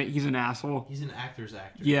he's an asshole. He's an actor's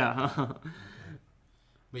actor. Yeah. Okay.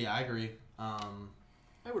 But yeah, I agree.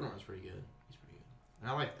 Edward Norton's pretty good. He's pretty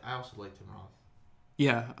good. And I also like Tim Roth.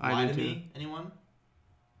 Yeah, I do too. Me? Anyone?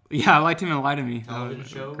 Yeah, I liked him in Lie to Me. Television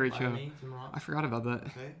show. Great Lie show. to Me, Tim Roth. I forgot about that.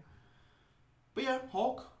 Okay. But yeah,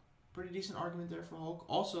 Hulk. Pretty decent argument there for Hulk.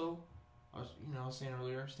 Also, I was saying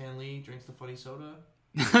earlier, Stan Lee drinks the funny soda.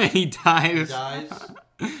 He dies. He dies.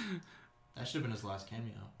 That should have been his last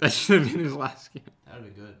cameo. That should have been his last game. That would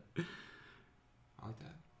have been good. I like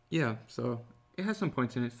that. Yeah, so it has some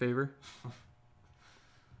points in its favor.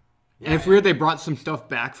 Yeah, and it's weird they brought some stuff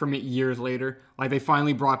back from it years later. Like, they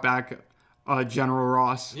finally brought back General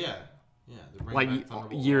Ross. Yeah. They're Like, bringing back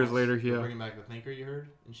Thunderbolt years Ross. later, They're yeah. bringing back the Thinker, you heard,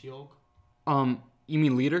 in She-Hulk? You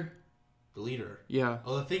mean Leader? The Leader. Yeah.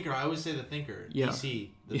 Oh, the Thinker. I always say the Thinker. Yeah. DC,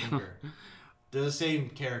 the Thinker. They're the same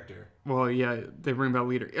character. Well, yeah, they bring back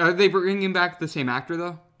Leader. Are they bringing back the same actor,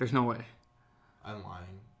 though? There's no way. I'm lying.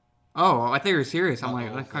 Oh, I thought you were serious. I'm Not the like,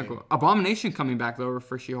 whole that's kind of thing. cool. Abomination coming back, though,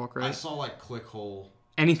 for She-Hulk, right? I saw, like, Clickhole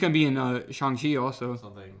And he's going to be in Shang-Chi also.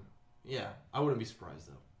 something. Yeah, I wouldn't be surprised,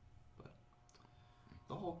 though. But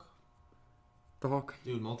the Hulk. The Hulk.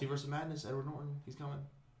 Dude, Multiverse of Madness, Edward Norton, he's coming.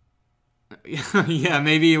 Yeah,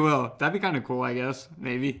 maybe he will. That'd be kind of cool, I guess.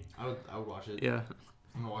 Maybe. I would watch it. Yeah.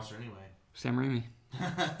 I'm gonna watch it anyway. Sam Raimi.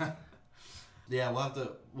 Yeah,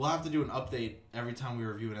 we'll have to do an update every time we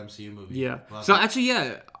review an MCU movie. Yeah. We'll So actually,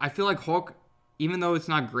 yeah, I feel like Hulk, even though it's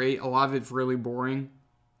not great, a lot of it's really boring.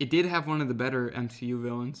 It did have one of the better MCU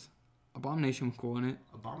villains. Abomination was cool in it.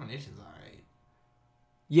 Abomination's alright.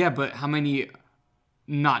 Yeah, but how many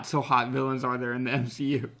not so hot villains are there in the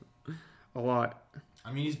MCU? A lot.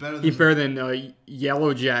 I mean, he's better than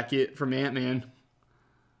Yellow Jacket from Ant-Man.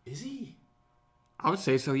 Is he? I would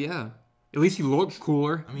say so, yeah. At least he looks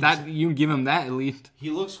cooler. I mean, that you can give him that at least. He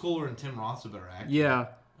looks cooler, and Tim Roth's a better actor. Yeah.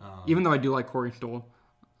 Even though I do like Corey Stoll.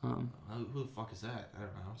 Who the fuck is that? I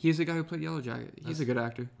don't know. He's the guy who played Yellow Jacket. He's a good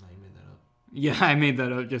actor. No, you made that up. Yeah, I made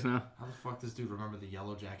that up just now. How the fuck does dude remember the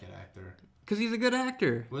Yellow Jacket actor? Because he's a good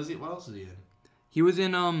actor. What else is he in? He was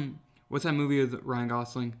in, what's that movie with Ryan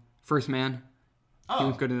Gosling? First Man. Oh. He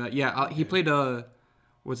was good in that. Yeah, Okay. he played,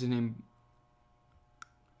 what's his name?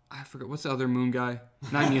 I forget. What's the other moon guy?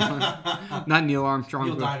 Not Neil Armstrong.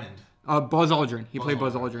 Neil but, Diamond. Buzz Aldrin. He played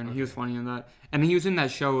Buzz Aldrin. Aldrin. Okay. He was funny in that. And he was in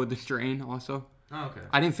that show, The Strain, also. Oh, okay.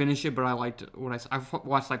 I didn't finish it, but I liked what I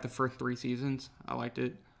watched like the first 3 seasons. I liked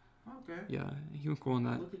it. Okay. Yeah, he was cool in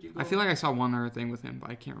that. Look at you I feel like I saw one other thing with him, but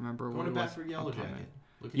I can't remember what Going it back was. for Yellow Jacket.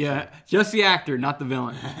 Look at Yeah, just the actor, not the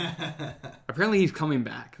villain. Apparently he's coming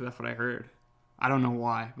back. That's what I heard. I don't know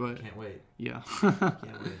why, but Can't wait. yeah. Can't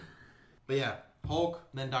wait. But yeah, Hulk,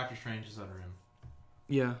 then Doctor Strange is under him.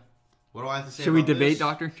 Yeah. What do I have to say Should we about debate this?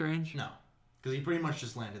 Doctor Strange? No. Because he pretty much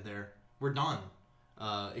just landed there. We're done.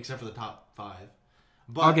 Except for the top 5.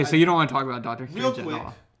 But Okay, so you don't want to talk about Doctor Strange at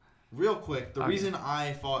all. Real quick, the Okay. reason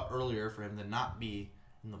I fought earlier for him to not be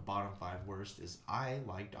in the bottom 5 worst is I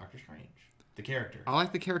like Doctor Strange. The character. I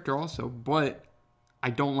like the character also, but I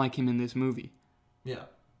don't like him in this movie. Yeah.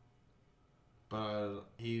 But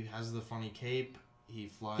he has the funny cape. He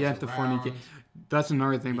flies Yeah, around. the funny cape. That's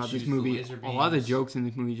another thing He about this shoots the movie. laser A lot of the beams. jokes in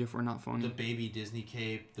this movie just were not funny. The baby Disney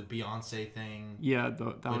cape. The Beyonce thing. Yeah,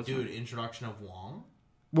 that But was. dude, introduction of Wong.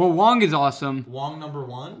 Well, Wong is awesome. Wong number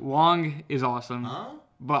 1? Wong is awesome. Huh?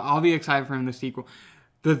 But I'll be excited for him in the sequel.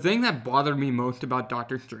 The thing that bothered me most about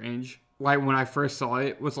Doctor Strange, like when I first saw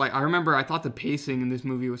it, was like I remember I thought the pacing in this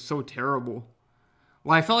movie was so terrible.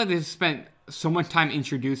 Well, I felt like they spent so much time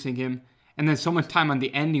introducing him, and then so much time on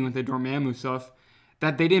the ending with the Dormammu stuff,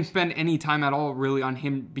 that they didn't spend any time at all really on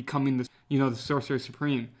him becoming the Sorcerer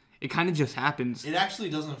Supreme. It kind of just happens. It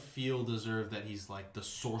actually doesn't feel deserved that he's like the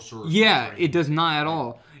sorcerer. Yeah, Supreme. it does not at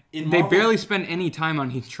all. In They Marvel- barely spend any time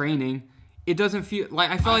on his training. It doesn't feel like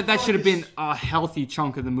I felt like that feel should like have been a healthy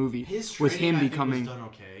chunk of the movie. His Was training, him I think, becoming. was done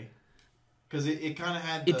okay. Because it kind of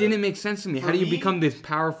had. It didn't make sense to me. For How do you me, become this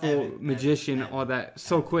powerful Evan, magician? Evan, all that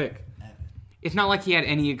so quick. Evan. It's not like he had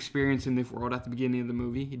any experience in this world at the beginning of the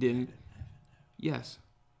movie. He didn't. Yes.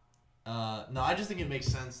 No, I just think it makes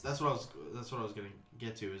sense. That's what I was gonna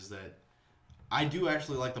get to is that I do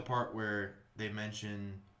actually like the part where they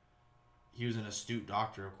mention he was an astute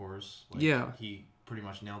doctor, of course. Like, Yeah. He pretty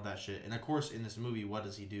much nailed that shit. And of course, in this movie, what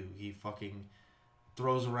does he do? He fucking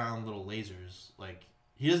throws around little lasers. Like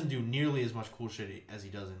he doesn't do nearly as much cool shit as he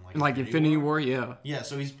does in Like Infinity War, yeah. Yeah,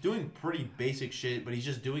 so he's doing pretty basic shit, but he's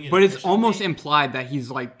just doing it. But it's efficiently. almost implied that he's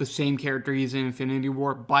like the same character he's in Infinity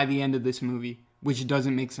War by the end of this movie, which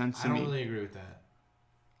doesn't make sense to I don't me. really agree with that.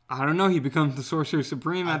 I don't know. He becomes the Sorcerer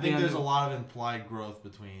Supreme I at the think end. there's a lot of implied growth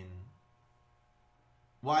between.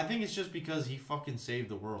 Well, I think it's just because he fucking saved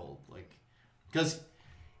the world, like, because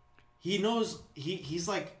he knows he's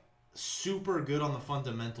like super good on the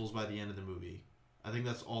fundamentals by the end of the movie. I think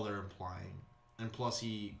that's all they're implying, and plus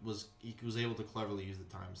he was able to cleverly use the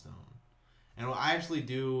time stone. And what I actually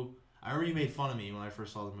do. I remember you made fun of me when I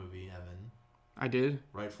first saw the movie, Evan. I did.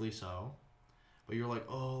 Rightfully so. But you're like,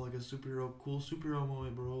 oh, like a cool superhero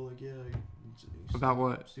moment, bro. Like, yeah. About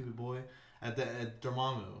what? Stupid boy. at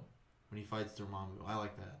Dormammu when he fights Dormammu. I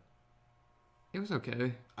like that. It was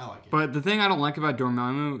okay. I like it. But the thing I don't like about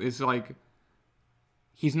Dormammu is like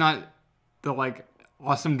he's not the like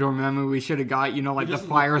awesome Dormammu we should have got. You know, like the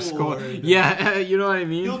fire skull. Yeah, you know what I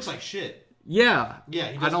mean. He looks like shit. Yeah.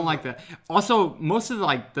 Yeah. I don't like that. Also, most of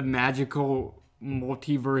like the magical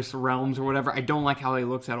multiverse realms or whatever, I don't like how it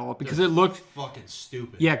looks at all because it looks fucking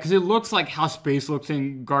stupid. Yeah, because it looks like how space looks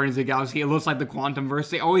in Guardians of the Galaxy. It looks like the Quantum Verse.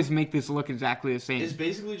 They always make this look exactly the same. It's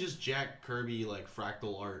basically just Jack Kirby like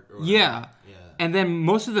fractal art. Or yeah. Yeah. And then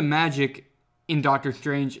most of the magic in Doctor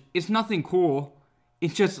Strange is nothing cool.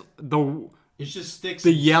 It's just It's just sticks.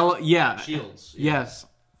 The yellow, yeah, shields. Yeah. Yes.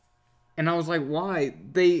 And I was like, why?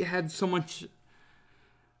 They had so much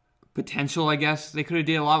potential, I guess. They could have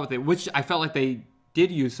did a lot with it, which I felt like they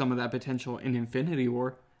did use some of that potential in Infinity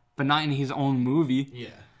War, but not in his own movie. Yeah.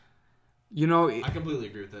 You know, I completely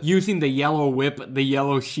agree with that. Using the yellow whip, the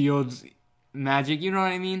yellow shields magic, you know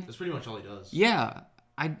what I mean? That's pretty much all he does. Yeah.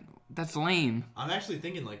 That's lame. I'm actually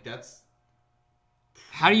thinking like that's...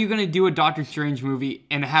 How are you going to do a Doctor Strange movie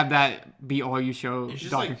and have that be all you show it's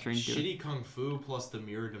just Doctor like Strange do? shitty kung fu plus the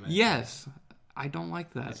mirror dimension. Yes. I don't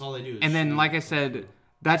like that. That's all they do. And then, like I said,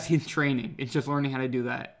 that's his training. It's just learning how to do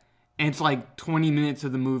that. And it's like 20 minutes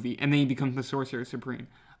of the movie, and then he becomes the Sorcerer Supreme.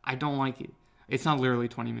 I don't like it. It's not literally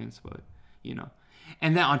 20 minutes, but, you know.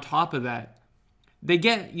 And then on top of that, they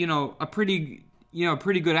get, a pretty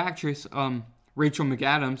good actress, Rachel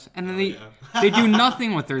McAdams, and then they do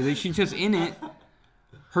nothing with her. She's just in it.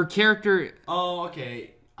 Her character... Oh,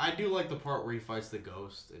 okay. I do like the part where he fights the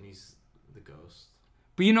ghost, and he's the ghost.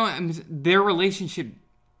 But their relationship...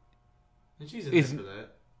 And she's in there for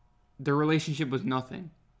that. Their relationship was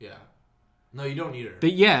nothing. Yeah. No, you don't need her.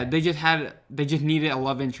 They just needed a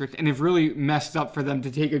love interest, and it's really messed up for them to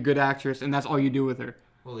take a good actress, and that's all you do with her.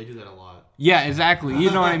 Well, they do that a lot. Yeah, exactly. You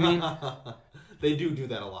know what I mean? They do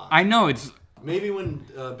that a lot. I know, it's... Maybe when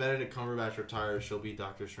Benedict Cumberbatch retires, she'll be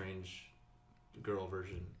Doctor Strange girl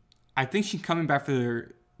version. I think she's coming back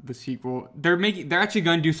for the sequel. They're actually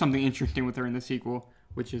going to do something interesting with her in the sequel,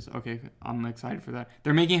 which is okay. I'm excited for that.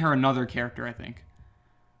 They're making her another character, I think.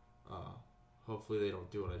 Hopefully they don't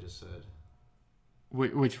do what I just said.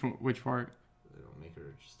 Which part? They don't make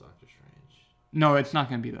her just Doctor Strange. No, it's not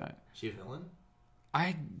going to be that. Is she a villain?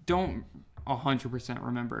 I don't 100%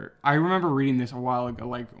 remember. I remember reading this a while ago,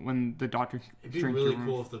 like when the Doctor It'd be really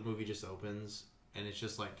cool if the movie just opens and it's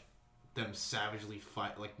just like them savagely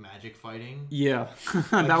fight, like magic fighting. Yeah.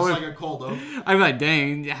 Like, that was like a cold open. I'm like,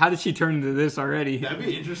 dang, how did she turn into this already? That'd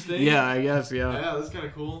be interesting. Yeah, I guess, yeah. Yeah, that's kind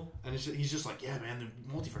of cool. And he's just like, yeah, man,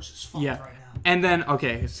 the multiverse is fucked right now. And then,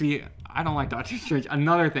 okay, see, I don't like Doctor Strange.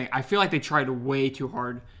 Another thing, I feel like they tried way too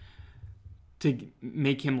hard to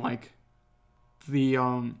make him like the...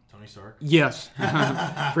 Tony Stark? Yes,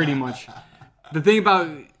 pretty much. The thing about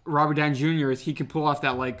Robert Downey Jr. is he can pull off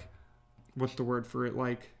that, like, what's the word for it,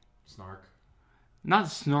 like... Snark. Not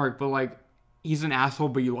snark, but like he's an asshole,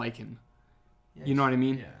 but you like him. Yeah, you know what I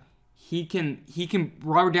mean? Yeah. He can.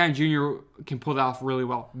 Robert Downey Jr. can pull that off really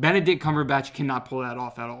well. Benedict Cumberbatch cannot pull that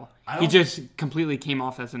off at all. He just completely came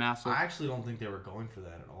off as an asshole. I actually don't think they were going for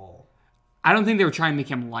that at all. I don't think they were trying to make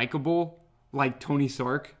him likable, like Tony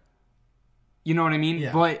Stark. You know what I mean?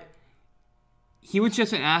 Yeah. But he was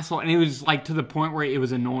just an asshole, and it was like to the point where it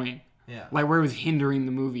was annoying. Yeah. Like where it was hindering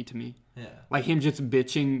the movie to me. Yeah. Like him just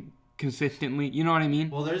bitching consistently. You know what I mean?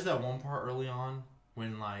 Well, there's that one part early on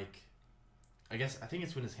when, like, I think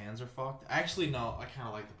it's when his hands are fucked. Actually, no, I kind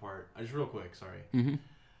of like the part. Just real quick, sorry. Mm-hmm.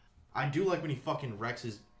 I do like when he fucking wrecks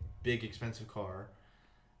his big, expensive car,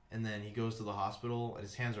 and then he goes to the hospital, and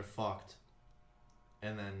his hands are fucked.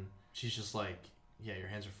 And then she's just like, yeah, your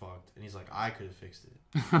hands are fucked. And he's like, I could have fixed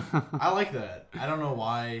it. I like that. I don't know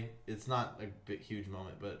why. It's not a big, huge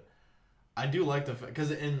moment, but I do like the fact,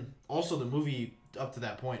 because also the movie up to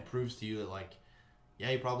that point proves to you that, like, yeah,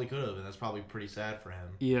 he probably could have, and that's probably pretty sad for him.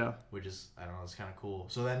 Yeah. Which is, I don't know, it's kind of cool.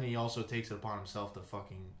 So then he also takes it upon himself to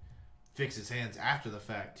fucking fix his hands after the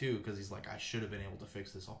fact, too, because he's like, I should have been able to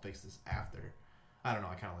fix this. I'll fix this after. I don't know,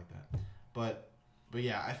 I kind of like that. But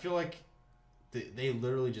yeah, I feel like they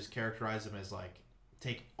literally just characterize him as, like,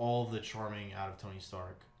 take all the charming out of Tony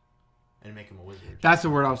Stark and make him a wizard. That's the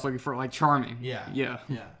word I was looking for, like charming. Yeah. Yeah.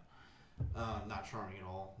 Yeah. Not charming at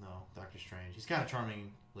all. No, Doctor Strange. He's kind of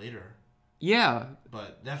charming later. Yeah.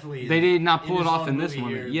 But definitely... They did not pull it off in this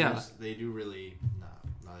one. Yeah. They do really... No,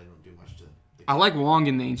 they don't do much to... I like Wong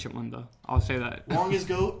in the Ancient One, though. I'll say that. Wong is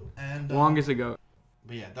GOAT. And Wong is a GOAT.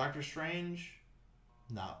 But yeah, Doctor Strange,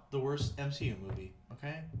 not the worst MCU movie,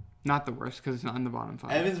 okay? Not the worst, because it's not in the bottom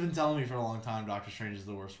 5. Evan's been telling me for a long time Doctor Strange is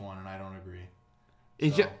the worst one, and I don't agree.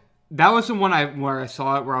 That was the one where I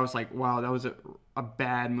saw it where I was like, wow, that was a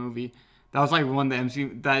bad movie. That was like one of the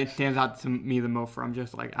MCU that stands out to me the most from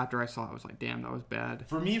just like after I saw it, I was like, damn, that was bad.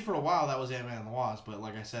 For me, for a while, that was Ant-Man and the Wasp, but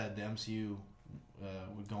like I said, the MCU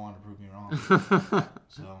would go on to prove me wrong.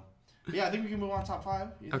 So, yeah, I think we can move on to top 5.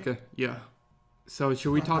 Okay, yeah. So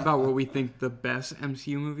should we talk about what we think the best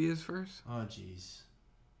MCU movie is first? Oh, jeez.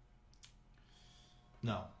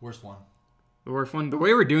 No, worst one. The worst one? The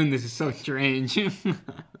way we're doing this is so strange.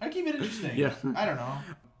 I keep it interesting. Yeah. I don't know.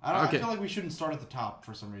 I feel like we shouldn't start at the top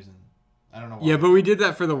for some reason. I don't know why. Yeah, but we did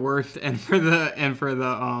that for the worst and for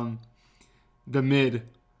the mid.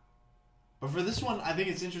 But for this one, I think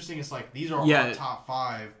it's interesting. It's like these are our top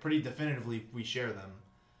 5. Pretty definitively, we share them.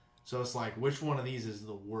 So it's like, which one of these is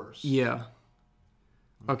the worst? Yeah.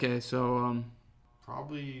 Okay, so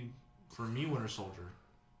probably for me, Winter Soldier.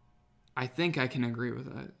 I think I can agree with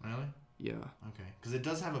that. Really? Yeah. Okay, because it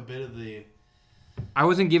does have a bit of the. I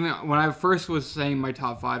wasn't giving when I first was saying my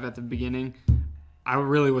top 5 at the beginning. I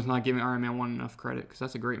really was not giving Iron Man 1 enough credit because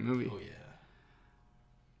that's a great movie. Oh, yeah.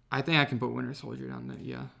 I think I can put Winter Soldier down there,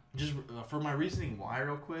 yeah. Just for my reasoning why,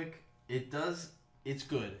 real quick, it's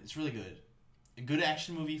good. It's really good. A good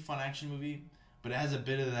action movie, fun action movie, but it has a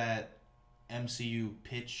bit of that MCU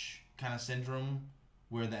pitch kind of syndrome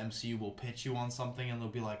where the MCU will pitch you on something and they'll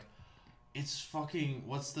be like, it's fucking,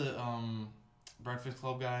 what's the Breakfast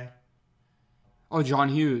Club guy? Oh, John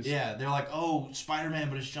Hughes. Yeah, they're like, oh, Spider-Man,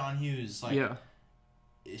 but it's John Hughes. Like, yeah.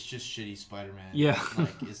 It's just shitty Spider-Man. Yeah.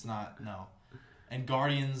 Like, it's not, no. And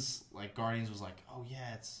Guardians was like, oh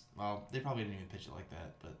yeah, well, they probably didn't even pitch it like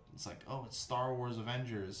that, but it's like, oh, it's Star Wars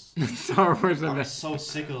Avengers. Star Wars Avengers. I'm so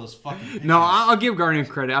sick of those fucking pictures. No, I'll give Guardians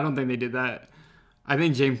credit. I don't think they did that. I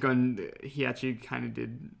think James Gunn, he actually kind of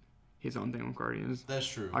did his own thing with Guardians. That's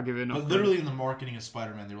true. I'll give it enough But literally in the marketing of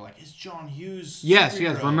Spider-Man, they were like, it's John Hughes. Yes.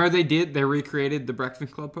 Remember they recreated the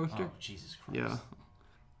Breakfast Club poster? Oh, Jesus Christ. Yeah.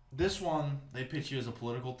 This one, they pitch you as a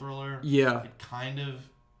political thriller. Yeah. It kind of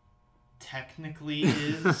technically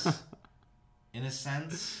is, in a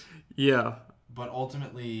sense. Yeah. But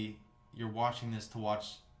ultimately, you're watching this to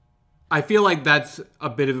watch. I feel like that's a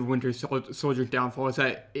bit of a Winter Soldier downfall. Is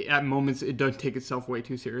that at moments it does take itself way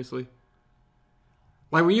too seriously.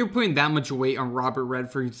 Like when you're putting that much weight on Robert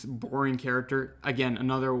Redford's boring character, again,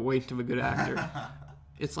 another waste of a good actor.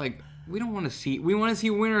 It's like we want to see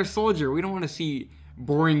Winter Soldier. We don't want to see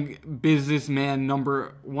boring businessman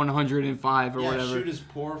number 105 or whatever. Shoot his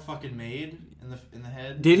poor fucking maid in the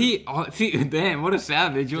head. Did he? Oh, see, damn, what a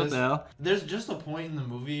savage! What the hell? There's just a point in the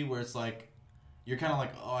movie where it's like you're kind of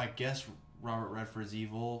like, oh, I guess Robert Redford's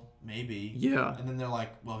evil, maybe. Yeah. And then they're like,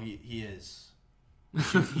 well, he is.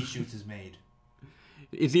 He shoots his maid.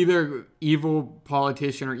 It's either evil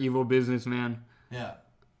politician or evil businessman. Yeah.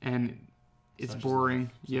 And it's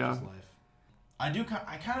boring. Yeah. I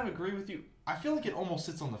kind of agree with you. I feel like it almost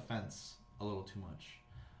sits on the fence a little too much.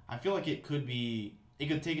 I feel like it could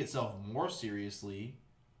take itself more seriously,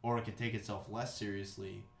 or it could take itself less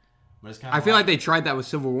seriously. But it's kind of. I feel like they tried that with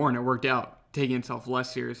Civil War and it worked out, taking itself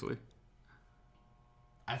less seriously.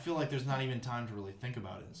 I feel like there's not even time to really think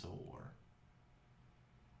about it in Civil War.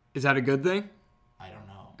 Is that a good thing? I don't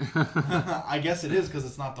know. I guess it is because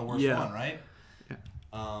it's not the worst one, right? Yeah.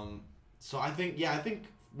 So I think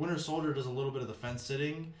Winter Soldier does a little bit of the fence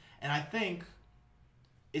sitting, and I think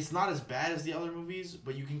it's not as bad as the other movies,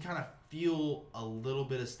 but you can kind of feel a little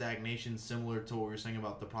bit of stagnation, similar to what we were saying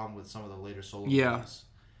about the problem with some of the later solo movies,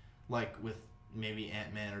 like with maybe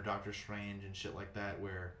Ant-Man or Doctor Strange and shit like that,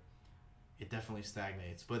 where it definitely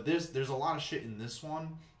stagnates. But there's a lot of shit in this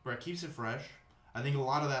one where it keeps it fresh. I think a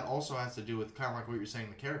lot of that also has to do with kind of like what you're saying,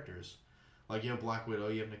 the characters. Like, you have Black Widow,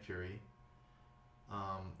 you have Nick Fury,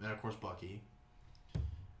 and of course Bucky.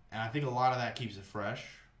 And I think a lot of that keeps it fresh.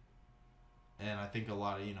 And I think a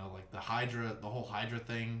lot of, like the whole Hydra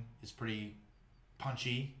thing is pretty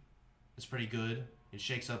punchy. It's pretty good. It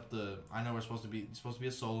shakes up I know it's supposed to be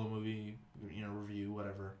a solo movie, review,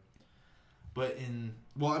 whatever. But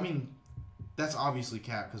that's obviously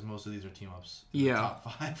Cap because most of these are team-ups. Yeah.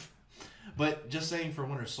 Top 5. But just saying for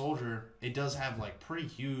Winter Soldier, it does have like pretty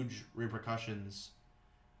huge repercussions.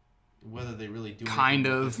 Whether they really do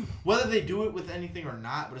whether they do it with anything or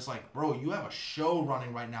not, but it's like, bro, you have a show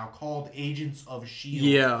running right now called Agents of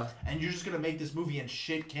S.H.I.E.L.D. Yeah. And you're just gonna make this movie and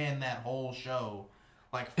shit can that whole show.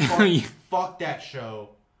 Like fuck that show.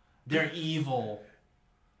 They're evil.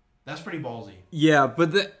 That's pretty ballsy. Yeah,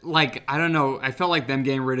 but I don't know. I felt like them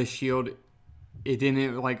getting rid of S.H.I.E.L.D., it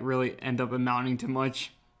didn't like really end up amounting to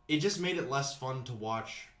much. It just made it less fun to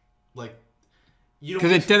watch. Like,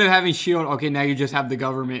 Because instead of having S.H.I.E.L.D., okay, now you just have the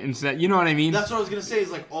government instead. You know what I mean? That's what I was going to say,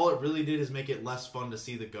 is like all it really did is make it less fun to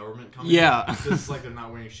see the government come in. Because it's like they're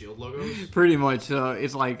not wearing S.H.I.E.L.D. logos. Pretty much.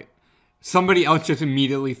 It's like somebody else just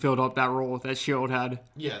immediately filled up that role that S.H.I.E.L.D. had.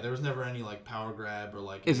 Yeah, there was never any like power grab or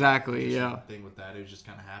like exactly, thing with that. It just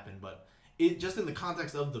kind of happened. But it just in the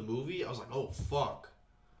context of the movie, I was like, oh, fuck.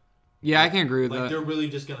 Yeah, like, I can agree with that. Like, they're really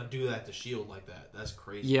just going to do that to S.H.I.E.L.D. like that. That's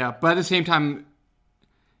crazy. Yeah, but at the same time,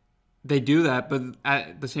 they do that, but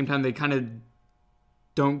at the same time, they kind of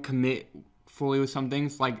don't commit fully with some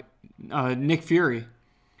things. Like Nick Fury.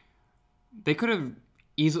 They could have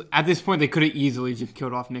easily, at this point, they could have easily just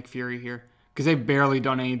killed off Nick Fury here. Because they've barely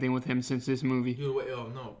done anything with him since this movie. Dude, wait,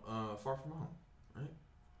 no, Far From Home, right?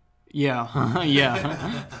 Yeah,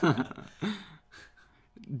 yeah.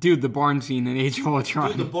 Dude, the barn scene in Age of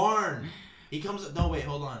Ultron. Dude, the barn. He comes up, no, wait,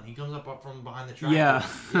 hold on. He comes up from behind the tractor.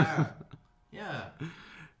 Yeah. Yeah.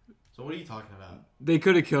 So what are you talking about? They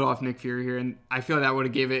could have killed off Nick Fury here, and I feel that would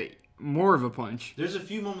have gave it more of a punch. There's a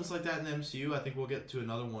few moments like that in the MCU. I think we'll get to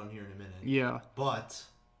another one here in a minute. Yeah. But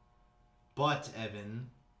Evan,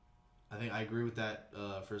 I think I agree with that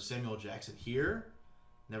for Samuel Jackson here.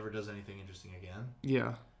 Never does anything interesting again.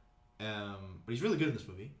 Yeah. But he's really good in this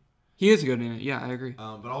movie. He is good in it. Yeah, I agree.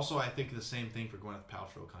 But also, I think the same thing for Gwyneth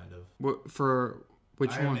Paltrow, kind of. For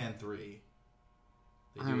which Iron one? Man 3.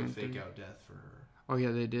 They Iron do a Man fake 3. out death for her. Oh, yeah,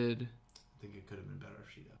 they did. I think it could have been better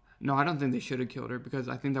if she died. No, I don't think they should have killed her because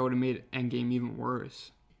I think that would have made Endgame even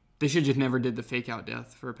worse. They should just never did the fake out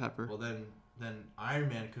death for Pepper. Well, then Iron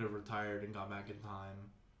Man could have retired and gone back in time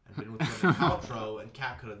and been with Gwyneth Paltrow, and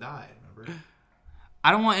Cap could have died, remember?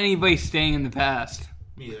 I don't want anybody staying in the past.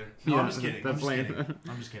 Me either. No, Yeah, I'm just kidding. I'm just lame. kidding.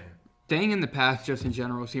 I'm just kidding. Staying in the past just in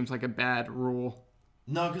general seems like a bad rule.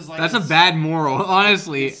 No, because like that's a bad moral,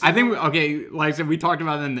 honestly. I think like I said, we talked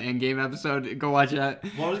about it in the Endgame episode. Go watch that.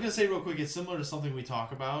 Well, I was gonna say real quick, it's similar to something we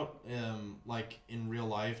talk about, like in real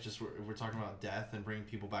life. Just we're talking about death and bringing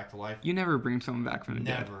people back to life. You never bring someone back from the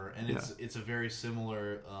dead. Never, and it's a very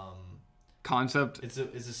similar concept. It's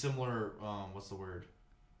a similar what's the word?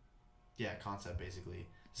 Yeah, concept basically.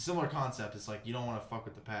 It's a similar concept. It's like you don't want to fuck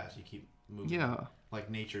with the past. You keep moving. Yeah. Like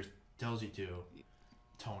nature tells you to,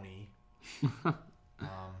 Tony.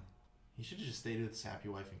 He should have just stayed with his happy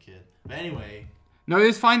wife and kid. But anyway. No,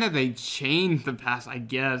 it's fine that they changed the past, I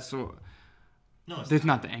guess. So, no, it's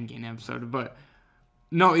not the Endgame episode, but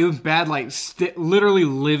no, it was bad. Like literally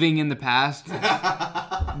living in the past.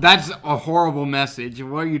 That's a horrible message.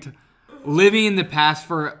 What are you living in the past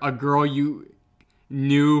for a girl you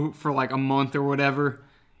knew for like a month or whatever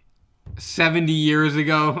 70 years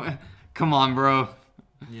ago? Come on, bro.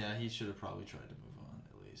 Yeah, he should have probably tried to move on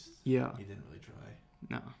at least. Yeah. He didn't really try.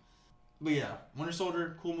 No. But yeah, Winter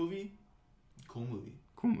Soldier, cool movie. Cool movie.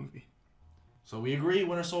 Cool movie. So we agree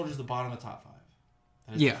Winter Soldier is the bottom of the top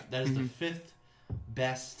 5. That is the 5th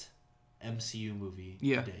best MCU movie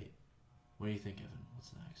to date. What do you think, Evan?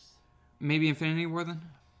 What's next? Maybe Infinity War then?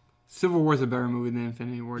 Civil War is a better movie than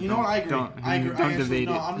Infinity War. You know what? I agree. I agree. Don't debate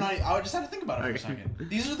it. I'm not. I just had to think about it for a second.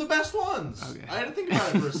 These are the best ones. Okay. I had to think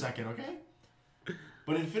about it for a second. Okay.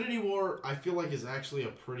 But Infinity War, I feel like is actually a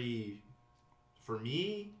pretty, for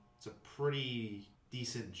me, it's a pretty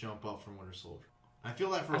decent jump up from Winter Soldier. I feel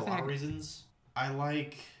that for a lot of reasons. I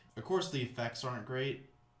like, of course, the effects aren't great.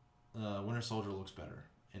 Winter Soldier looks better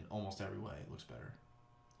in almost every way. It looks better.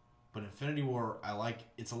 But Infinity War, I like.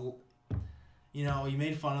 It's a. You know, you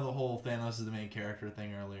made fun of the whole Thanos is the main character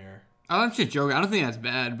thing earlier. Oh, that's just joking. I don't think that's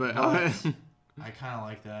bad, but I kind of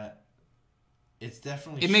like that. It's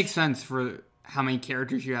definitely... It makes sense for how many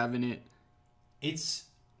characters you have in it. It's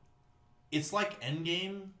like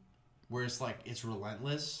Endgame, where it's like, it's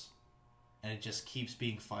relentless, and it just keeps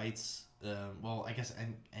being fights. Well, I guess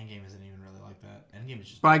Endgame isn't even really like that. Endgame is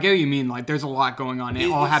just... But I get what you mean. Like, there's a lot going on.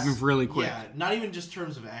 It all happens really quick. Yeah, not even just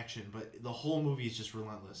terms of action, but the whole movie is just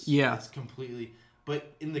relentless. Yeah. It's completely...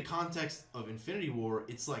 But in the context of Infinity War,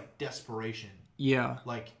 it's like desperation. Yeah.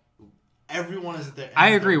 Like, everyone is at their... I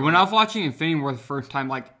agree. When I was watching Infinity War the first time,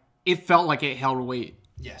 like, it felt like it held weight.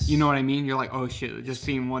 Yes. You know what I mean? You're like, oh shit, just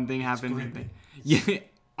seeing one thing happen. Yeah.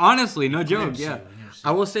 Honestly, no joke. Yeah.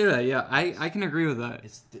 I will say that. Yeah. I can agree with that.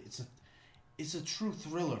 It's a true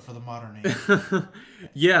thriller for the modern age.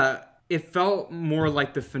 Yeah, it felt more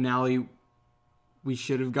like the finale we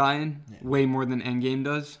should have gotten, way more than Endgame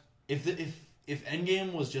does. If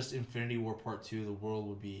Endgame was just Infinity War Part 2, the world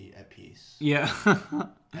would be at peace. Yeah.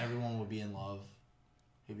 Everyone would be in love.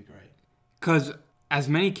 It'd be great. Because as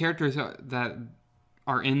many characters that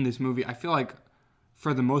are in this movie, I feel like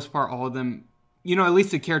for the most part, all of them, you know, at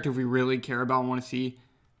least the character we really care about and want to see,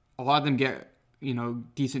 a lot of them get...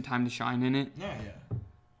 decent time to shine in it. Yeah.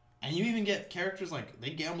 And you even get characters like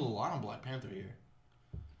they gambled a lot on Black Panther here.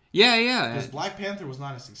 Yeah. Because Black Panther was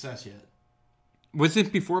not a success yet. Was this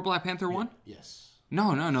before Black Panther 1? Yes.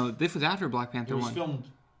 No. This was after Black Panther 1. It was filmed.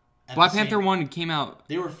 Black Panther 1 came out.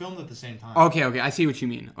 They were filmed at the same time. Okay. I see what you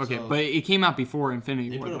mean. Okay, So, but it came out before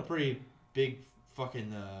Infinity War. They put a pretty big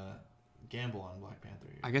fucking gamble on Black Panther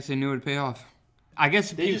here. I guess they knew it would pay off. I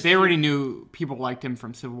guess they already knew people liked him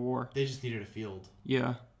from Civil War. They just needed a field.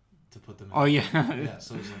 Yeah. To put them in. Oh, yeah. Yeah,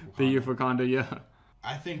 so it was like Wakanda. The year Wakanda, yeah.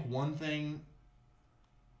 I think one thing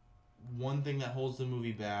that holds the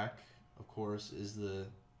movie back, of course, is the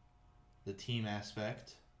team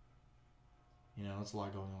aspect. You know, it's a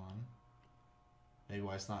lot going on. Maybe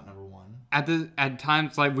why it's not number one. At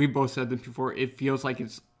times, like we both said this before, it feels like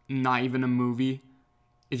it's not even a movie.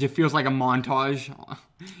 It just feels like a montage.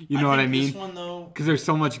 You know what I mean? This one, though, because there's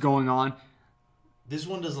so much going on. This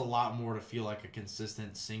one does a lot more to feel like a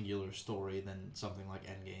consistent, singular story than something like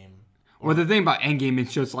Endgame. Well, the thing about Endgame,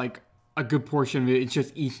 it's just like a good portion of it. It's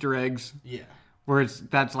just Easter eggs. Yeah. Where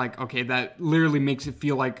that's like, okay, that literally makes it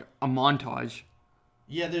feel like a montage.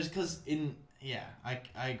 Yeah, I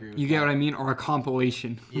agree with that. You get what I mean? Or a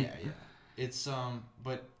compilation. Yeah. It's,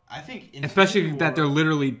 but I think... Especially that they're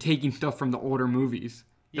literally taking stuff from the older movies.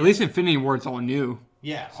 Yeah. At least Infinity War, it's all new.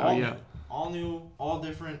 Yeah, so, all new, all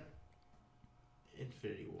different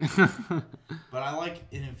Infinity War. But I like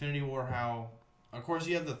in Infinity War how, of course,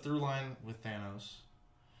 you have the through line with Thanos.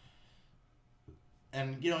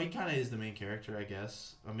 And, you know, he kind of is the main character, I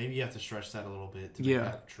guess. Or maybe you have to stretch that a little bit to make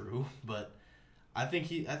that true. But I think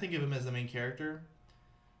of him as the main character.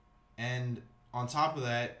 And on top of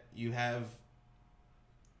that, you have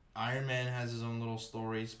Iron Man has his own little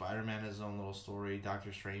story. Spider-Man has his own little story.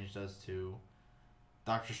 Doctor Strange does too.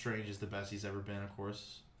 Doctor Strange is the best he's ever been, of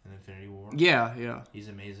course, in Infinity War. Yeah. He's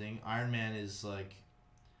amazing. Iron Man is like...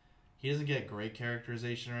 He doesn't get great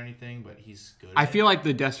characterization or anything, but he's good. I feel like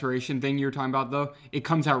the desperation thing you were talking about, though, it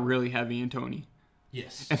comes out really heavy in Tony.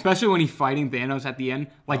 Yes. Especially when he's fighting Thanos at the end.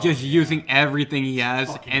 Like, using everything he has.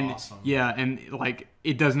 Fucking awesome. Yeah, and, like,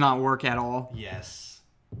 it does not work at all. Yes.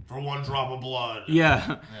 For one drop of blood.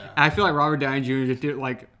 Yeah. I feel like Robert Downey Jr. just did,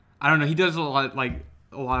 like... I don't know. He does a lot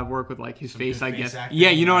of work with, like, his face, I guess. Yeah,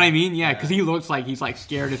 you know what I mean? Yeah, because he looks like he's, like,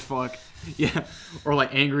 scared as fuck. Yeah. Or,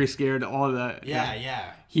 like, angry, scared, all of that.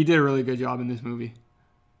 Yeah. He did a really good job in this movie.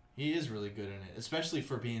 He is really good in it, especially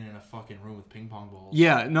for being in a fucking room with ping pong balls.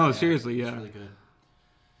 Yeah, no, seriously, yeah. He's really good.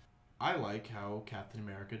 I like how Captain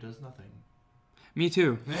America does nothing. Me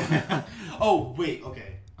too. Oh, wait,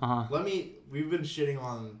 okay. Uh-huh. We've been shitting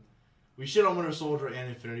on... We shit on Winter Soldier and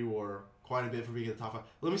Infinity War quite a bit for being in the top 5.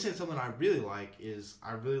 Let me say something I really like is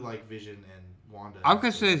I really like Vision and Wanda. I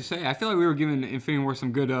was going to say, I feel like we were giving Infinity War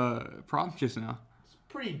some good props just now. It's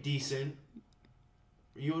pretty decent.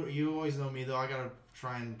 You always know me, though. I gotta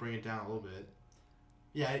try and bring it down a little bit.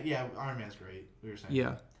 Yeah, Iron Man's great. We were saying.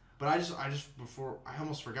 Yeah. But I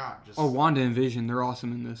almost forgot. Wanda and Vision, they're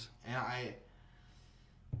awesome in this. And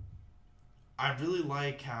I really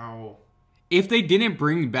like how... If they didn't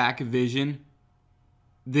bring back Vision,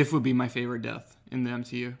 this would be my favorite death in the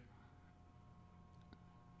MCU.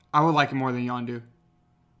 I would like it more than Yondu.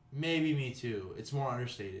 Maybe me too. It's more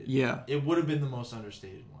understated. Yeah. It would have been the most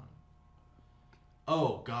understated one.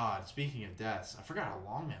 Oh, God. Speaking of deaths, I forgot how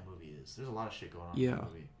long that movie is. There's a lot of shit going on in that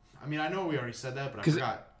movie. I mean, I know we already said that, but I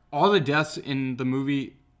forgot. All the deaths in the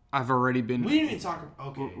movie have already been we didn't even talk...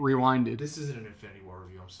 Okay. Rewinded. This isn't an Infinity War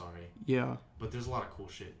review, I'm sorry. Yeah. But there's a lot of cool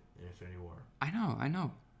shit in Infinity War. I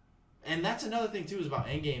know. And that's another thing, too, is about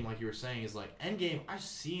Endgame, like you were saying, is like, Endgame, I've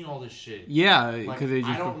seen all this shit. Yeah, because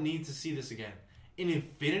I don't need to see this again. In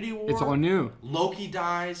Infinity War... It's all new. Loki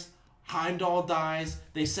dies... Heimdall dies.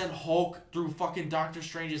 They send Hulk through fucking Doctor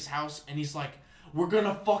Strange's house, and he's like, "We're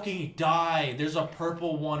gonna fucking die. There's a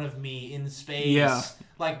purple one of me in space. Yeah.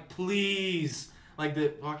 Like, please." Like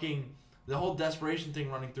the whole desperation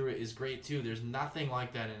thing running through it is great too. There's nothing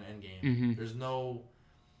like that in Endgame. Mm-hmm. There's no,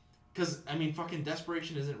 because I mean, fucking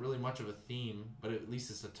desperation isn't really much of a theme, but at least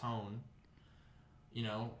it's a tone. You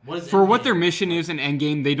know, what their mission is in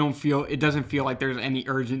Endgame, it doesn't feel like there's any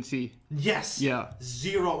urgency. Yes. Yeah.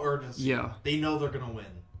 Zero urgency. Yeah. They know they're gonna win.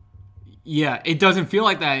 Yeah, it doesn't feel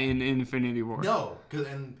like that in Infinity War. No,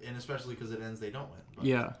 and especially because it ends, they don't win. But,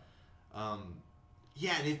 yeah.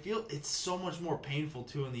 It's so much more painful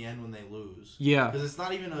too in the end when they lose. Yeah. Because it's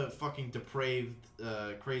not even a fucking depraved,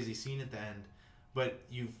 crazy scene at the end, but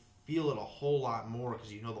you feel it a whole lot more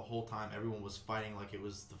because you know the whole time everyone was fighting like it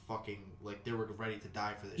was the fucking, like they were ready to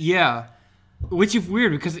die for this shit. Which is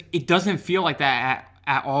weird because it doesn't feel like that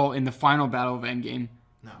at all in the final battle of Endgame.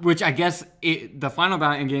 No. Which I guess the final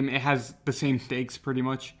battle of Endgame, it has the same stakes pretty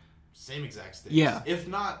much. Same exact stakes. Yeah. If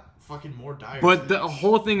not fucking more dire. But the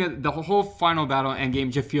whole thing, the whole final battle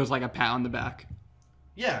Endgame just feels like a pat on the back.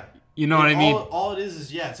 Yeah. You know what I mean? All it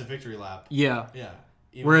is it's a victory lap. Yeah. Yeah.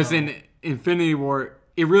 Whereas in Infinity War,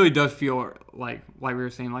 it really does feel like we were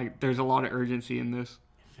saying, like there's a lot of urgency in this.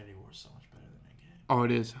 Infinity War is so much better than Endgame. Oh,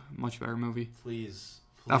 it is. Much better movie. Please.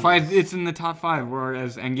 That's why it's in the top 5,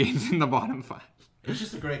 whereas Endgame's in the bottom 5. It's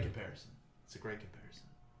just a great comparison. It's a great comparison.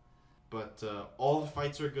 But all the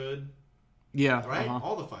fights are good. Yeah. Right?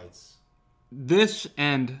 All the fights. This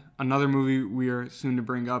and another movie we are soon to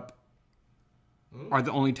bring up are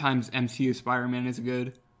the only times MCU Spider-Man is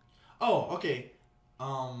good. Oh, okay.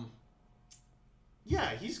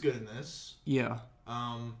 Yeah, he's good in this. Yeah.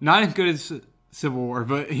 Not as good as Civil War,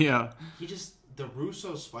 but yeah. The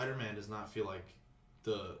Russo Spider-Man does not feel like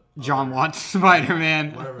the John Watts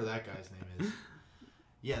Spider-Man. Whatever that guy's name is.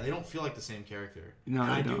 Yeah, they don't feel like the same character. No,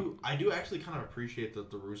 and they don't. I do actually kind of appreciate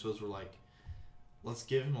that the Russos were like, let's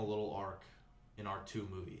give him a little arc in our 2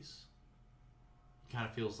 movies. He kind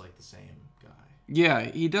of feels like the same guy. Yeah,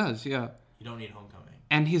 he does, yeah. You don't need Homecoming.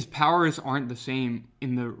 And his powers aren't the same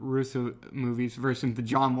in the Russo movies versus the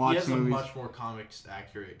John Watts movies. He has a much more comics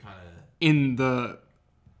accurate kind of... In the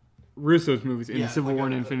Russo's movies, in Civil War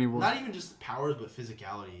and Infinity War. Not even just powers, but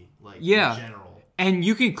physicality, in general. And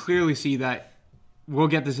you can clearly see that. We'll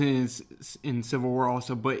get this in Civil War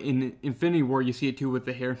also, but in Infinity War, you see it too with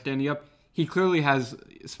the hair standing up. He clearly has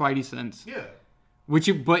Spidey sense. Yeah.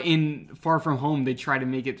 But in Far From Home, they try to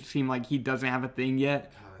make it seem like he doesn't have a thing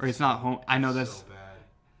yet, or it's not home. I know that's so bad.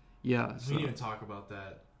 Yeah. We didn't even talk about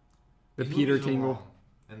that. The Peter Tingle.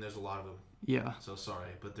 And there's a lot of them. Yeah. So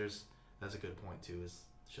sorry, but that's a good point too. Is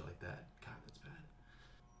shit like that? God, that's bad.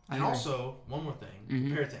 I And agree. also, one more thing,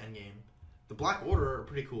 compared to Endgame, the Black Order are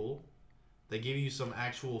pretty cool. They give you some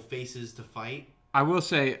actual faces to fight. I will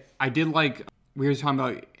say, I did like, we were talking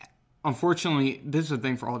about, unfortunately, this is a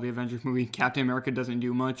thing for all the Avengers movies, Captain America doesn't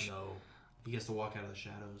do much. No. He gets to walk out of the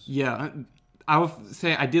shadows. Yeah. I will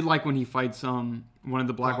say, I did like when he fights one of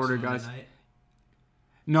the Black Order guys. Midnight.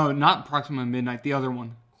 No, not Proxima Midnight, the other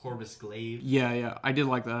one. Corvus Glaive. Yeah. I did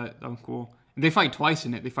like that. That was cool. They fight twice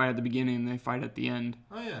in it. They fight at the beginning and they fight at the end.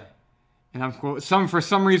 Oh, yeah. And I'm cool. For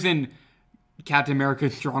some reason, Captain America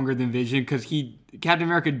is stronger than Vision because Captain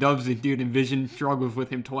America dubs the dude and Vision struggles with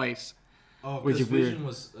him twice. Oh, because Vision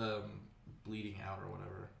was bleeding out or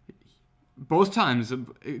whatever. Both times,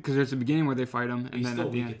 because there's a beginning where they fight him, and then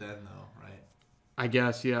at the end. At the end, though, right? I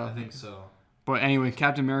guess, yeah. I think so. But anyway,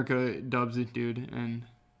 Captain America dubs this dude, and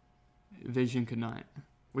Vision could not,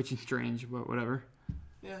 which is strange, but whatever.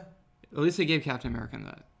 Yeah. At least they gave Captain America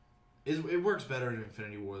that. It works better in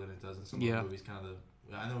Infinity War than it does in some of the Yeah. movies.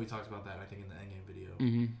 I know we talked about that, I think, in the Endgame video.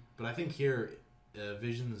 Mm-hmm. But I think here,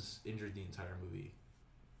 Vision's injured the entire movie.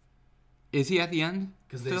 Is he at the end?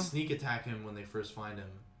 Because they sneak attack him when they first find him.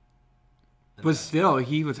 But still,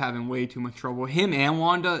 he was having way too much trouble. Him and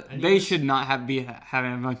Wanda, they should not be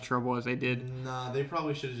having as much trouble as they did. Nah, they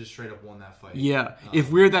probably should have just straight up won that fight. Yeah, it's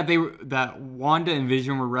weird that Wanda and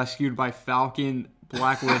Vision were rescued by Falcon,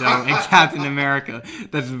 Black Widow, and Captain America.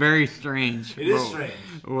 That's very strange. It is strange.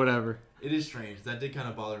 Whatever. It is strange. That did kind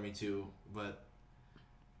of bother me too, but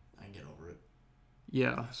I can get over it.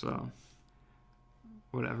 Yeah, so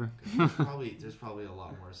whatever. There's probably a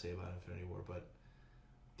lot more to say about Infinity War, but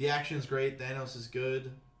the action's great. Thanos is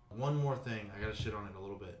good. One more thing, I gotta shit on it a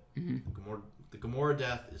little bit. Mm-hmm. The Gamora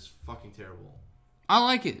death is fucking terrible. I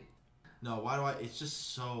like it. No, why do I? It's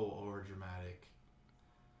just so over dramatic.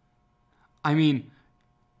 I mean,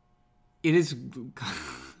 it is.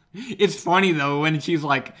 It's funny though when she's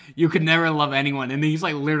like, "You could never love anyone," and then he's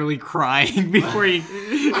like literally crying before he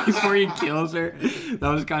kills her. That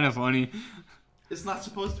was kind of funny. It's not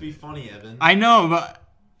supposed to be funny, Evan. I know, but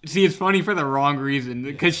see, it's funny for the wrong reason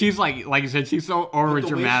because she's like you said, she's so over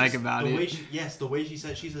dramatic about it. The way she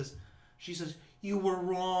says, "You were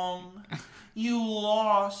wrong, you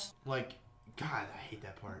lost." Like, God, I hate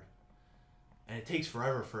that part. And it takes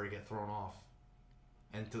forever for her to get thrown off.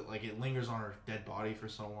 And it lingers on her dead body for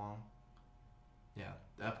so long. Yeah,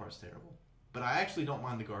 that part's terrible. But I actually don't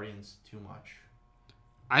mind the Guardians too much.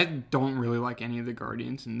 I don't really like any of the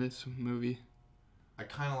Guardians in this movie. I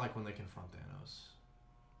kind of like when they confront Thanos.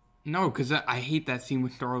 No, because I hate that scene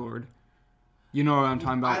with Star-Lord. You know what I'm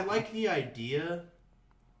talking about? I like the idea,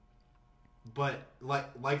 but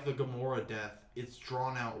like the Gamora death, it's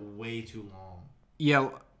drawn out way too long. Yeah,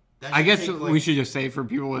 I guess we should just say for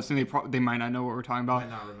people listening, they might not know what we're talking about.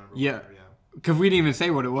 Might not remember. Yeah, because we didn't even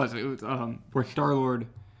say what it was. It was where Star-Lord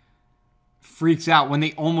freaks out when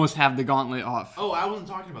they almost have the gauntlet off. Oh, I wasn't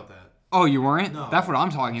talking about that. Oh, you weren't? No. That's what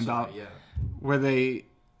I'm talking about. Yeah. Where they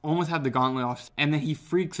almost have the gauntlet off, and then he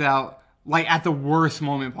freaks out like at the worst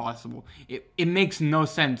moment possible. It makes no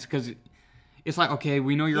sense because it's like, okay,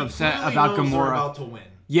 we know you're upset about Gamora. They're about to win.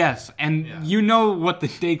 Yes, and you know what the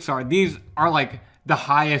stakes are. These are like the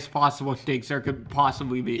highest possible stakes there could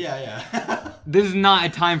possibly be. Yeah. This is not a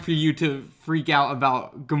time for you to freak out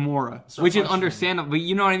about Gamora, which is understandable. But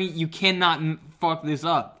you know what I mean? You cannot fuck this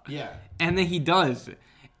up. Yeah. And then he does.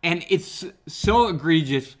 And it's so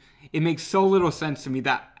egregious. It makes so little sense to me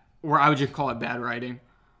where I would just call it bad writing.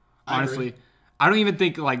 Honestly. I don't even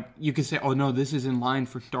think, like, you could say, oh, no, this is in line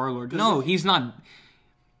for Star-Lord. No, he's not.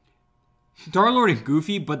 Star-Lord is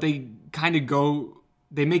goofy, but they kind of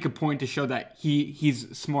they make a point to show that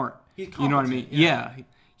he's smart. He's you know what I mean? Yeah.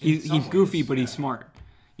 He's goofy, ways, but he's smart.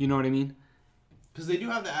 You know what I mean? Because they do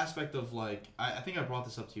have the aspect of, like, I think I brought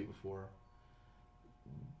this up to you before.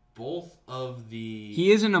 Both of the...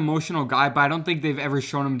 He is an emotional guy, but I don't think they've ever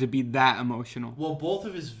shown him to be that emotional. Well, both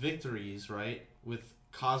of his victories, right, with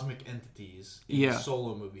cosmic entities in the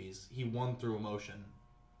solo movies, he won through emotion.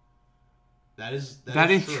 That is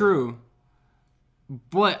true.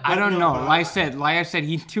 But I don't know. Like I said,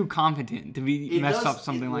 he's too competent to mess up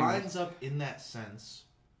something like that. It lines up in that sense,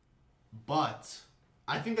 but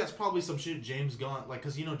I think that's probably some shit James Gunn, like,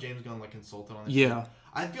 because James Gunn, like, consulted on this. Yeah. Shit.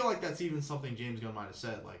 I feel like that's even something James Gunn might have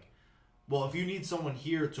said, like, well, if you need someone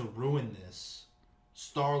here to ruin this,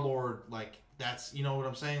 Star-Lord, like, that's, you know what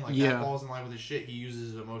I'm saying? Like, that falls in line with his shit. He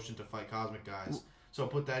uses his emotion to fight cosmic guys. So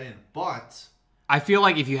put that in. But I feel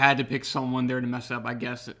like if you had to pick someone there to mess up, I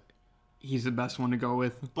guess he's the best one to go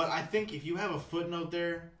with. But I think if you have a footnote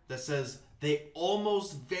there that says they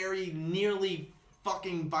almost very nearly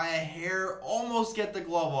fucking by a hair almost get the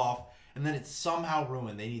glove off, and then it's somehow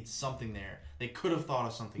ruined. They need something there. They could have thought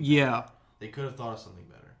of something better. Yeah. They could have thought of something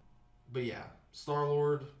better. But yeah,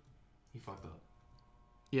 Star-Lord, he fucked up.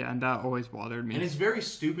 Yeah, and that always bothered me. And it's very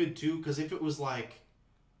stupid, too, because if it was like...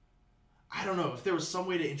 I don't know, if there was some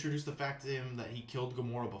way to introduce the fact to him that he killed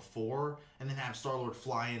Gamora before, and then have Star-Lord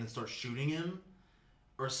fly in and start shooting him,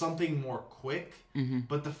 or something more quick. Mm-hmm.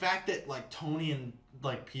 But the fact that, like, Tony and,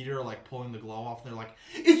 like, Peter are, like, pulling the glove off, and they're like,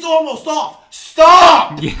 it's almost off!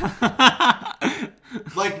 Stop! Yeah.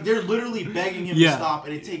 Like, they're literally begging him to stop,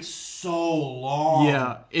 and it takes so long.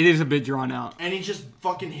 Yeah, it is a bit drawn out. And he's just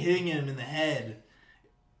fucking hitting him in the head.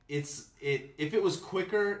 If it was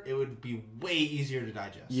quicker, it would be way easier to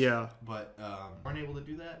digest. Yeah. But aren't able to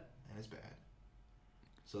do that, and it's bad.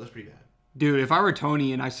 So that's pretty bad. Dude, if I were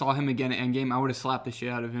Tony and I saw him again at Endgame, I would have slapped the shit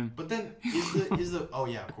out of him. But then, is the oh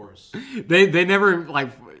yeah, of course. They never, like,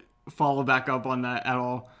 follow back up on that at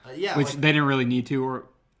all. Yeah. Which they didn't really need to, or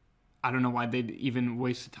I don't know why they'd even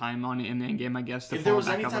waste the time on it in the Endgame, I guess. If there was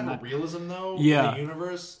any type of realism, though, in the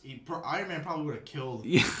universe, Iron Man probably would have killed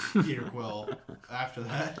Peter Quill after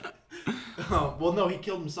that. Well, no, he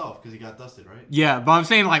killed himself because he got dusted, right? Yeah, but I'm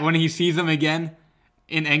saying, like, when he sees him again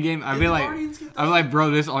in Endgame, I'd be like, bro,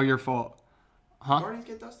 this is all your fault. Huh? Did Guardians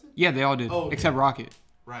get dusted? Yeah, they all did. Oh, okay. Except Rocket.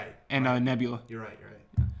 Right. And Nebula. You're right.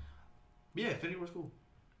 Yeah, Infinity War's cool.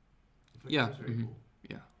 Cool. Yeah.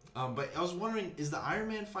 But I was wondering, is the Iron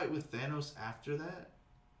Man fight with Thanos after that?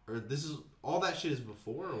 Or this is all that shit is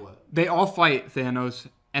before or what? They all fight Thanos,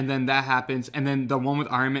 and then that happens, and then the one with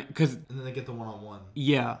Iron Man, and then they get the one-on-one.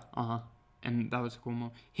 Yeah, and that was a cool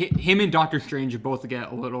moment. Him and Doctor Strange both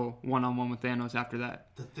get a little one-on-one with Thanos after that.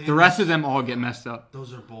 The rest of them all get messed up.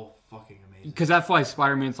 Those are both fucking amazing. Because that's why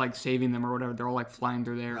Spider-Man's, like, saving them or whatever. They're all, like, flying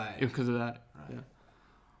through there because of that. Right.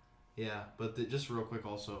 Yeah, but just real quick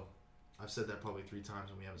also, I've said that probably 3 times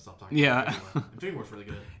and we haven't stopped talking about it. Infinity War's really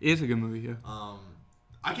good. It is a good movie, yeah.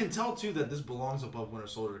 I can tell, too, that this belongs above Winter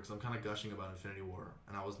Soldier because I'm kind of gushing about Infinity War,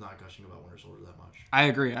 and I was not gushing about Winter Soldier that much. I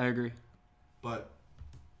agree. But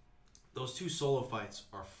those 2 solo fights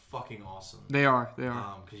are fucking awesome. They are.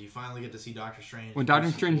 Because you finally get to see Doctor Strange. When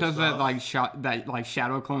Doctor Strange does that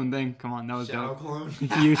shadow clone thing, come on, that was shadow dope. Clone?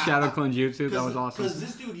 He used shadow clone jutsu. That was awesome. Because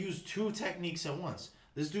this dude used 2 techniques at once.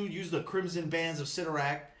 This dude used the Crimson Bands of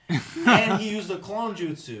Sidorak, and he used the clone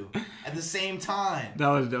jutsu at the same time. That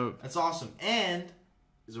was dope. That's awesome. And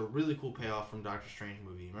there's a really cool payoff from Doctor Strange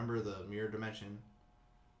movie. Remember the mirror dimension?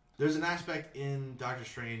 There's an aspect in Doctor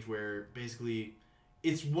Strange where basically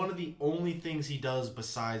it's one of the only things he does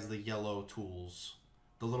besides the yellow tools,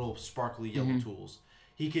 the little sparkly yellow tools.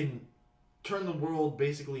 He can turn the world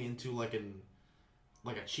basically into like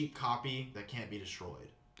a cheap copy that can't be destroyed.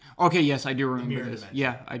 Okay, yes, I do remember this. Dimension.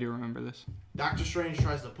 Yeah, I do remember this. Doctor Strange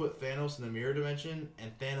tries to put Thanos in the mirror dimension,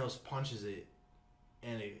 and Thanos punches it,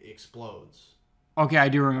 and it explodes. Okay, I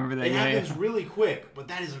do remember that. It happens really quick, but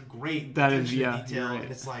that is a great attention to detail. Right.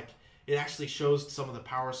 And it's like, it actually shows some of the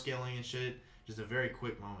power scaling and shit. Just a very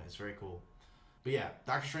quick moment. It's very cool. But yeah,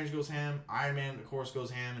 Doctor Strange goes ham. Iron Man, of course, goes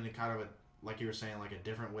ham in a kind of a, like you were saying, like a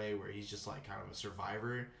different way where he's just like kind of a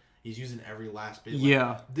survivor. He's using every last bit. Like,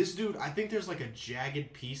 yeah. This dude, I think there's like a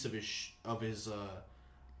jagged piece of his.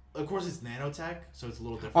 Of course, it's nanotech, so it's a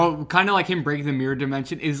little different. Oh, kind of like him breaking the mirror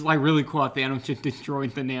dimension is like really cool. At Thanos just destroying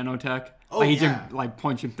the nanotech. Oh, like, he's just like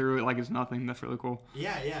punching through it like it's nothing. That's really cool.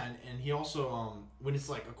 Yeah, and he also when it's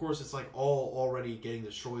like, of course, it's like all already getting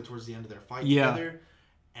destroyed towards the end of their fight together.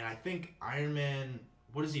 And I think Iron Man,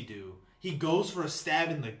 what does he do? He goes for a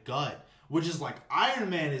stab in the gut, which is like, Iron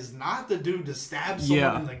Man is not the dude to stab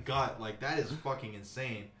someone in the gut. Like, that is fucking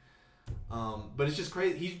insane. But it's just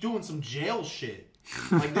crazy. He's doing some jail shit.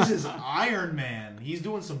 Like, this is Iron Man. He's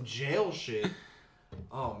doing some jail shit.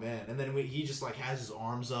 Oh, man. And then he just, like, has his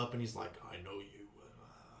arms up, and he's like, I know you.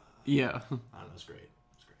 Yeah. I don't know. It's great.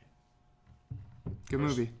 It's great. Good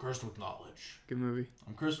movie. Cursed with knowledge. Good movie.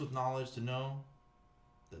 I'm cursed with knowledge to know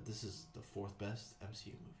that this is the 4th best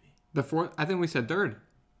MCU movie. The 4th? I think we said 3rd.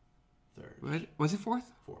 3rd. What? Was it 4th?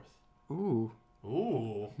 4th. Ooh.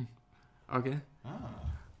 Ooh. Okay. Ah.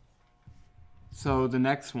 So the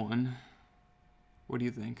next one, what do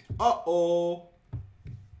you think? Uh-oh.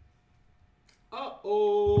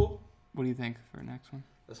 Uh-oh. What do you think for the next one?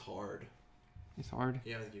 That's hard. It's hard.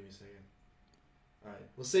 You have to give me a second. All right.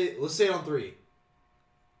 Let's say it on 3.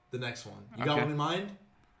 The next one. You got one in mind?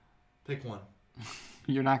 Pick one.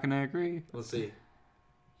 You're not gonna agree. Let's see.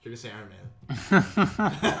 You're gonna say Iron Man.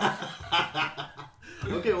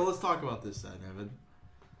 Okay, well, let's talk about this then, Evan.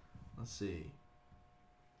 Let's see.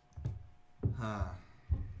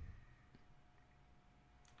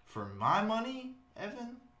 For my money,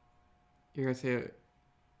 Evan? You're gonna say it.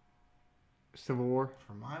 Civil War?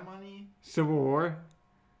 For my money? Civil War?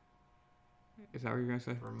 Is that what you're gonna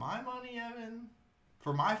say? For my money, Evan?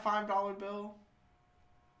 For my $5 bill?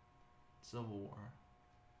 Civil War.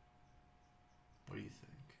 What do you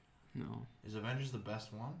think? No. Is Avengers the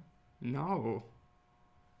best one? No.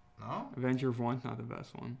 No? Avengers 1's not the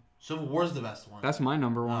best one. Civil War's the best one. That's my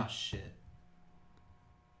number one. Ah, shit.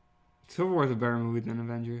 Civil War's a better movie than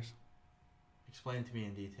Avengers. Explain to me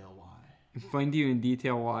in detail why. Explain to you in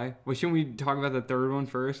detail why. Well, shouldn't we talk about the third one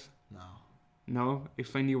first? No. No?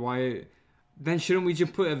 Explain to you why. Then shouldn't we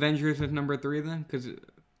just put Avengers as number 3 then? Because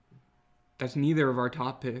that's neither of our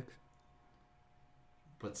top picks.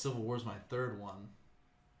 But Civil War's my third one.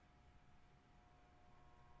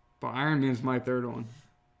 But Iron Man's my third one.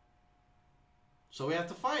 So we have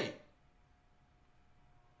to fight.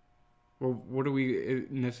 Well, what are we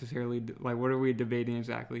necessarily... Like, what are we debating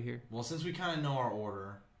exactly here? Well, since we kind of know our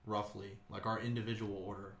order, roughly, like our individual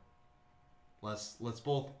order, let's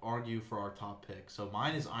both argue for our top pick. So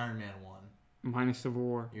mine is Iron Man 1. Mine is Civil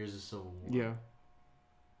War. Yours is Civil War. Yeah.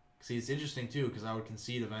 See, it's interesting, too, because I would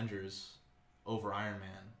concede Avengers over Iron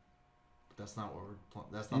Man. But that's not what we're...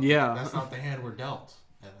 That's not the hand we're dealt,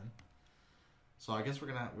 Evan. So I guess we're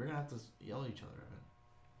gonna have to yell at each other,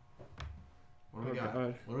 Evan. What do we got?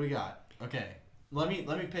 God. What do we got? Okay, let me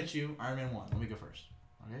pitch you Iron Man 1. Let me go first.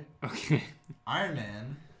 Okay. Okay. Iron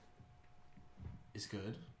Man is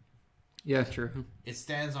good. Yeah, true. It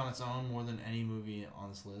stands on its own more than any movie on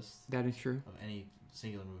this list. That is true. Of any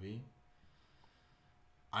singular movie.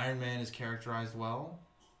 Iron Man is characterized well.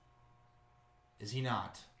 Is he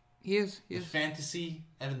not? He is. The fantasy,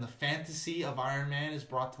 Evan, the fantasy of Iron Man is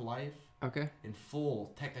brought to life. Okay. In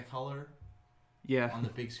full Technicolor. Yeah. On the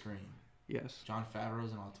big screen. Yes. John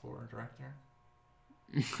Favreau's an auteur director.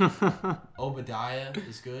 Obadiah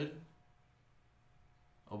is good.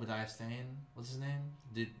 Obadiah Stane. What's his name?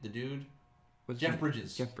 The dude? Jeff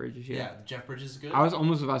Bridges. Jeff Bridges, yeah. Yeah, Jeff Bridges is good. I was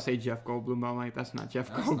almost about to say Jeff Goldblum, but I'm like, that's not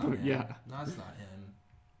Jeff Goldblum. Not yeah. No, that's not him.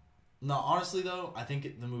 No, honestly, though, I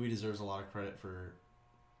think the movie deserves a lot of credit for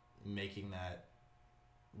making that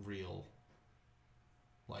real.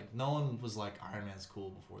 Like, no one was like, Iron Man's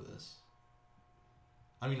cool before this.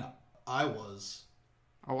 I mean, I was.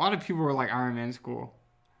 A lot of people were like, Iron Man's cool.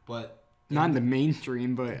 But... Not in the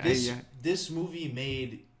mainstream, but... This movie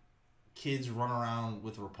made kids run around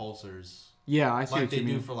with repulsors. Yeah, I see what you mean. Like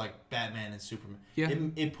they do for, like, Batman and Superman. Yeah.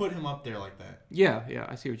 It put him up there like that. Yeah,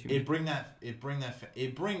 I see what you mean. It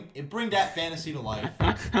bring that fantasy to life.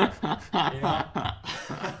 You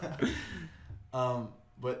know?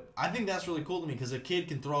 But I think that's really cool to me because a kid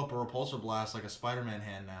can throw up a repulsor blast like a Spider-Man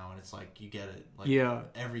hand now, and it's like you get it. Like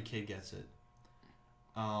every kid gets it.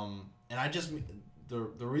 And I just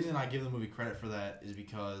the reason I give the movie credit for that is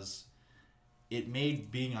because it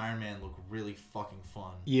made being Iron Man look really fucking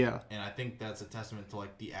fun. Yeah. And I think that's a testament to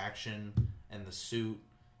like the action and the suit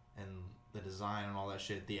and the design and all that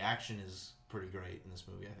shit. The action is pretty great in this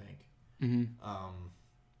movie, I think. Mm-hmm.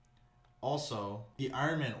 Also, the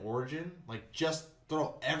Iron Man origin, like, just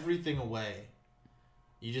throw everything away.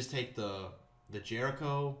 You just take the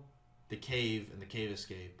Jericho, the cave, and the cave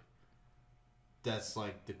escape. That's,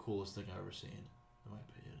 like, the coolest thing I've ever seen, in my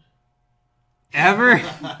opinion.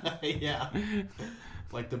 Ever? Yeah.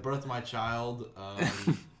 Like, the birth of my child,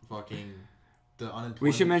 fucking...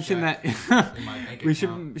 We should mention that. We should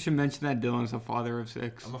mention that Dylan's a father of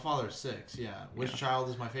 6. I'm a father of 6. Yeah. Which child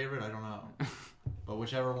is my favorite? I don't know. But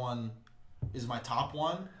whichever one is my top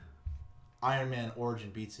one, Iron Man origin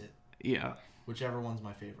beats it. Yeah. Whichever one's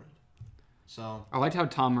my favorite. So I liked how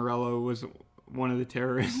Tom Morello was one of the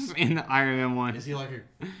terrorists in the Iron Man 1. Is he like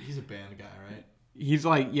he's a band guy, right? He's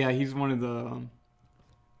like, yeah, he's one of the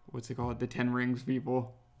what's it called? The 10 Rings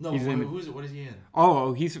people. No, what is he in?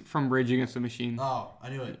 Oh, he's from Rage Against the Machine. Oh, I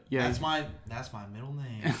knew it. Yeah, that's my middle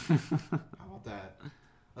name. How about that?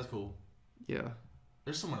 That's cool. Yeah.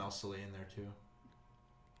 There's someone else silly in there too.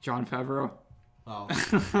 Jon Favreau. Oh,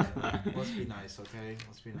 let's be nice, okay?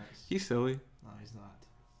 Let's be nice. He's silly. No, he's not.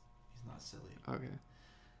 He's not silly. Okay.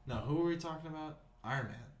 No, who were we talking about? Iron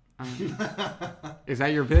Man. Is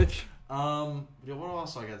that your pitch? What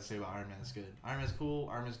else I got to say about Iron Man? It's good. Iron Man's cool.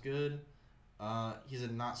 Iron Man's good. He's a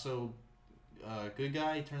not so good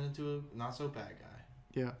guy. He turns into a not so bad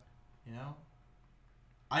guy. Yeah. You know?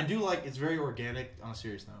 I do like, it's very organic on a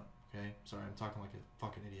serious note. Okay? Sorry, I'm talking like a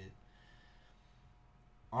fucking idiot.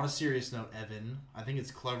 On a serious note, Evan, I think it's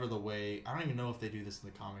clever the way, I don't even know if they do this in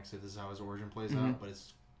the comics, if this is how his origin plays out, but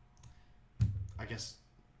it's, I guess,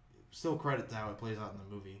 still credit to how it plays out in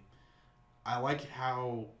the movie. I like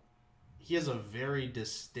how he has a very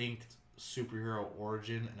distinct superhero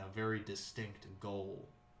origin and a very distinct goal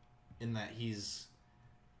in that he's,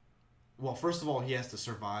 well, first of all, he has to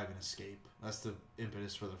survive and escape. That's the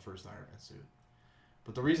impetus for the first Iron Man suit.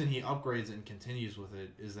 But the reason he upgrades it and continues with it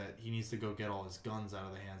is that he needs to go get all his guns out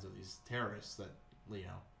of the hands of these terrorists that, you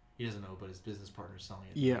know, he doesn't know, but his business partner's selling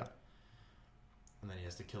it. Yeah. And then he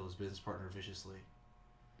has to kill his business partner viciously.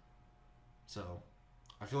 So,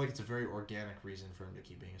 I feel like it's a very organic reason for him to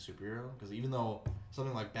keep being a superhero. Because even though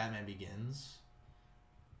something like Batman Begins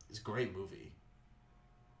is a great movie,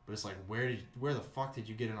 but it's like, where the fuck did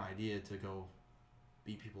you get an idea to go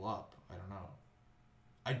beat people up? I don't know.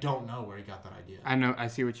 I don't know where he got that idea. I know. I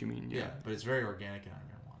see what you mean. Yeah. But it's very organic in Iron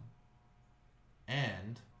Man 1.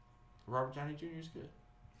 And Robert Downey Jr. is good.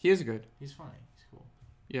 He is good. He's funny. He's cool.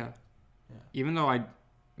 Yeah. Even though I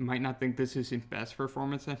might not think this is his best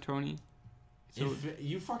performance at Tony. So,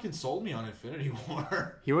 you fucking sold me on Infinity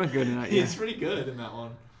War. He was good in that. Yeah. He's pretty good in that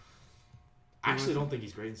one. I actually don't think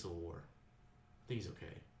he's great in Civil War. I think he's okay.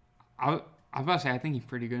 I was about to say, I think he's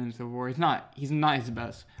pretty good in Civil War. He's not his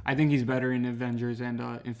best. I think he's better in Avengers and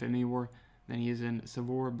Infinity War than he is in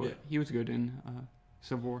Civil War, but he was good in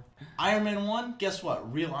Civil War. Iron Man 1, guess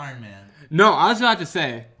what? Real Iron Man. No, I was about to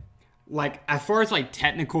say, like, as far as, like,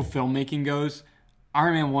 technical filmmaking goes,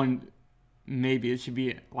 Iron Man 1, maybe it should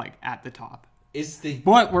be, like, at the top.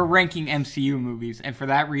 But we're ranking MCU movies, and for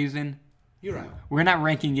that reason, you're right. We're not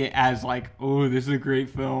ranking it as, like, oh, this is a great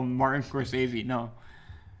film, Martin Scorsese. No.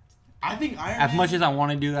 I think Iron Man... As much as I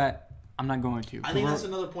want to do that, I'm not going to. I think that's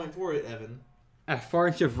another point for it, Evan. As far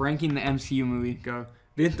as just ranking the MCU movie go,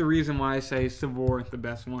 this is the reason why I say Civil War is the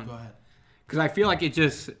best one. Go ahead. Because I feel like it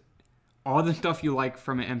just... all the stuff you like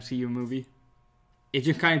from an MCU movie, it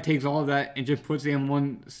just kind of takes all of that and just puts it in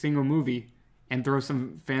one single movie and throws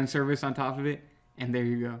some fan service on top of it, and there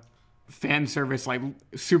you go. Fan service, like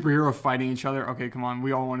superheroes fighting each other. Okay, come on.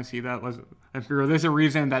 We all want to see that. Let's be real. There's a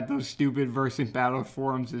reason that those stupid versus battle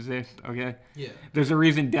forums exist, okay? Yeah. There's a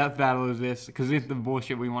reason Death Battle exists, because it's the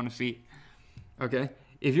bullshit we want to see. Okay?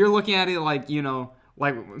 If you're looking at it like, you know,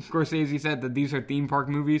 like Scorsese said that these are theme park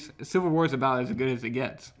movies, Civil War is about as good as it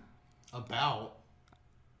gets. About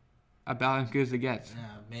as good as it gets. Yeah,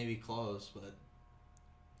 maybe close, but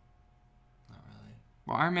not really.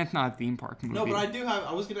 Well, Iron Man's not a theme park movie. No, but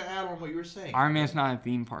I was going to add on what you were saying. Iron Man's not a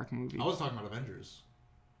theme park movie. I was talking about Avengers.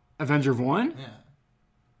 Avengers 1? Yeah.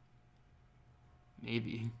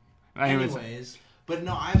 Maybe. Anyways, but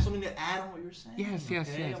no, I have something to add on what you were saying. Yes.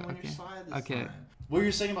 I'm on your side this time. What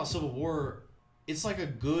you're saying about Civil War, it's like a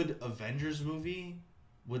good Avengers movie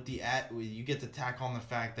with you get to tack on the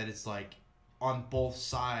fact that it's like on both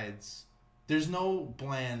sides. There's no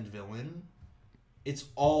bland villain. It's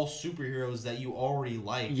all superheroes that you already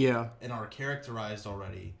like and are characterized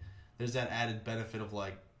already. There's that added benefit of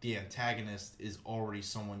like the antagonist is already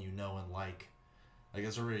someone you know and like. Like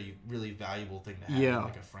that's a really valuable thing to have in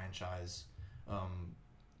like a franchise,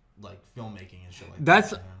 like filmmaking and shit like that.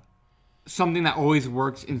 That's something that always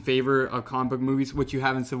works in favor of comic book movies, which you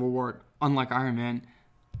have in Civil War, unlike Iron Man,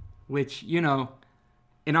 which, you know,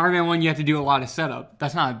 in Iron Man 1, you have to do a lot of setup.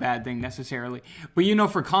 That's not a bad thing necessarily. But,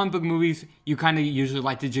 for comic book movies, you kind of usually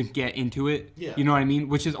like to just get into it. Yeah. You know what I mean?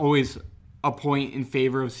 Which is always a point in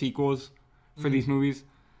favor of sequels for these movies.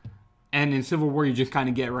 And in Civil War, you just kind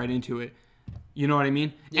of get right into it. You know what I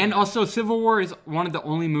mean? Yeah. And also, Civil War is one of the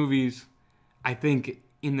only movies, I think,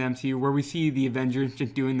 in the MCU where we see the Avengers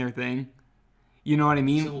just doing their thing. You know what I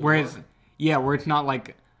mean? Where it's not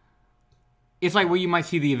like... It's like what you might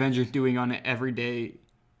see the Avengers doing on an everyday...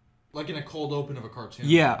 Like in a cold open of a cartoon.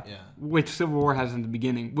 Yeah. Which Civil War has in the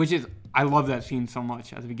beginning. Which is... I love that scene so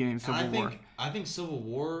much at the beginning of Civil War. I think Civil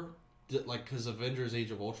War... because Avengers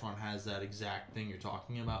Age of Ultron has that exact thing you're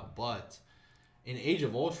talking about. But in Age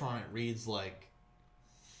of Ultron, it reads like...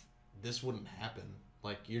 This wouldn't happen.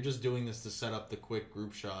 Like, you're just doing this to set up the quick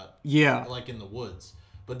group shot. Yeah. Like in the woods.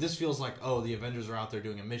 But this feels like, the Avengers are out there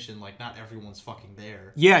doing a mission. Like, not everyone's fucking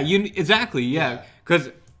there. Yeah, exactly, yeah. Because,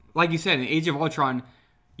 like you said, in Age of Ultron,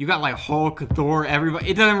 you got, like, Hulk, Thor, everybody.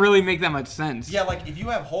 It doesn't really make that much sense. Yeah, like, if you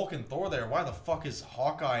have Hulk and Thor there, why the fuck is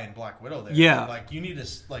Hawkeye and Black Widow there? Yeah. Like, you need to,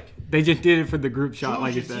 like... They just did it for the group shot,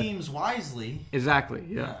 like you choose said. your teams wisely. Exactly,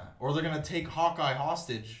 yeah. Or they're going to take Hawkeye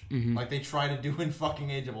hostage, like they try to do in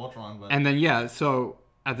fucking Age of Ultron. But... And then, so,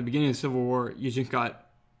 at the beginning of Civil War, you just got...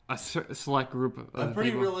 a select group of a pretty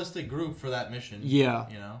people. Realistic group for that mission. Yeah.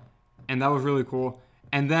 And that was really cool.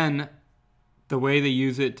 And then the way they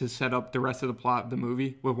use it to set up the rest of the plot of the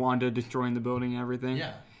movie with Wanda destroying the building and everything.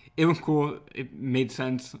 Yeah. It was cool. It made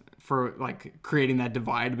sense for like creating that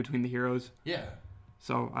divide between the heroes. Yeah.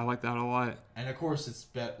 So I like that a lot. And of course it's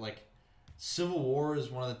like Civil War is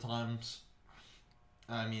one of the times,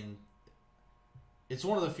 I mean, it's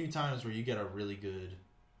one of the few times where you get a really good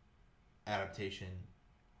adaptation.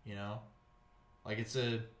 Like in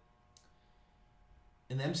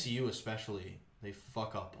the MCU especially, they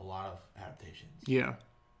fuck up a lot of adaptations. Yeah.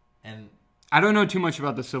 And I don't know too much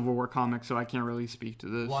about the Civil War comics, so I can't really speak to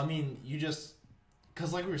this. Well, I mean, because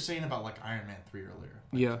like we were saying about like Iron Man 3 earlier.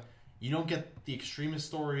 Like, yeah. You don't get the extremist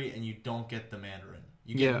story and you don't get the Mandarin.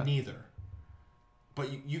 You get neither. But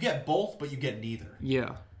you get both, but you get neither.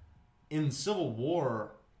 Yeah. In Civil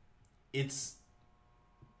War, it's...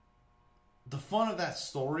 The fun of that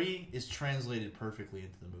story is translated perfectly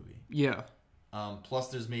into the movie. Yeah. Plus,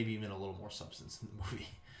 there's maybe even a little more substance in the movie.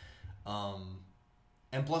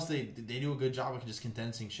 And plus, they do a good job of just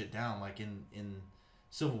condensing shit down. Like in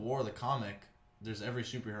Civil War, the comic, there's every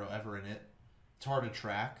superhero ever in it. It's hard to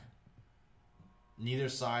track. Neither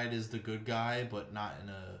side is the good guy, but not in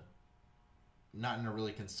a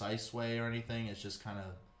really concise way or anything. It's just kind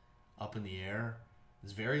of up in the air.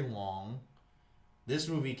 It's very long. This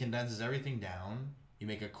movie condenses everything down. You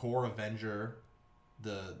make a core Avenger,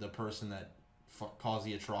 the person that caused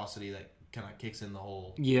the atrocity that kind of kicks in the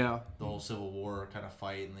whole Civil War kind of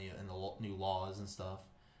fight and the new laws and stuff.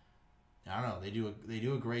 I don't know. They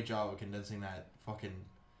do a great job of condensing that fucking.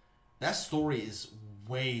 That story is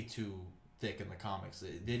way too thick in the comics.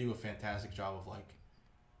 They do a fantastic job of like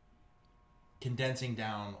condensing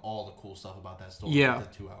down all the cool stuff about that story into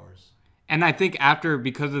 2 hours. And I think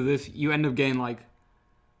because of this, you end up getting like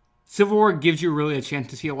Civil War gives you really a chance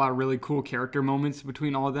to see a lot of really cool character moments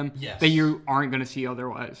between all of them that you aren't going to see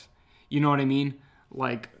otherwise. You know what I mean?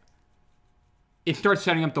 Like, it starts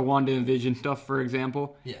setting up the Wanda and Vision stuff, for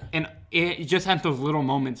example. Yeah. And it just has those little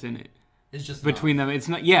moments in it. It's just between them. It's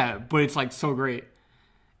not, but it's like so great.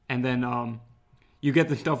 And then you get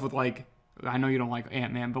the stuff with like, I know you don't like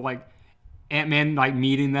Ant-Man, but like Ant-Man like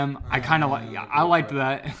meeting them. I kind of like. I liked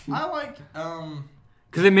that. I like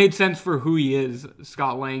because it made sense for who he is,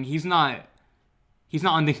 Scott Lang. He's not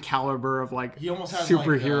on the caliber of like he almost has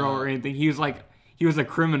superhero like, or anything. He was a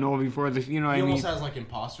criminal before this. You know what I mean? He almost has like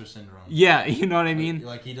imposter syndrome. Yeah, you know what I mean.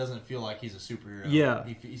 Like he doesn't feel like he's a superhero. Yeah,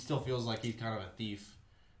 he still feels like he's kind of a thief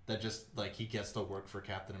that just like he gets to work for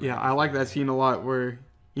Captain America. Yeah, I like that scene a lot where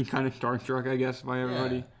he kind of starstruck, I guess, by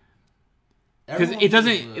everybody. Because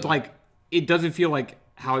it doesn't feel like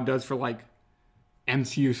how it does for like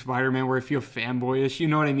MCU Spider-Man, where it feels fanboyish. You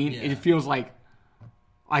know what I mean? Yeah. It feels like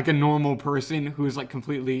a normal person who's like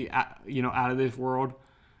completely out of this world.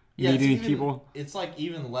 Yeah, meeting people. It's like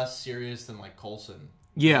even less serious than like Coulson.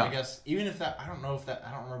 Yeah, I guess even if that, I don't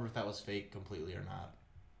remember if that was fake completely or not.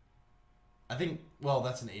 I think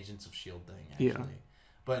that's an Agents of S.H.I.E.L.D. thing actually. Yeah.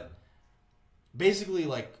 But basically,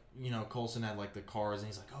 like Coulson had like the cars, and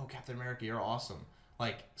he's like, "Oh, Captain America, you're awesome."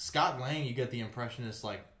 Like Scott Lang, you get the impression it's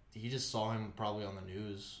like he just saw him probably on the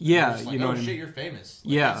news. Yeah, like, know oh what shit, I mean? You're famous.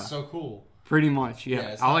 Like, yeah, that's so cool. Pretty much, yeah.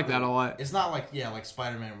 it's I not like that really- a lot. It's not like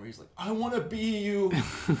Spider-Man where he's like, I want to be you,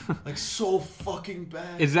 like so fucking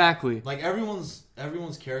bad. Exactly. Like everyone's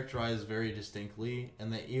characterized very distinctly,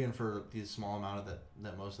 and that even for the small amount of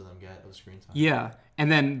that most of them get of screen time. Yeah,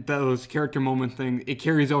 and then those character moment thing, it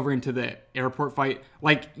carries over into the airport fight.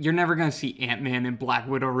 Like, you're never going to see Ant-Man and Black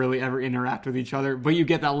Widow really ever interact with each other, but you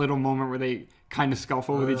get that little moment where they kind of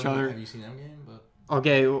scuffle with each other. Have you seen Endgame? But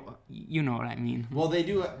Okay, well, you know what I mean. well, they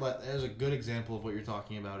do. But there's a good example of what you're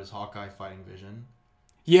talking about is Hawkeye fighting Vision.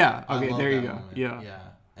 Yeah, I okay, love there you that go. moment. Yeah. Yeah,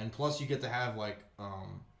 and plus you get to have like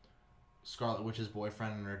Scarlet Witch's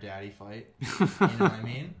boyfriend and her daddy fight. You know what I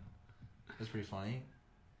mean? It's pretty funny.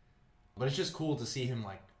 But it's just cool to see him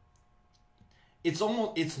like. It's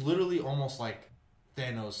literally almost like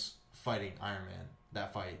Thanos fighting Iron Man.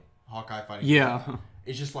 That fight, Hawkeye fighting. Yeah.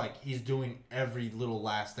 It's just like he's doing every little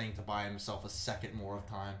last thing to buy himself a second more of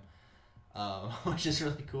time, which is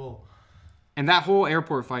really cool. And that whole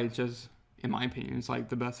airport fight is just, in my opinion, it's like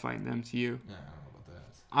the best fight in the MCU. Yeah, I don't know about that.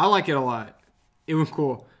 I like it a lot. It was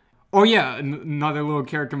cool. Oh yeah, another little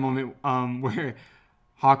character moment where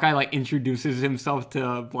Hawkeye like introduces himself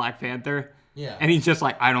to Black Panther. Yeah. And he's just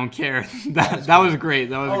like, I don't care. that cool. was great.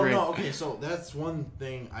 That was great. No, okay, so that's one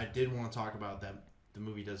thing I did want to talk about that the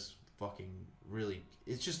movie does fucking really.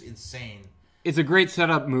 It's just insane. It's a great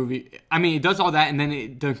setup movie. I mean, it does all that, and then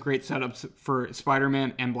it does great setups for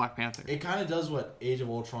Spider-Man and Black Panther. It kind of does what Age of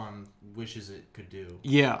Ultron wishes it could do.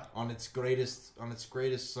 Yeah. On its greatest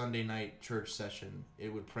Sunday night church session,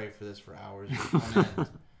 it would pray for this for hours on end.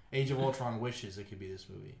 Age of Ultron wishes it could be this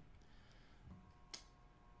movie.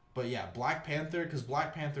 But yeah, Black Panther, because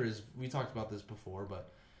Black Panther is, we talked about this before,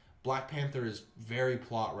 but Black Panther is very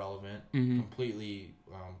plot relevant, completely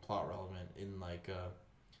plot relevant in like,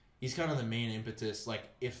 he's kind of the main impetus. Like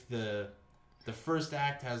if the first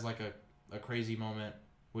act has like a crazy moment,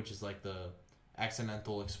 which is like the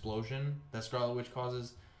accidental explosion that Scarlet Witch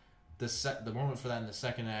causes, the moment for that in the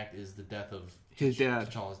second act is the death of His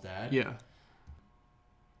dad. T'Challa's dad. Yeah.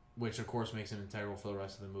 Which of course makes him integral for the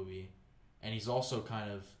rest of the movie. And he's also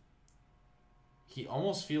kind of, he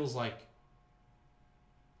almost feels like,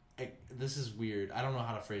 this is weird. I don't know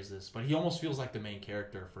how to phrase this, but he almost feels like the main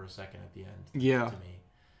character for a second at the end. Yeah. To me,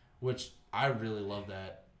 which I really love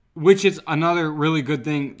that. Which is another really good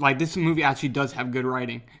thing. Like, this movie actually does have good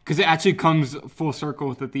writing. Because it actually comes full circle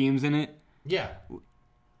with the themes in it. Yeah.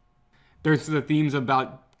 There's the themes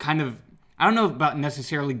about kind of, I don't know about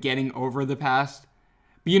necessarily getting over the past.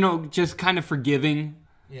 But, you know, just kind of forgiving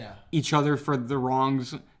each other for the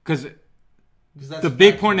wrongs. Because the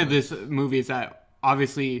big point of this movie is that,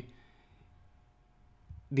 obviously,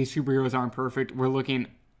 these superheroes aren't perfect. We're looking,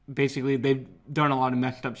 basically, they've done a lot of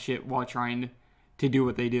messed up shit while trying to do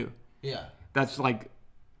what they do. Yeah. That's like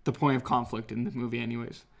the point of conflict in the movie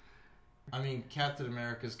anyways. I mean, Captain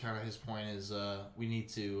America's kind of his point is we need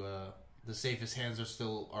to, the safest hands are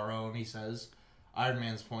still our own, he says. Iron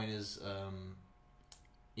Man's point is,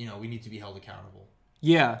 you know, we need to be held accountable.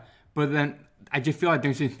 Yeah, but then I just feel like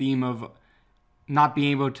there's a theme of not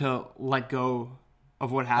being able to let go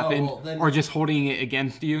of what happened, or just holding it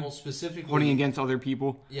against you. Well, specifically, holding it against other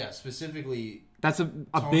people. Yeah, specifically, that's a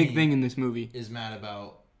big thing in this movie. Is mad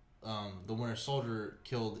about the Winter Soldier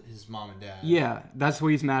killed his mom and dad. Yeah, that's what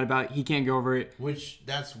he's mad about. He can't get over it. Which,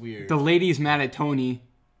 that's weird. The lady's mad at Tony.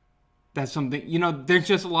 That's something, you know, there's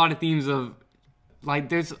just a lot of themes of, like,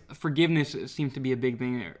 there's forgiveness seems to be a big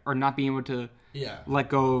thing, or not being able to let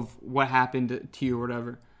go of what happened to you or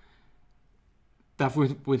whatever. Stuff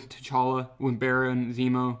with T'Challa, with Barra and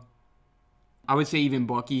Zemo. I would say even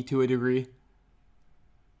Bucky to a degree.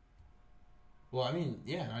 Well, I mean,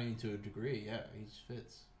 yeah, not even to a degree. Yeah, he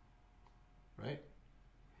fits. Right?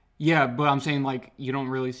 Yeah, but I'm saying, like, you don't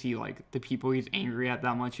really see, like, the people he's angry at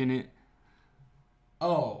that much in it.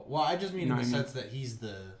 Oh, well, I just mean in the sense that he's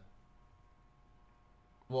the...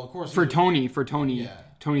 Well, of course... For Tony, yeah.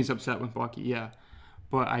 Tony's upset with Bucky, yeah.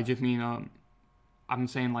 But I just mean, I'm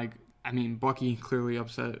saying, like, I mean, Bucky clearly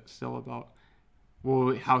upset still about,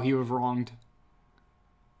 well, how he was wronged.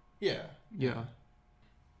 Yeah. Yeah.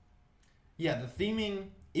 Yeah, the theming,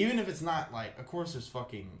 even if it's not, like, of course there's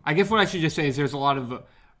fucking... I guess what I should just say is there's a lot of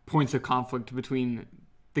points of conflict between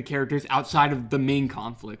the characters outside of the main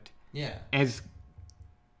conflict. Yeah. As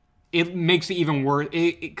it makes it even worse.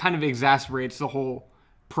 It kind of exacerbates the whole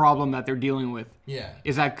problem that they're dealing with. Yeah.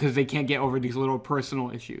 Is that because they can't get over these little personal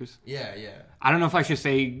issues. Yeah, yeah. I don't know if I should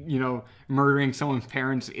say, you know, murdering someone's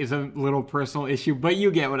parents is a little personal issue, but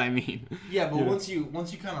you get what I mean. Yeah, but once you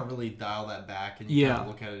kind of really dial that back and you kind of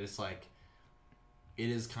look at it, it's like, it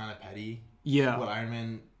is kind of petty. Yeah. What Iron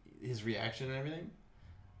Man, his reaction and everything.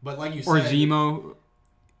 But like you said... Or Zemo.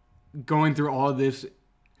 going through all of this.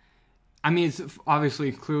 I mean, it's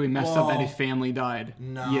obviously clearly messed up that his family died.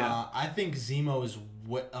 Nah, yeah. I think Zemo is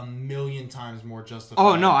a million times more justified.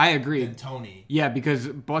 Oh, no, I agree. Than Tony. Yeah, because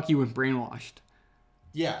Bucky was brainwashed.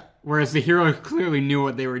 Yeah. Whereas the heroes clearly knew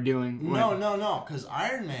what they were doing. No, because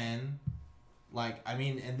Iron Man,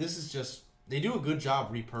 and this is just, they do a good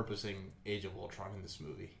job repurposing Age of Ultron in this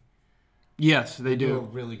movie. Yes, they do. A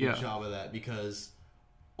really good job of that, because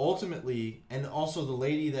ultimately, and also the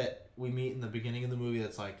lady that we meet in the beginning of the movie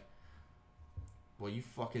that's like, well, you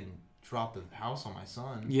fucking dropped the house on my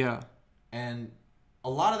son. Yeah. And a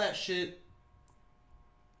lot of that shit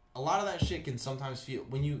can sometimes feel,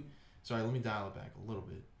 sorry, let me dial it back a little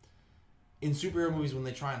bit. In superhero movies, when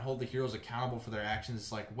they try and hold the heroes accountable for their actions,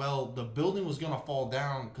 it's like, well, the building was going to fall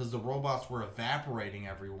down because the robots were evaporating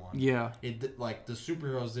everyone. Yeah. The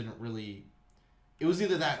superheroes didn't really... It was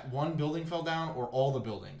either that one building fell down or all the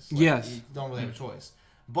buildings. Yes. You don't really have a choice.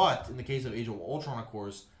 But, in the case of Age of Ultron, of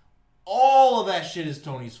course, all of that shit is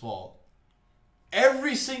Tony's fault.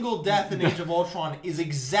 Every single death in Age of Ultron is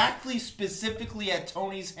specifically at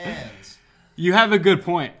Tony's hands. You have a good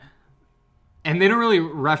point. And they don't really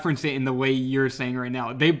reference it in the way you're saying right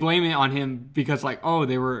now. They blame it on him because,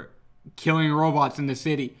 they were killing robots in the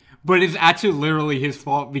city. But it's actually literally his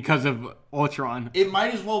fault because of Ultron. It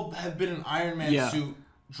might as well have been an Iron Man suit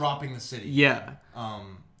dropping the city. Yeah.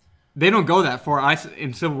 They don't go that far.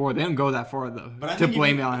 In Civil War, they don't go that far, though, but to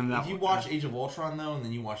blame it on him that way. If you watch Age of Ultron, though, and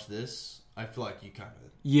then you watch this, I feel like you kind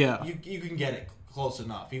of... Yeah. You can get it close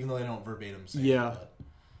enough, even though they don't verbatim say it.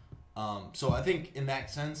 But, so I think, in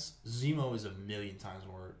that sense, Zemo is a million times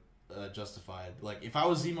more justified. If I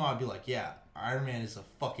was Zemo, I'd be like, yeah, Iron Man is a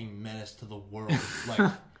fucking menace to the world.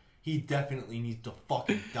 He definitely needs to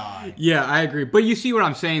fucking die. Yeah, I agree. But you see what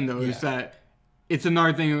I'm saying, though, is that it's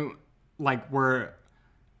another thing, where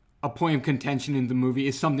a point of contention in the movie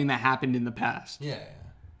is something that happened in the past. Yeah.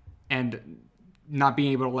 And not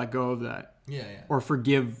being able to let go of that. Yeah. Or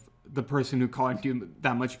forgive the person who caused you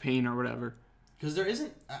that much pain or whatever. Because there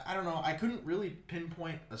isn't, I don't know, I couldn't really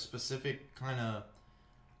pinpoint a specific kind of,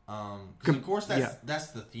 because of course that's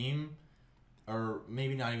the theme, or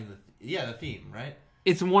maybe not even the theme, right?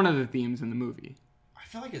 It's one of the themes in the movie. I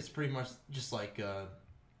feel like it's pretty much just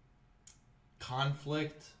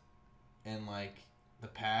conflict and the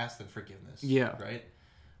past and forgiveness. Yeah. Right?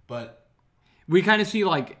 But we kind of see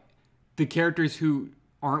the characters who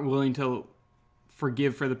aren't willing to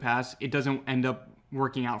forgive for the past, it doesn't end up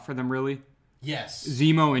working out for them really. Yes.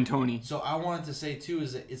 Zemo and Tony. So I wanted to say too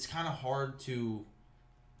is that it's kind of hard to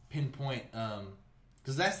pinpoint,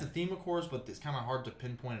 because that's the theme, of course, but it's kind of hard to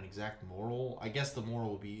pinpoint an exact moral. I guess the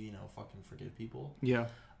moral would be, fucking forgive people. Yeah.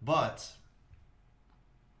 But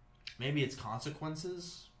maybe it's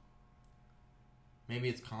consequences. I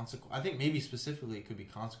think maybe specifically it could be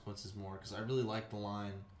consequences more, because I really like the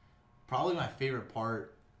line. Probably my favorite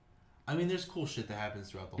part. I mean, there's cool shit that happens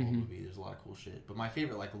throughout the whole movie. There's a lot of cool shit. But my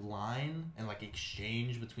favorite, line and,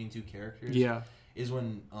 exchange between two characters is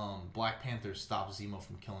when Black Panther stops Zemo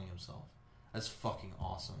from killing himself. That's fucking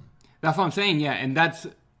awesome. That's what I'm saying, yeah. And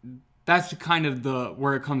that's kind of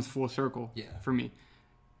where it comes full circle for me.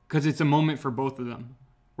 Because it's a moment for both of them.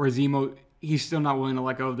 Where Zemo, he's still not willing to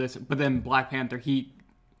let go of this. But then Black Panther, he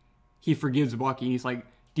forgives Bucky. He's like,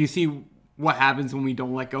 do you see what happens when we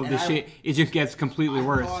don't let go of this shit? It just gets completely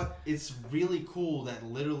worse. I thought it's really cool that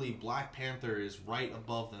literally Black Panther is right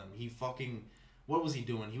above them. He fucking... What was he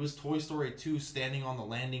doing? He was Toy Story 2 standing on the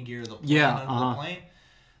landing gear of the plane under the plane.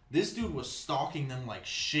 This dude was stalking them like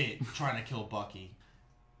shit, trying to kill Bucky.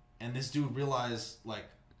 And this dude realized,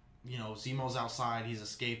 Zemo's outside, he's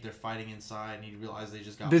escaped, they're fighting inside, and he realized they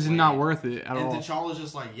just got This is not worth it at all. And T'Challa's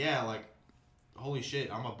just holy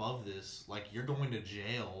shit, I'm above this. You're going to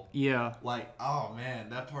jail. Yeah. Oh man,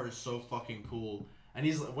 that part is so fucking cool. And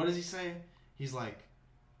he's like, what does he say? He's like,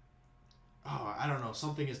 oh, I don't know,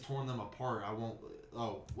 something has torn them apart. I won't,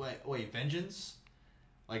 wait, vengeance?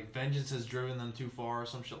 Vengeance has driven them too far or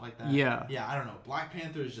some shit like that. Yeah. Yeah, I don't know. Black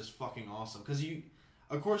Panther is just fucking awesome. Because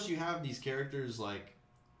of course you have these characters like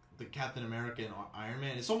the Captain America and Iron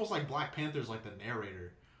Man. It's almost like Black Panther's like the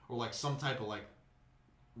narrator. Or some type of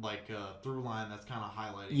through line that's kind of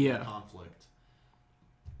highlighting the conflict.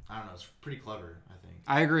 I don't know. It's pretty clever, I think.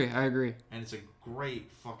 I agree. And it's a great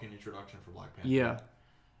fucking introduction for Black Panther. Yeah.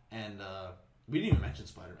 And we didn't even mention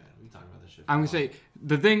Spider-Man. We can talk about this shit. I'm going to say,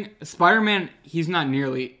 the thing, Spider-Man, he's not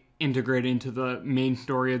nearly integrated into the main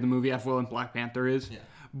story of the movie as well as Black Panther is. Yeah.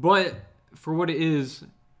 But for what it is,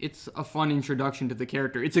 it's a fun introduction to the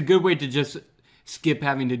character. It's a good way to just skip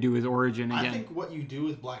having to do his origin again. I think what you do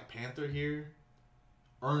with Black Panther here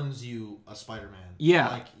earns you a Spider-Man.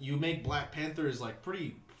 Yeah. You make Black Panther is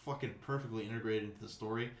pretty fucking perfectly integrated into the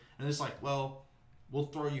story. And it's like, well, we'll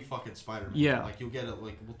throw you fucking Spider-Man. Yeah. Like, you'll get it.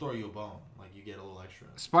 Like, we'll throw you a bone. Like, you get a little extra.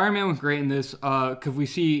 Spider-Man was great in this because we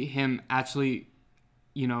see him actually,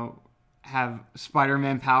 you know, have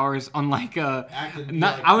Spider-Man powers. Unlike I'm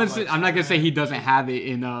not gonna say he doesn't have it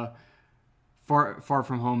in Far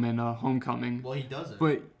From Home and Homecoming. Well, he doesn't.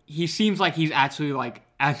 But he seems like he's actually like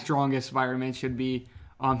as strong as Spider-Man should be.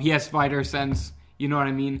 He has spider sense. You know what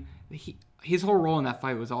I mean? His whole role in that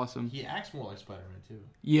fight was awesome. He acts more like Spider-Man too.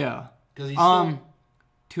 Yeah. Because he's still...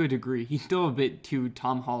 to a degree, he's still a bit too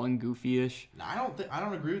Tom Holland goofy-ish. No, I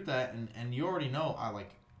don't agree with that. And you already know,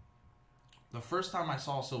 the first time I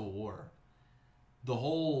saw Civil War, the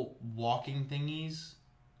whole walking thingies.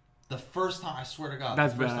 The first time, I swear to God,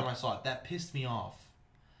 That's the first bad. time I saw it, that pissed me off.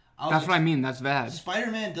 That's what I mean. That's bad.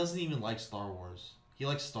 Spider-Man doesn't even like Star Wars. He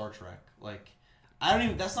likes Star Trek. Like, I don't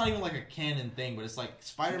even. That's not even like a canon thing. But it's like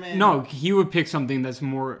Spider-Man. No, he would pick something that's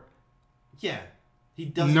more. Yeah, he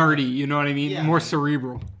does nerdy. You know what I mean? Yeah, more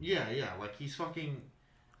cerebral. Yeah. Like he's fucking.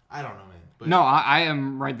 I don't know, man. But no, I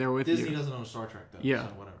am right there with Disney you. Disney doesn't own Star Trek though. Yeah.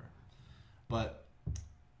 So whatever. But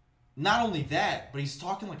not only that, but he's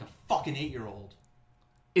talking like a fucking 8-year-old.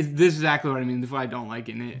 This is exactly what I mean. This is what I don't like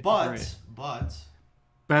in it. But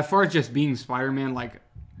as far as just being Spider-Man, like,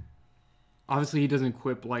 obviously he doesn't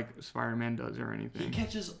quip like Spider-Man does or anything. He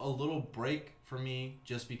catches a little break for me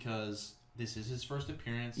just because this is his first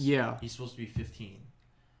appearance. Yeah. He's supposed to be 15.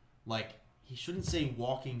 Like, he shouldn't say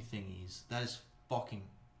walking thingies. That is fucking...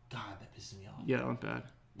 God, that pisses me off. Yeah, that was bad.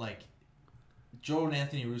 Like, Joe and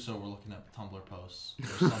Anthony Russo were looking up Tumblr posts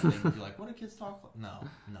or something. Be like, what do kids talk like?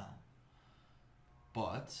 No.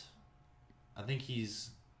 But I think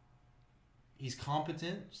he's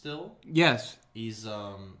competent still. Yes. He's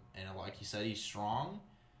and like you said, he's strong.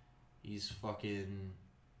 He's fucking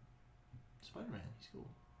Spider-Man. He's cool.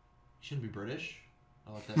 He shouldn't be British.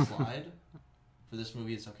 I let that slide. For this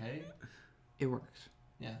movie, it's okay. It works.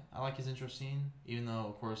 Yeah, I like his intro scene, even though,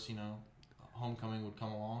 of course, you know, Homecoming would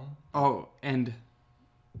come along. Oh, and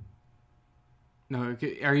no,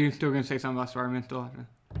 are you still gonna say something about Spider-Man still?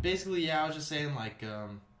 Basically, yeah, I was just saying, like,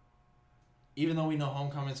 even though we know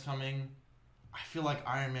Homecoming's coming, I feel like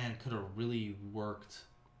Iron Man could have really worked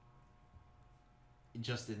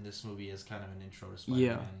just in this movie as kind of an intro to Spider-Man.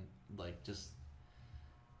 Yeah. Like, just...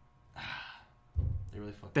 they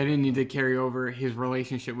really fucked They didn't need to carry over his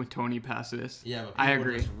relationship with Tony past this. Yeah, but I people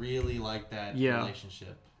agree. just really like that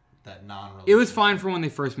relationship, that non-relationship. It was fine for when they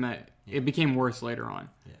first met. Yeah. It became worse later on.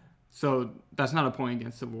 Yeah. So that's not a point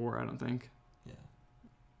against Civil War, I don't think. Yeah.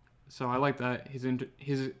 So I like that. His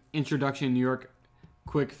introduction in New York,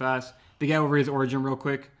 quick, fast. They get over his origin real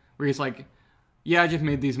quick, where he's like, yeah, I just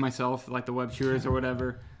made these myself, like the web shooters or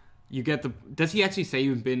whatever. You get the... Does he actually say he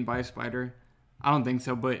was bitten by a spider? I don't think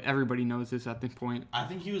so, but everybody knows this at this point. I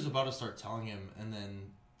think he was about to start telling him, and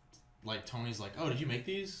then, like, Tony's like, oh, did you make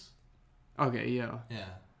these? Okay, yeah. Yeah.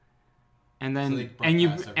 And then...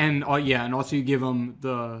 So and also you give him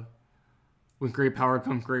the... With great power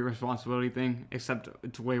comes great responsibility thing, except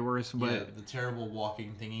it's way worse. But yeah, the terrible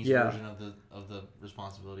walking thingies version of the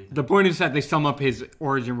responsibility thing. The point is that they sum up his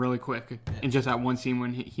origin really quick in just that one scene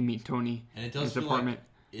when he meets Tony and it in does his apartment.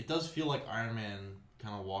 It does feel like Iron Man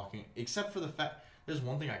kind of walking, except for the fact there's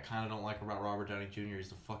one thing I kind of don't like about Robert Downey Jr. is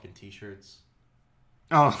the fucking t-shirts.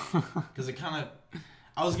 Oh, because it kind of...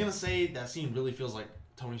 I was gonna say that scene really feels like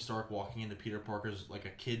Tony Stark walking into Peter Parker's, like a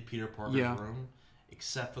kid Peter Parker's room,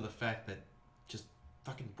 except for the fact that just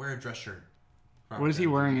fucking wear a dress shirt. What is he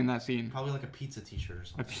wearing in that scene? Probably like a pizza t-shirt or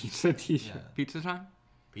something. A pizza t-shirt. Yeah. Pizza time?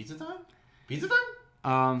 Pizza time? Pizza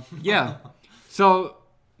time? Yeah. So,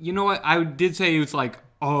 you know what? I did say it was like,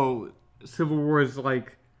 oh, Civil War is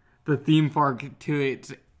like the theme park to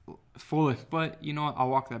its fullest. But, you know what? I'll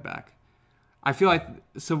walk that back. I feel like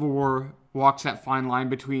Civil War walks that fine line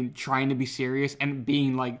between trying to be serious and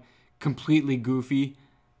being like completely goofy,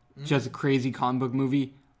 just a crazy comic book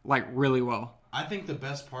movie, like really well. I think the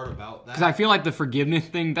best part about that... Because I feel like the forgiveness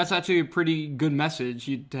thing, that's actually a pretty good message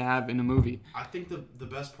to have in a movie. I think the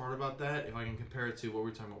best part about that, if I can compare it to what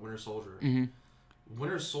we were talking about, Winter Soldier. Mm-hmm.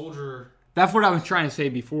 Winter Soldier... That's what I was trying to say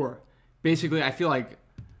before. Basically, I feel like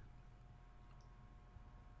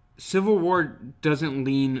Civil War doesn't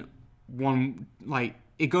lean one... Like,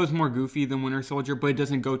 it goes more goofy than Winter Soldier, but it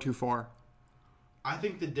doesn't go too far. I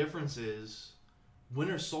think the difference is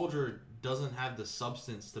Winter Soldier doesn't have the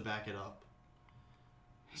substance to back it up.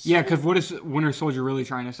 Yeah, because what is Winter Soldier really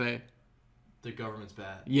trying to say? The government's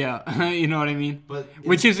bad. Yeah, you know what I mean? But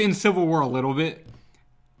which is in Civil War a little bit.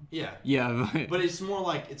 Yeah. Yeah. But it's more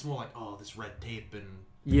like, oh, this red tape and...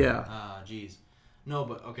 Yeah. Geez. No,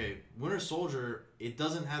 but okay, Winter Soldier, it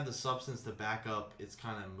doesn't have the substance to back up its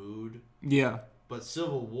kind of mood. Yeah. But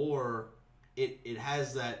Civil War, it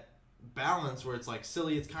has that balance where it's like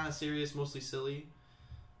silly, it's kind of serious, mostly silly.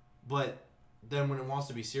 But then when it wants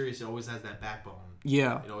to be serious, it always has that backbone.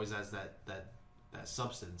 Yeah. It always has that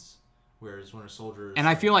substance. Whereas Winter Soldier... And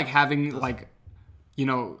I feel like having, like, you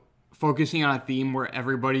know, focusing on a theme where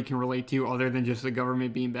everybody can relate to other than just the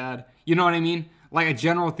government being bad. You know what I mean? Like a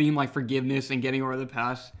general theme like forgiveness and getting over the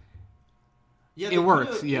past. Yeah, it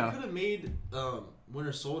works. Yeah. They could have made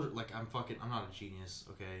Winter Soldier... Like, I'm not a genius,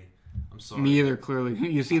 okay? I'm sorry. Me either, clearly.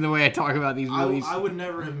 You see the way I talk about these movies. I would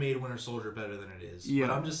never have made Winter Soldier better than it is. Yeah.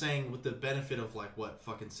 But I'm just saying, with the benefit of, like, what,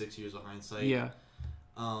 fucking 6 years of hindsight? Yeah.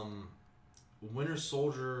 Winter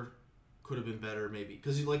Soldier could have been better, maybe.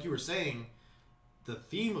 Because, like you were saying, the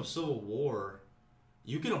theme of Civil War,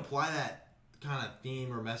 you can apply that kind of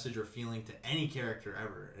theme or message or feeling to any character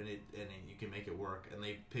ever, and you can make it work. And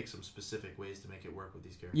they pick some specific ways to make it work with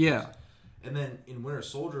these characters. Yeah. And then in Winter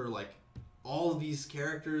Soldier, like, all of these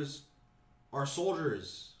characters are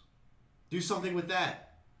soldiers. Do something with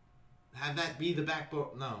that. Have that be the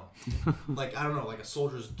backbone. No. Like, I don't know, like a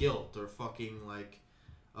soldier's guilt or fucking, like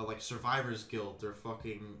survivor's guilt or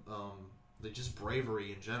fucking, like just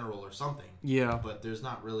bravery in general or something. Yeah. But there's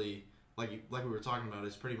not really, like we were talking about,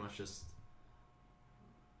 it's pretty much just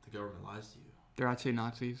the government lies to you. They're actually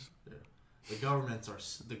Nazis. Yeah. The governments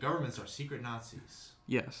are secret Nazis.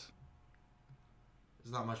 Yes.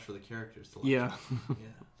 There's not much for the characters to like. Yeah. Yeah.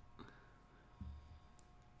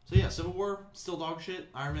 So yeah, Civil War, still dog shit.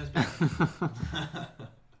 Iron Man's back.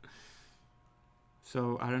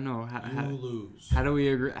 So I don't know. You lose. How do we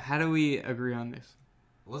agree? How do we agree on this?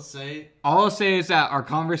 Let's say. All I'll say is that our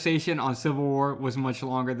conversation on Civil War was much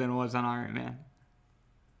longer than it was on Iron Man.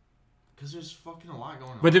 Because there's fucking a lot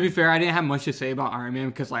going on. But to be fair, I didn't have much to say about Iron Man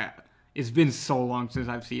because like it's been so long since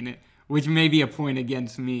I've seen it, which may be a point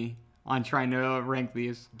against me on trying to rank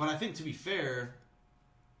these. But I think to be fair,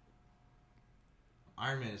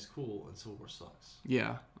 Iron Man is cool and Civil War sucks.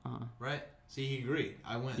 Yeah. Right? See, he agreed.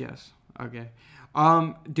 I win. Yes. Okay.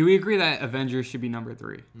 Do we agree that Avengers should be number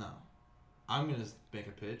 3? No. I'm going to make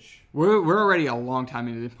a pitch. We're already a long time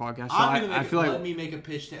into this podcast, so I feel like... Let me make a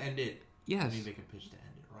pitch to end it. Yes. Let me make a pitch to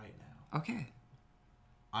end it right now. Okay.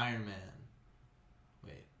 Iron Man.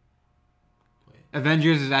 Wait.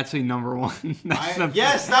 Avengers is actually number 1.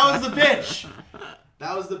 Yes, that was the pitch!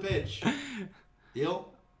 That was the pitch. Deal?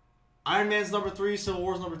 Iron Man's number 3, Civil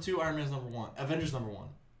War's number 2, Iron Man's number 1. Avengers number 1.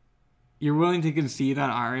 You're willing to concede on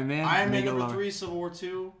Iron Man? Iron Man number 3, Civil War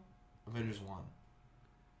 2, Avengers 1.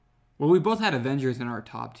 Well, we both had Avengers in our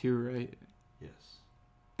top 2, right? Yes.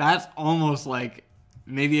 That's almost like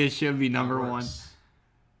maybe it should be number 1.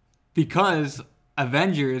 Because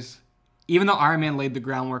Avengers, even though Iron Man laid the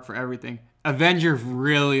groundwork for everything, Avengers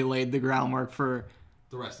really laid the groundwork for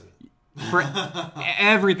the rest of it. For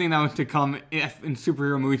everything that was to come in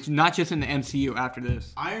superhero movies, not just in the MCU after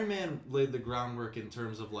this. Iron Man laid the groundwork in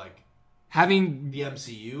terms of like having the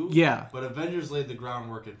MCU. Yeah. But Avengers laid the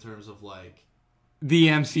groundwork in terms of like the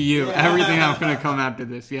MCU. Yeah. Everything that's going to come after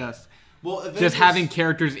this, yes. Well, Avengers, just having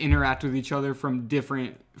characters interact with each other from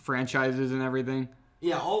different franchises and everything.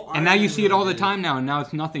 Yeah, and now you see it all the time now, and now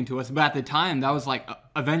it's nothing to us. But at the time, that was like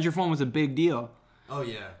Avenger 1 was a big deal. Oh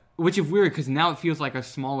yeah. Which is weird because now it feels like a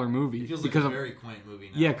smaller movie. It feels like a very quaint movie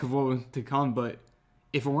now. Yeah, because what was to come. But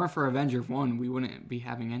if it weren't for Avengers 1, we wouldn't be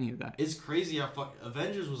having any of that. It's crazy how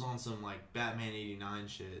Avengers was on some like Batman '89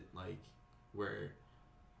 shit, like where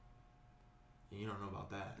you don't know about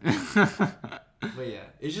that. But yeah,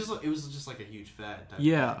 it was just like a huge fad type of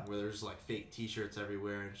thing, where there's like fake T-shirts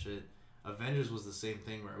everywhere and shit. Avengers was the same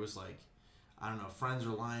thing where it was like, I don't know, friends are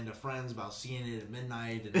lying to friends about seeing it at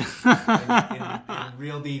midnight and in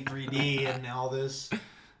real D 3D and all this.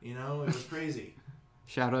 You know, it was crazy.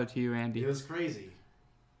 Shout out to you, Andy. It was crazy.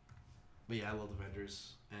 But yeah, I love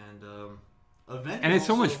Avengers. And Avengers. And it's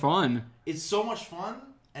also so much fun. It's so much fun,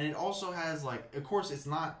 and it also has like, of course, it's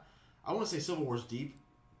not. I want to say Civil War's deep.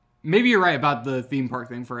 Maybe you're right about the theme park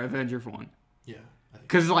thing for Avengers 1. Yeah.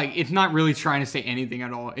 Because like it's not really trying to say anything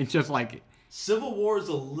at all. It's just like. Civil War is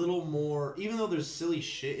a little more, even though there's silly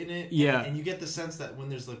shit in it, yeah, and you get the sense that when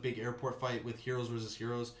there's the big airport fight with heroes versus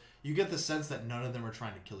heroes, you get the sense that none of them are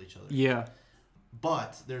trying to kill each other. Yeah.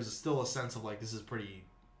 But there's still a sense of like, this is pretty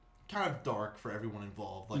kind of dark for everyone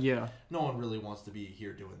involved. Like, yeah. No one really wants to be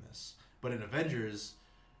here doing this. But in Avengers,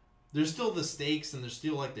 there's still the stakes and there's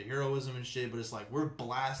still like the heroism and shit, but it's like, we're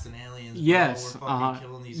blasting aliens. Yes. Bro. We're fucking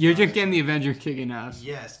killing these You're guys. just getting the Avengers kicking ass.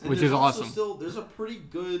 Yes. And which is awesome. There's a pretty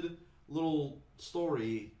good little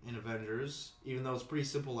story in Avengers, even though it's pretty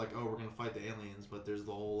simple. Like, oh, we're gonna fight the aliens, but there's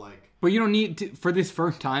the whole like. But you don't need to, for this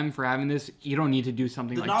first time for having this. You don't need to do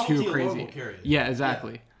something the like too novelty alone crazy. will carry it. Yeah,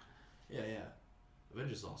 exactly. Yeah.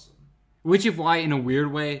 Avengers is awesome. Which is why, in a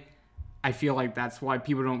weird way, I feel like that's why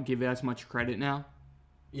people don't give it as much credit now.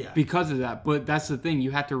 Yeah. Because of that. But that's the thing.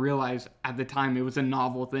 You have to realize at the time it was a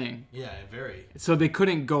novel thing. Yeah, very. So they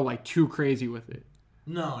couldn't go like too crazy with it.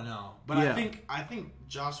 No. But Yeah. I think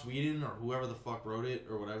Joss Whedon or whoever the fuck wrote it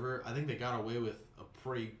or whatever, I think they got away with a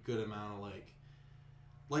pretty good amount of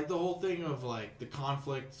like the whole thing of like the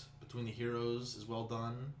conflict between the heroes is well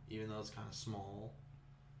done, even though it's kind of small.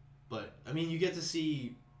 But I mean, you get to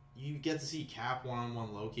see Cap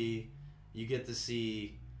one-on-one Loki. You get to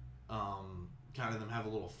see kind of them have a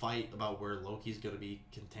little fight about where Loki's going to be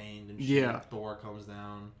contained and shit. Yeah. Thor comes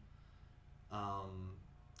down. I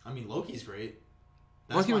mean, Loki's great.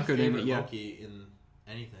 Loki was good in it, yeah. Loki in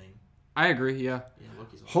anything. I agree, yeah. Yeah,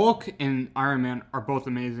 Loki's awesome. Hulk and Iron Man are both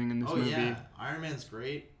amazing in this movie. Yeah. Iron Man's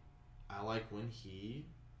great. I like when he...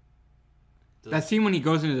 That scene when he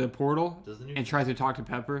goes into the portal and tries to talk to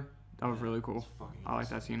Pepper, that was really cool. I like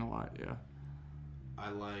that scene a lot, yeah. I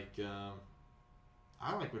like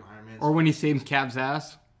when Iron Man's... Or when he saves Cap's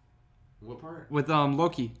ass. What part? With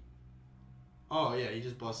Loki. Oh, yeah, he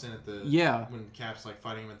just busts in at the... Yeah. When Cap's, like,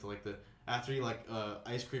 fighting him at the, like, the... After he, like,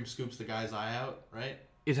 ice cream scoops the guy's eye out, right?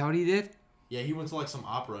 Is that what he did? Yeah, he went to, like, some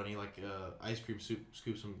opera and he, like, ice cream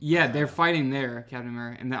scoops him. Yeah, they're fighting there, Captain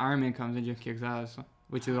America. And the Iron Man comes and just kicks ass,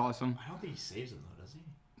 which is awesome. I don't think he saves him, though, does he?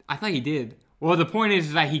 I thought he did. Well, the point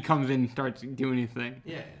is that he comes in and starts doing his thing.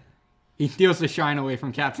 Yeah. He steals the shine away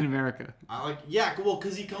from Captain America. Well,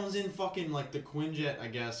 because he comes in fucking, like, the Quinjet, I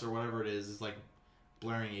guess, or whatever it is like,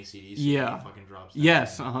 blaring ACDC. Yeah. And he fucking drops down.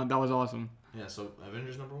 Yes, that was awesome. Yeah, so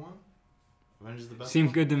Avengers number 1? Avengers the best Seems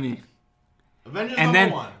one? good to me. Avengers and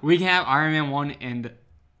number 1. And then we can have Iron Man 1 and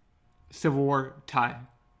Civil War tie.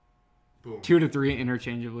 Boom. 2 to 3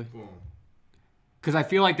 interchangeably. Boom. Because I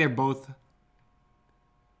feel like they're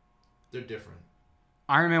different.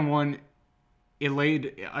 Iron Man 1, it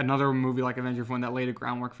laid another movie like Avengers 1 that laid a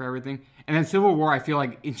groundwork for everything. And then Civil War, I feel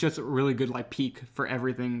like it's just a really good like peak for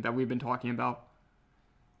everything that we've been talking about.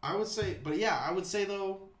 I would say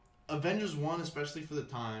though, Avengers 1, especially for the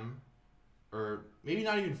time, or maybe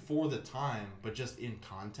not even for the time, but just in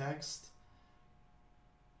context,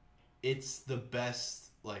 it's the best,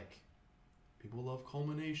 like, people love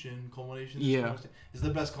culmination. Culmination is the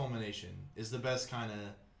best culmination. Is the best kind of,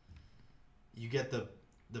 you get the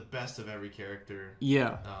best of every character.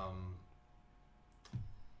 Yeah.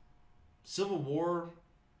 Civil War,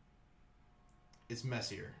 it's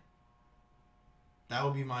messier. That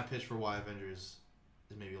would be my pitch for why Avengers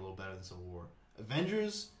is maybe a little better than Civil War.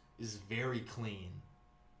 Avengers is very clean.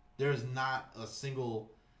 There is not a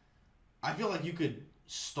single... I feel like you could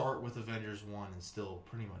start with Avengers 1 and still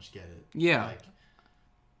pretty much get it. Yeah. Like,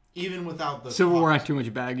 even without the... Civil War has too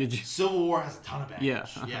much baggage. Civil War has a ton of baggage. Yeah.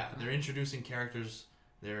 Yeah, they're introducing characters.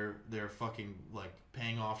 They're fucking, like,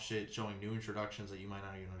 paying off shit, showing new introductions that you might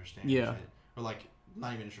not even understand. Yeah. Shit. Or, like,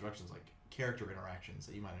 not even introductions, like, character interactions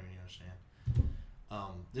that you might not even understand.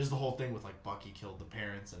 There's the whole thing with, like, Bucky killed the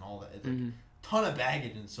parents and all that. Like, ton of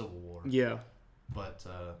baggage in Civil War. Yeah. But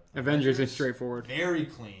Avengers is straightforward. Very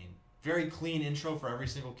clean. Very clean intro for every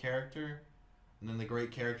single character. And then the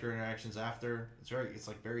great character interactions after. It's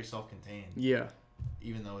like very self-contained. Yeah.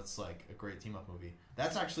 Even though it's like a great team-up movie.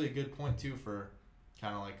 That's actually a good point, too, for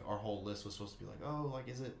kind of like our whole list was supposed to be like, oh, like,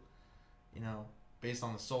 is it, based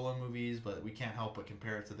on the solo movies, but we can't help but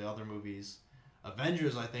compare it to the other movies.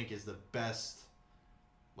 Avengers, I think, is the best,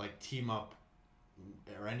 like, team-up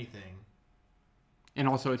or anything. And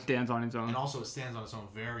also it stands on its own. And also it stands on its own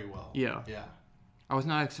very well. Yeah. Yeah. I was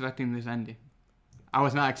not expecting this ending. I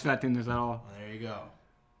was not expecting this at all. Well, there you go.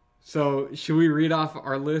 So, should we read off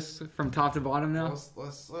our list from top to bottom now?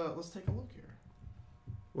 Let's take a look here.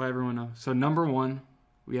 Let everyone know. So, number 1,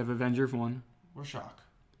 we have Avengers 1. What a shock.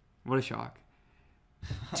 What a shock.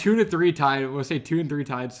 2 to 3 tied. We'll say 2 and 3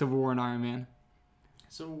 tied. Civil War and Iron Man.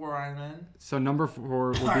 Civil War, Iron Man. So number 4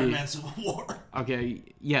 will be Iron Man, Civil War. Okay.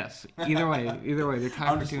 Yes. Either way, they're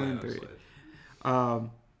tied for 2 and 3.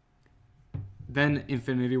 Then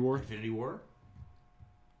Infinity War. Infinity War.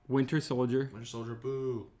 Winter Soldier. Winter Soldier.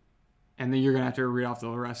 Boo. And then you're gonna have to read off the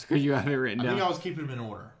rest because you have it written down. I think I was keeping them in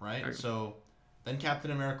order, right? Okay. So then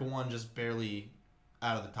Captain America 1 just barely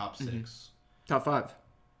out of the top 6. Top 5.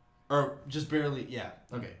 Or just barely, yeah.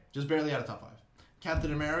 Okay. Just barely out of top 5.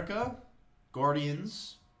 Captain America,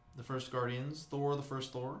 Guardians, the first Guardians, Thor, the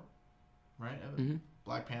first Thor, right? Mm-hmm.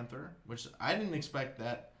 Black Panther, which I didn't expect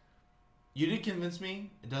that You did convince me.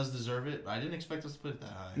 It does deserve it. I didn't expect us to put it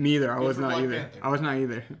that high. Me either. I Good was for not Black either. Panther. I was not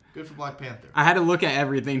either. Good for Black Panther. I had to look at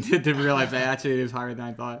everything to realize that actually it is higher than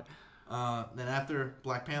I thought. Then after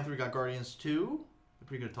Black Panther, we got Guardians 2.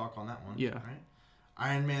 Pretty good talk on that one. Yeah. Right?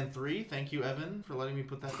 Iron Man 3. Thank you, Evan, for letting me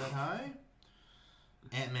put that high.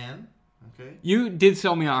 Ant-Man. Okay. You did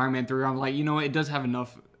sell me on Iron Man 3. I'm like, you know what? It does have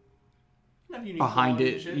enough behind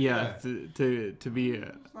it. Yeah. To be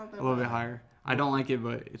a little bit higher. I don't like it,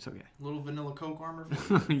 but it's okay. Little vanilla Coke armor.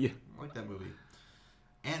 Yeah. I like that movie.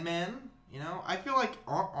 Ant-Man, you know, I feel like,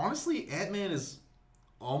 honestly, Ant-Man is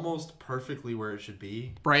almost perfectly where it should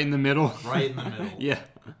be. Right in the middle. Right in the middle. Yeah.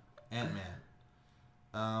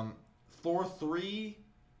 Ant-Man. Thor 3,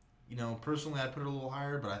 you know, personally I'd put it a little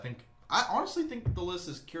higher, but I honestly think the list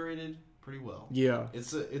is curated pretty well. Yeah.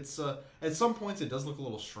 It's at some points it does look a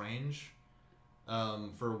little strange.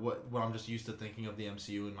 For what I'm just used to thinking of the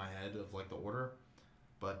MCU in my head of like the order,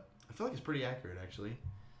 but I feel like it's pretty accurate actually.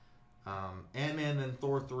 Ant-Man, then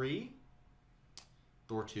Thor 3,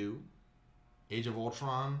 Thor 2, Age of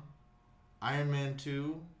Ultron, Iron Man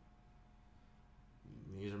 2.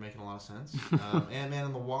 These are making a lot of sense. Ant-Man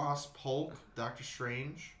and the Wasp, Hulk, Doctor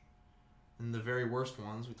Strange, and the very worst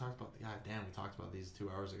ones we talked about. God damn, we talked about these 2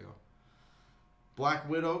 hours ago. Black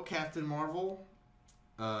Widow, Captain Marvel.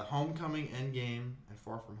 Homecoming, Endgame, and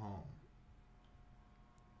Far From Home.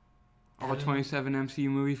 All 27 MCU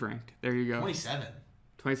movies ranked. There you go. 27?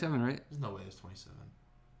 27, right? There's no way it's 27.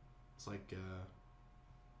 It's like 2,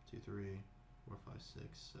 3, 4, 5, 6,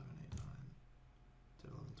 7, 8, 9,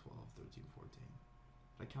 10, 11, 12, 13, 14.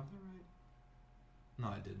 Did I count that right? No,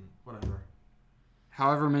 I didn't. Whatever.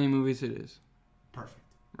 However many movies it is. Perfect.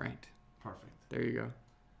 Ranked. Perfect. There you go.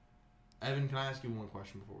 Evan, can I ask you one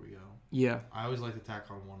question before we go? Yeah. I always like to tack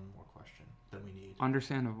on one more question than we need.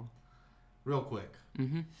 Understandable. Real quick.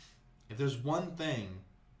 Mm-hmm. If there's one thing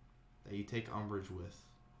that you take umbrage with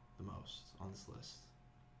the most on this list,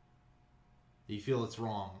 that you feel it's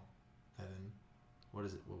wrong, Evan, what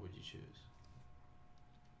is it? What would you choose?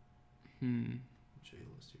 I'll show you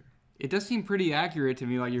the list here. It does seem pretty accurate to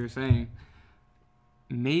me, like you were saying.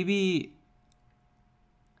 Maybe...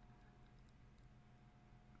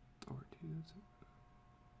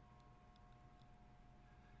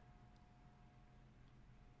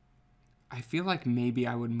 I feel like maybe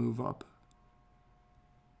I would move up.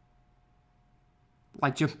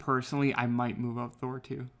 Like, just personally, I might move up Thor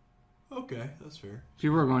 2. Okay, that's fair.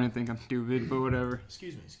 People are going to think I'm stupid, but whatever.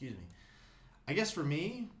 Excuse me. I guess for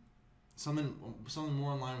me, something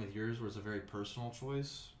more in line with yours where it's a very personal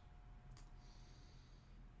choice.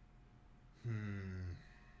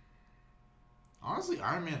 Honestly,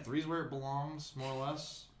 Iron Man 3 is where it belongs, more or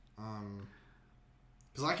less.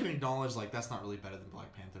 Because I can acknowledge, like, that's not really better than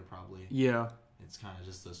Black Panther, probably. Yeah. It's kind of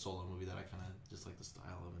just a solo movie that I kind of just like the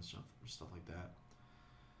style of and stuff like that.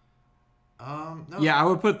 No. Yeah, I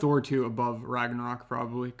would put Thor 2 above Ragnarok,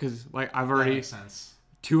 probably. Because, like, I've already... That makes sense.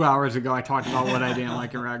 2 hours ago, I talked about what I didn't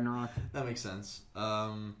like in Ragnarok. That makes sense.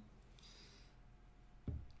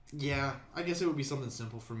 Yeah, I guess it would be something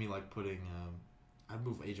simple for me, like putting... I'd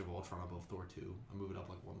move Age of Ultron above Thor 2. I'd move it up,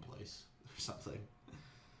 like, one place or something.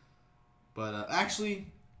 But actually,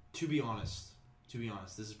 to be honest,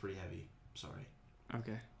 this is pretty heavy. Sorry.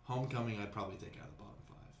 Okay. Homecoming, I'd probably take out of the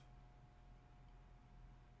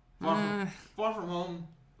bottom 5. Far From Home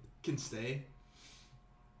can stay.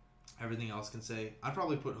 Everything else can stay. I'd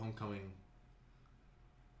probably put Homecoming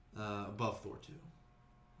above Thor 2.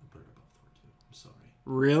 I'd put it above Thor 2. I'm sorry.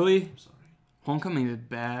 Really? I'm sorry. Homecoming is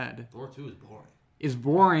bad. Thor 2 is boring. It's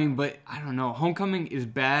boring, but I don't know. Homecoming is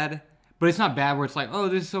bad. But it's not bad where it's like, oh,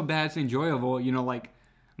 this is so bad, it's enjoyable. You know, like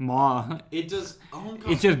Ma. It does.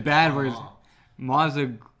 It's just bad where Ma's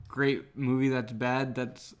a great movie that's bad,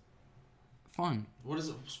 that's fun. What is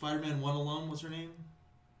it? Spider-Man 1 alone? What's her name?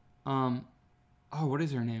 What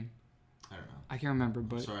is her name? I don't know. I can't remember,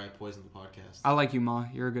 but... I'm sorry, I poisoned the podcast. I like you, Ma.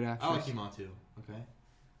 You're a good actress. I like you, Ma, too. Okay.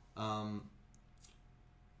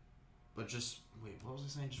 But just... Wait, what was I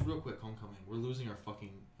saying? Just real quick, Homecoming. We're losing our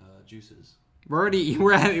fucking juices. We're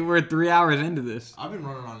 3 hours into this. I've been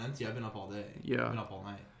running on empty. I've been up all day. Yeah. I've been up all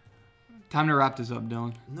night. Time to wrap this up,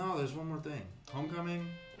 Dylan. No, there's one more thing. Homecoming.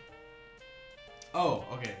 Oh,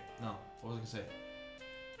 okay. No, what was I gonna say?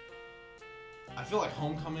 I feel like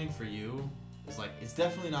Homecoming for you is like, it's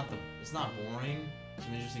definitely not it's not boring.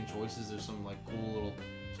 Some interesting choices. There's some like cool little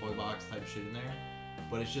toy box type shit in there,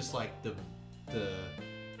 but it's just like the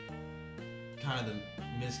kind of the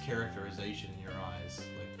mischaracterization in your eyes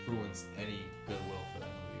like ruins any goodwill for that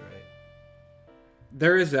movie, right?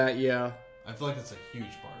 There is that, yeah. I feel like that's a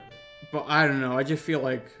huge part of it. But I don't know. I just feel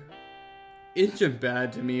like It's just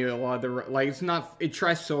bad to me. A lot of the like, it's not. It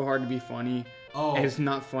tries so hard to be funny. Oh, And it's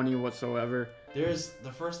not funny whatsoever. there's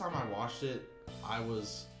the first time I watched it, I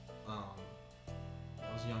was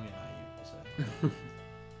young and naive. We'll say.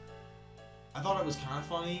 I thought it was kind of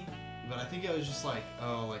funny, but I think it was just like,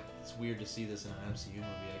 oh, like it's weird to see this in an MCU movie.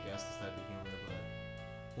 I guess this type of humor, but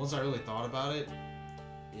once I really thought about it,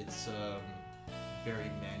 it's very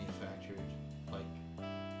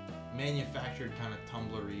manufactured kind of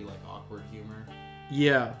tumblery, like awkward humor.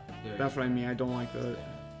 Yeah, Very that's what I mean. I don't like bad. that.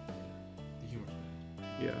 The humor's bad.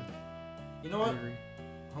 Yeah. You know I what? agree.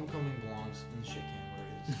 Homecoming belongs in the shit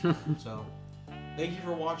can where it is. So, thank you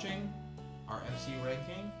for watching our MCU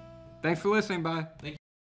ranking. Thanks for listening. Bye. Thank you.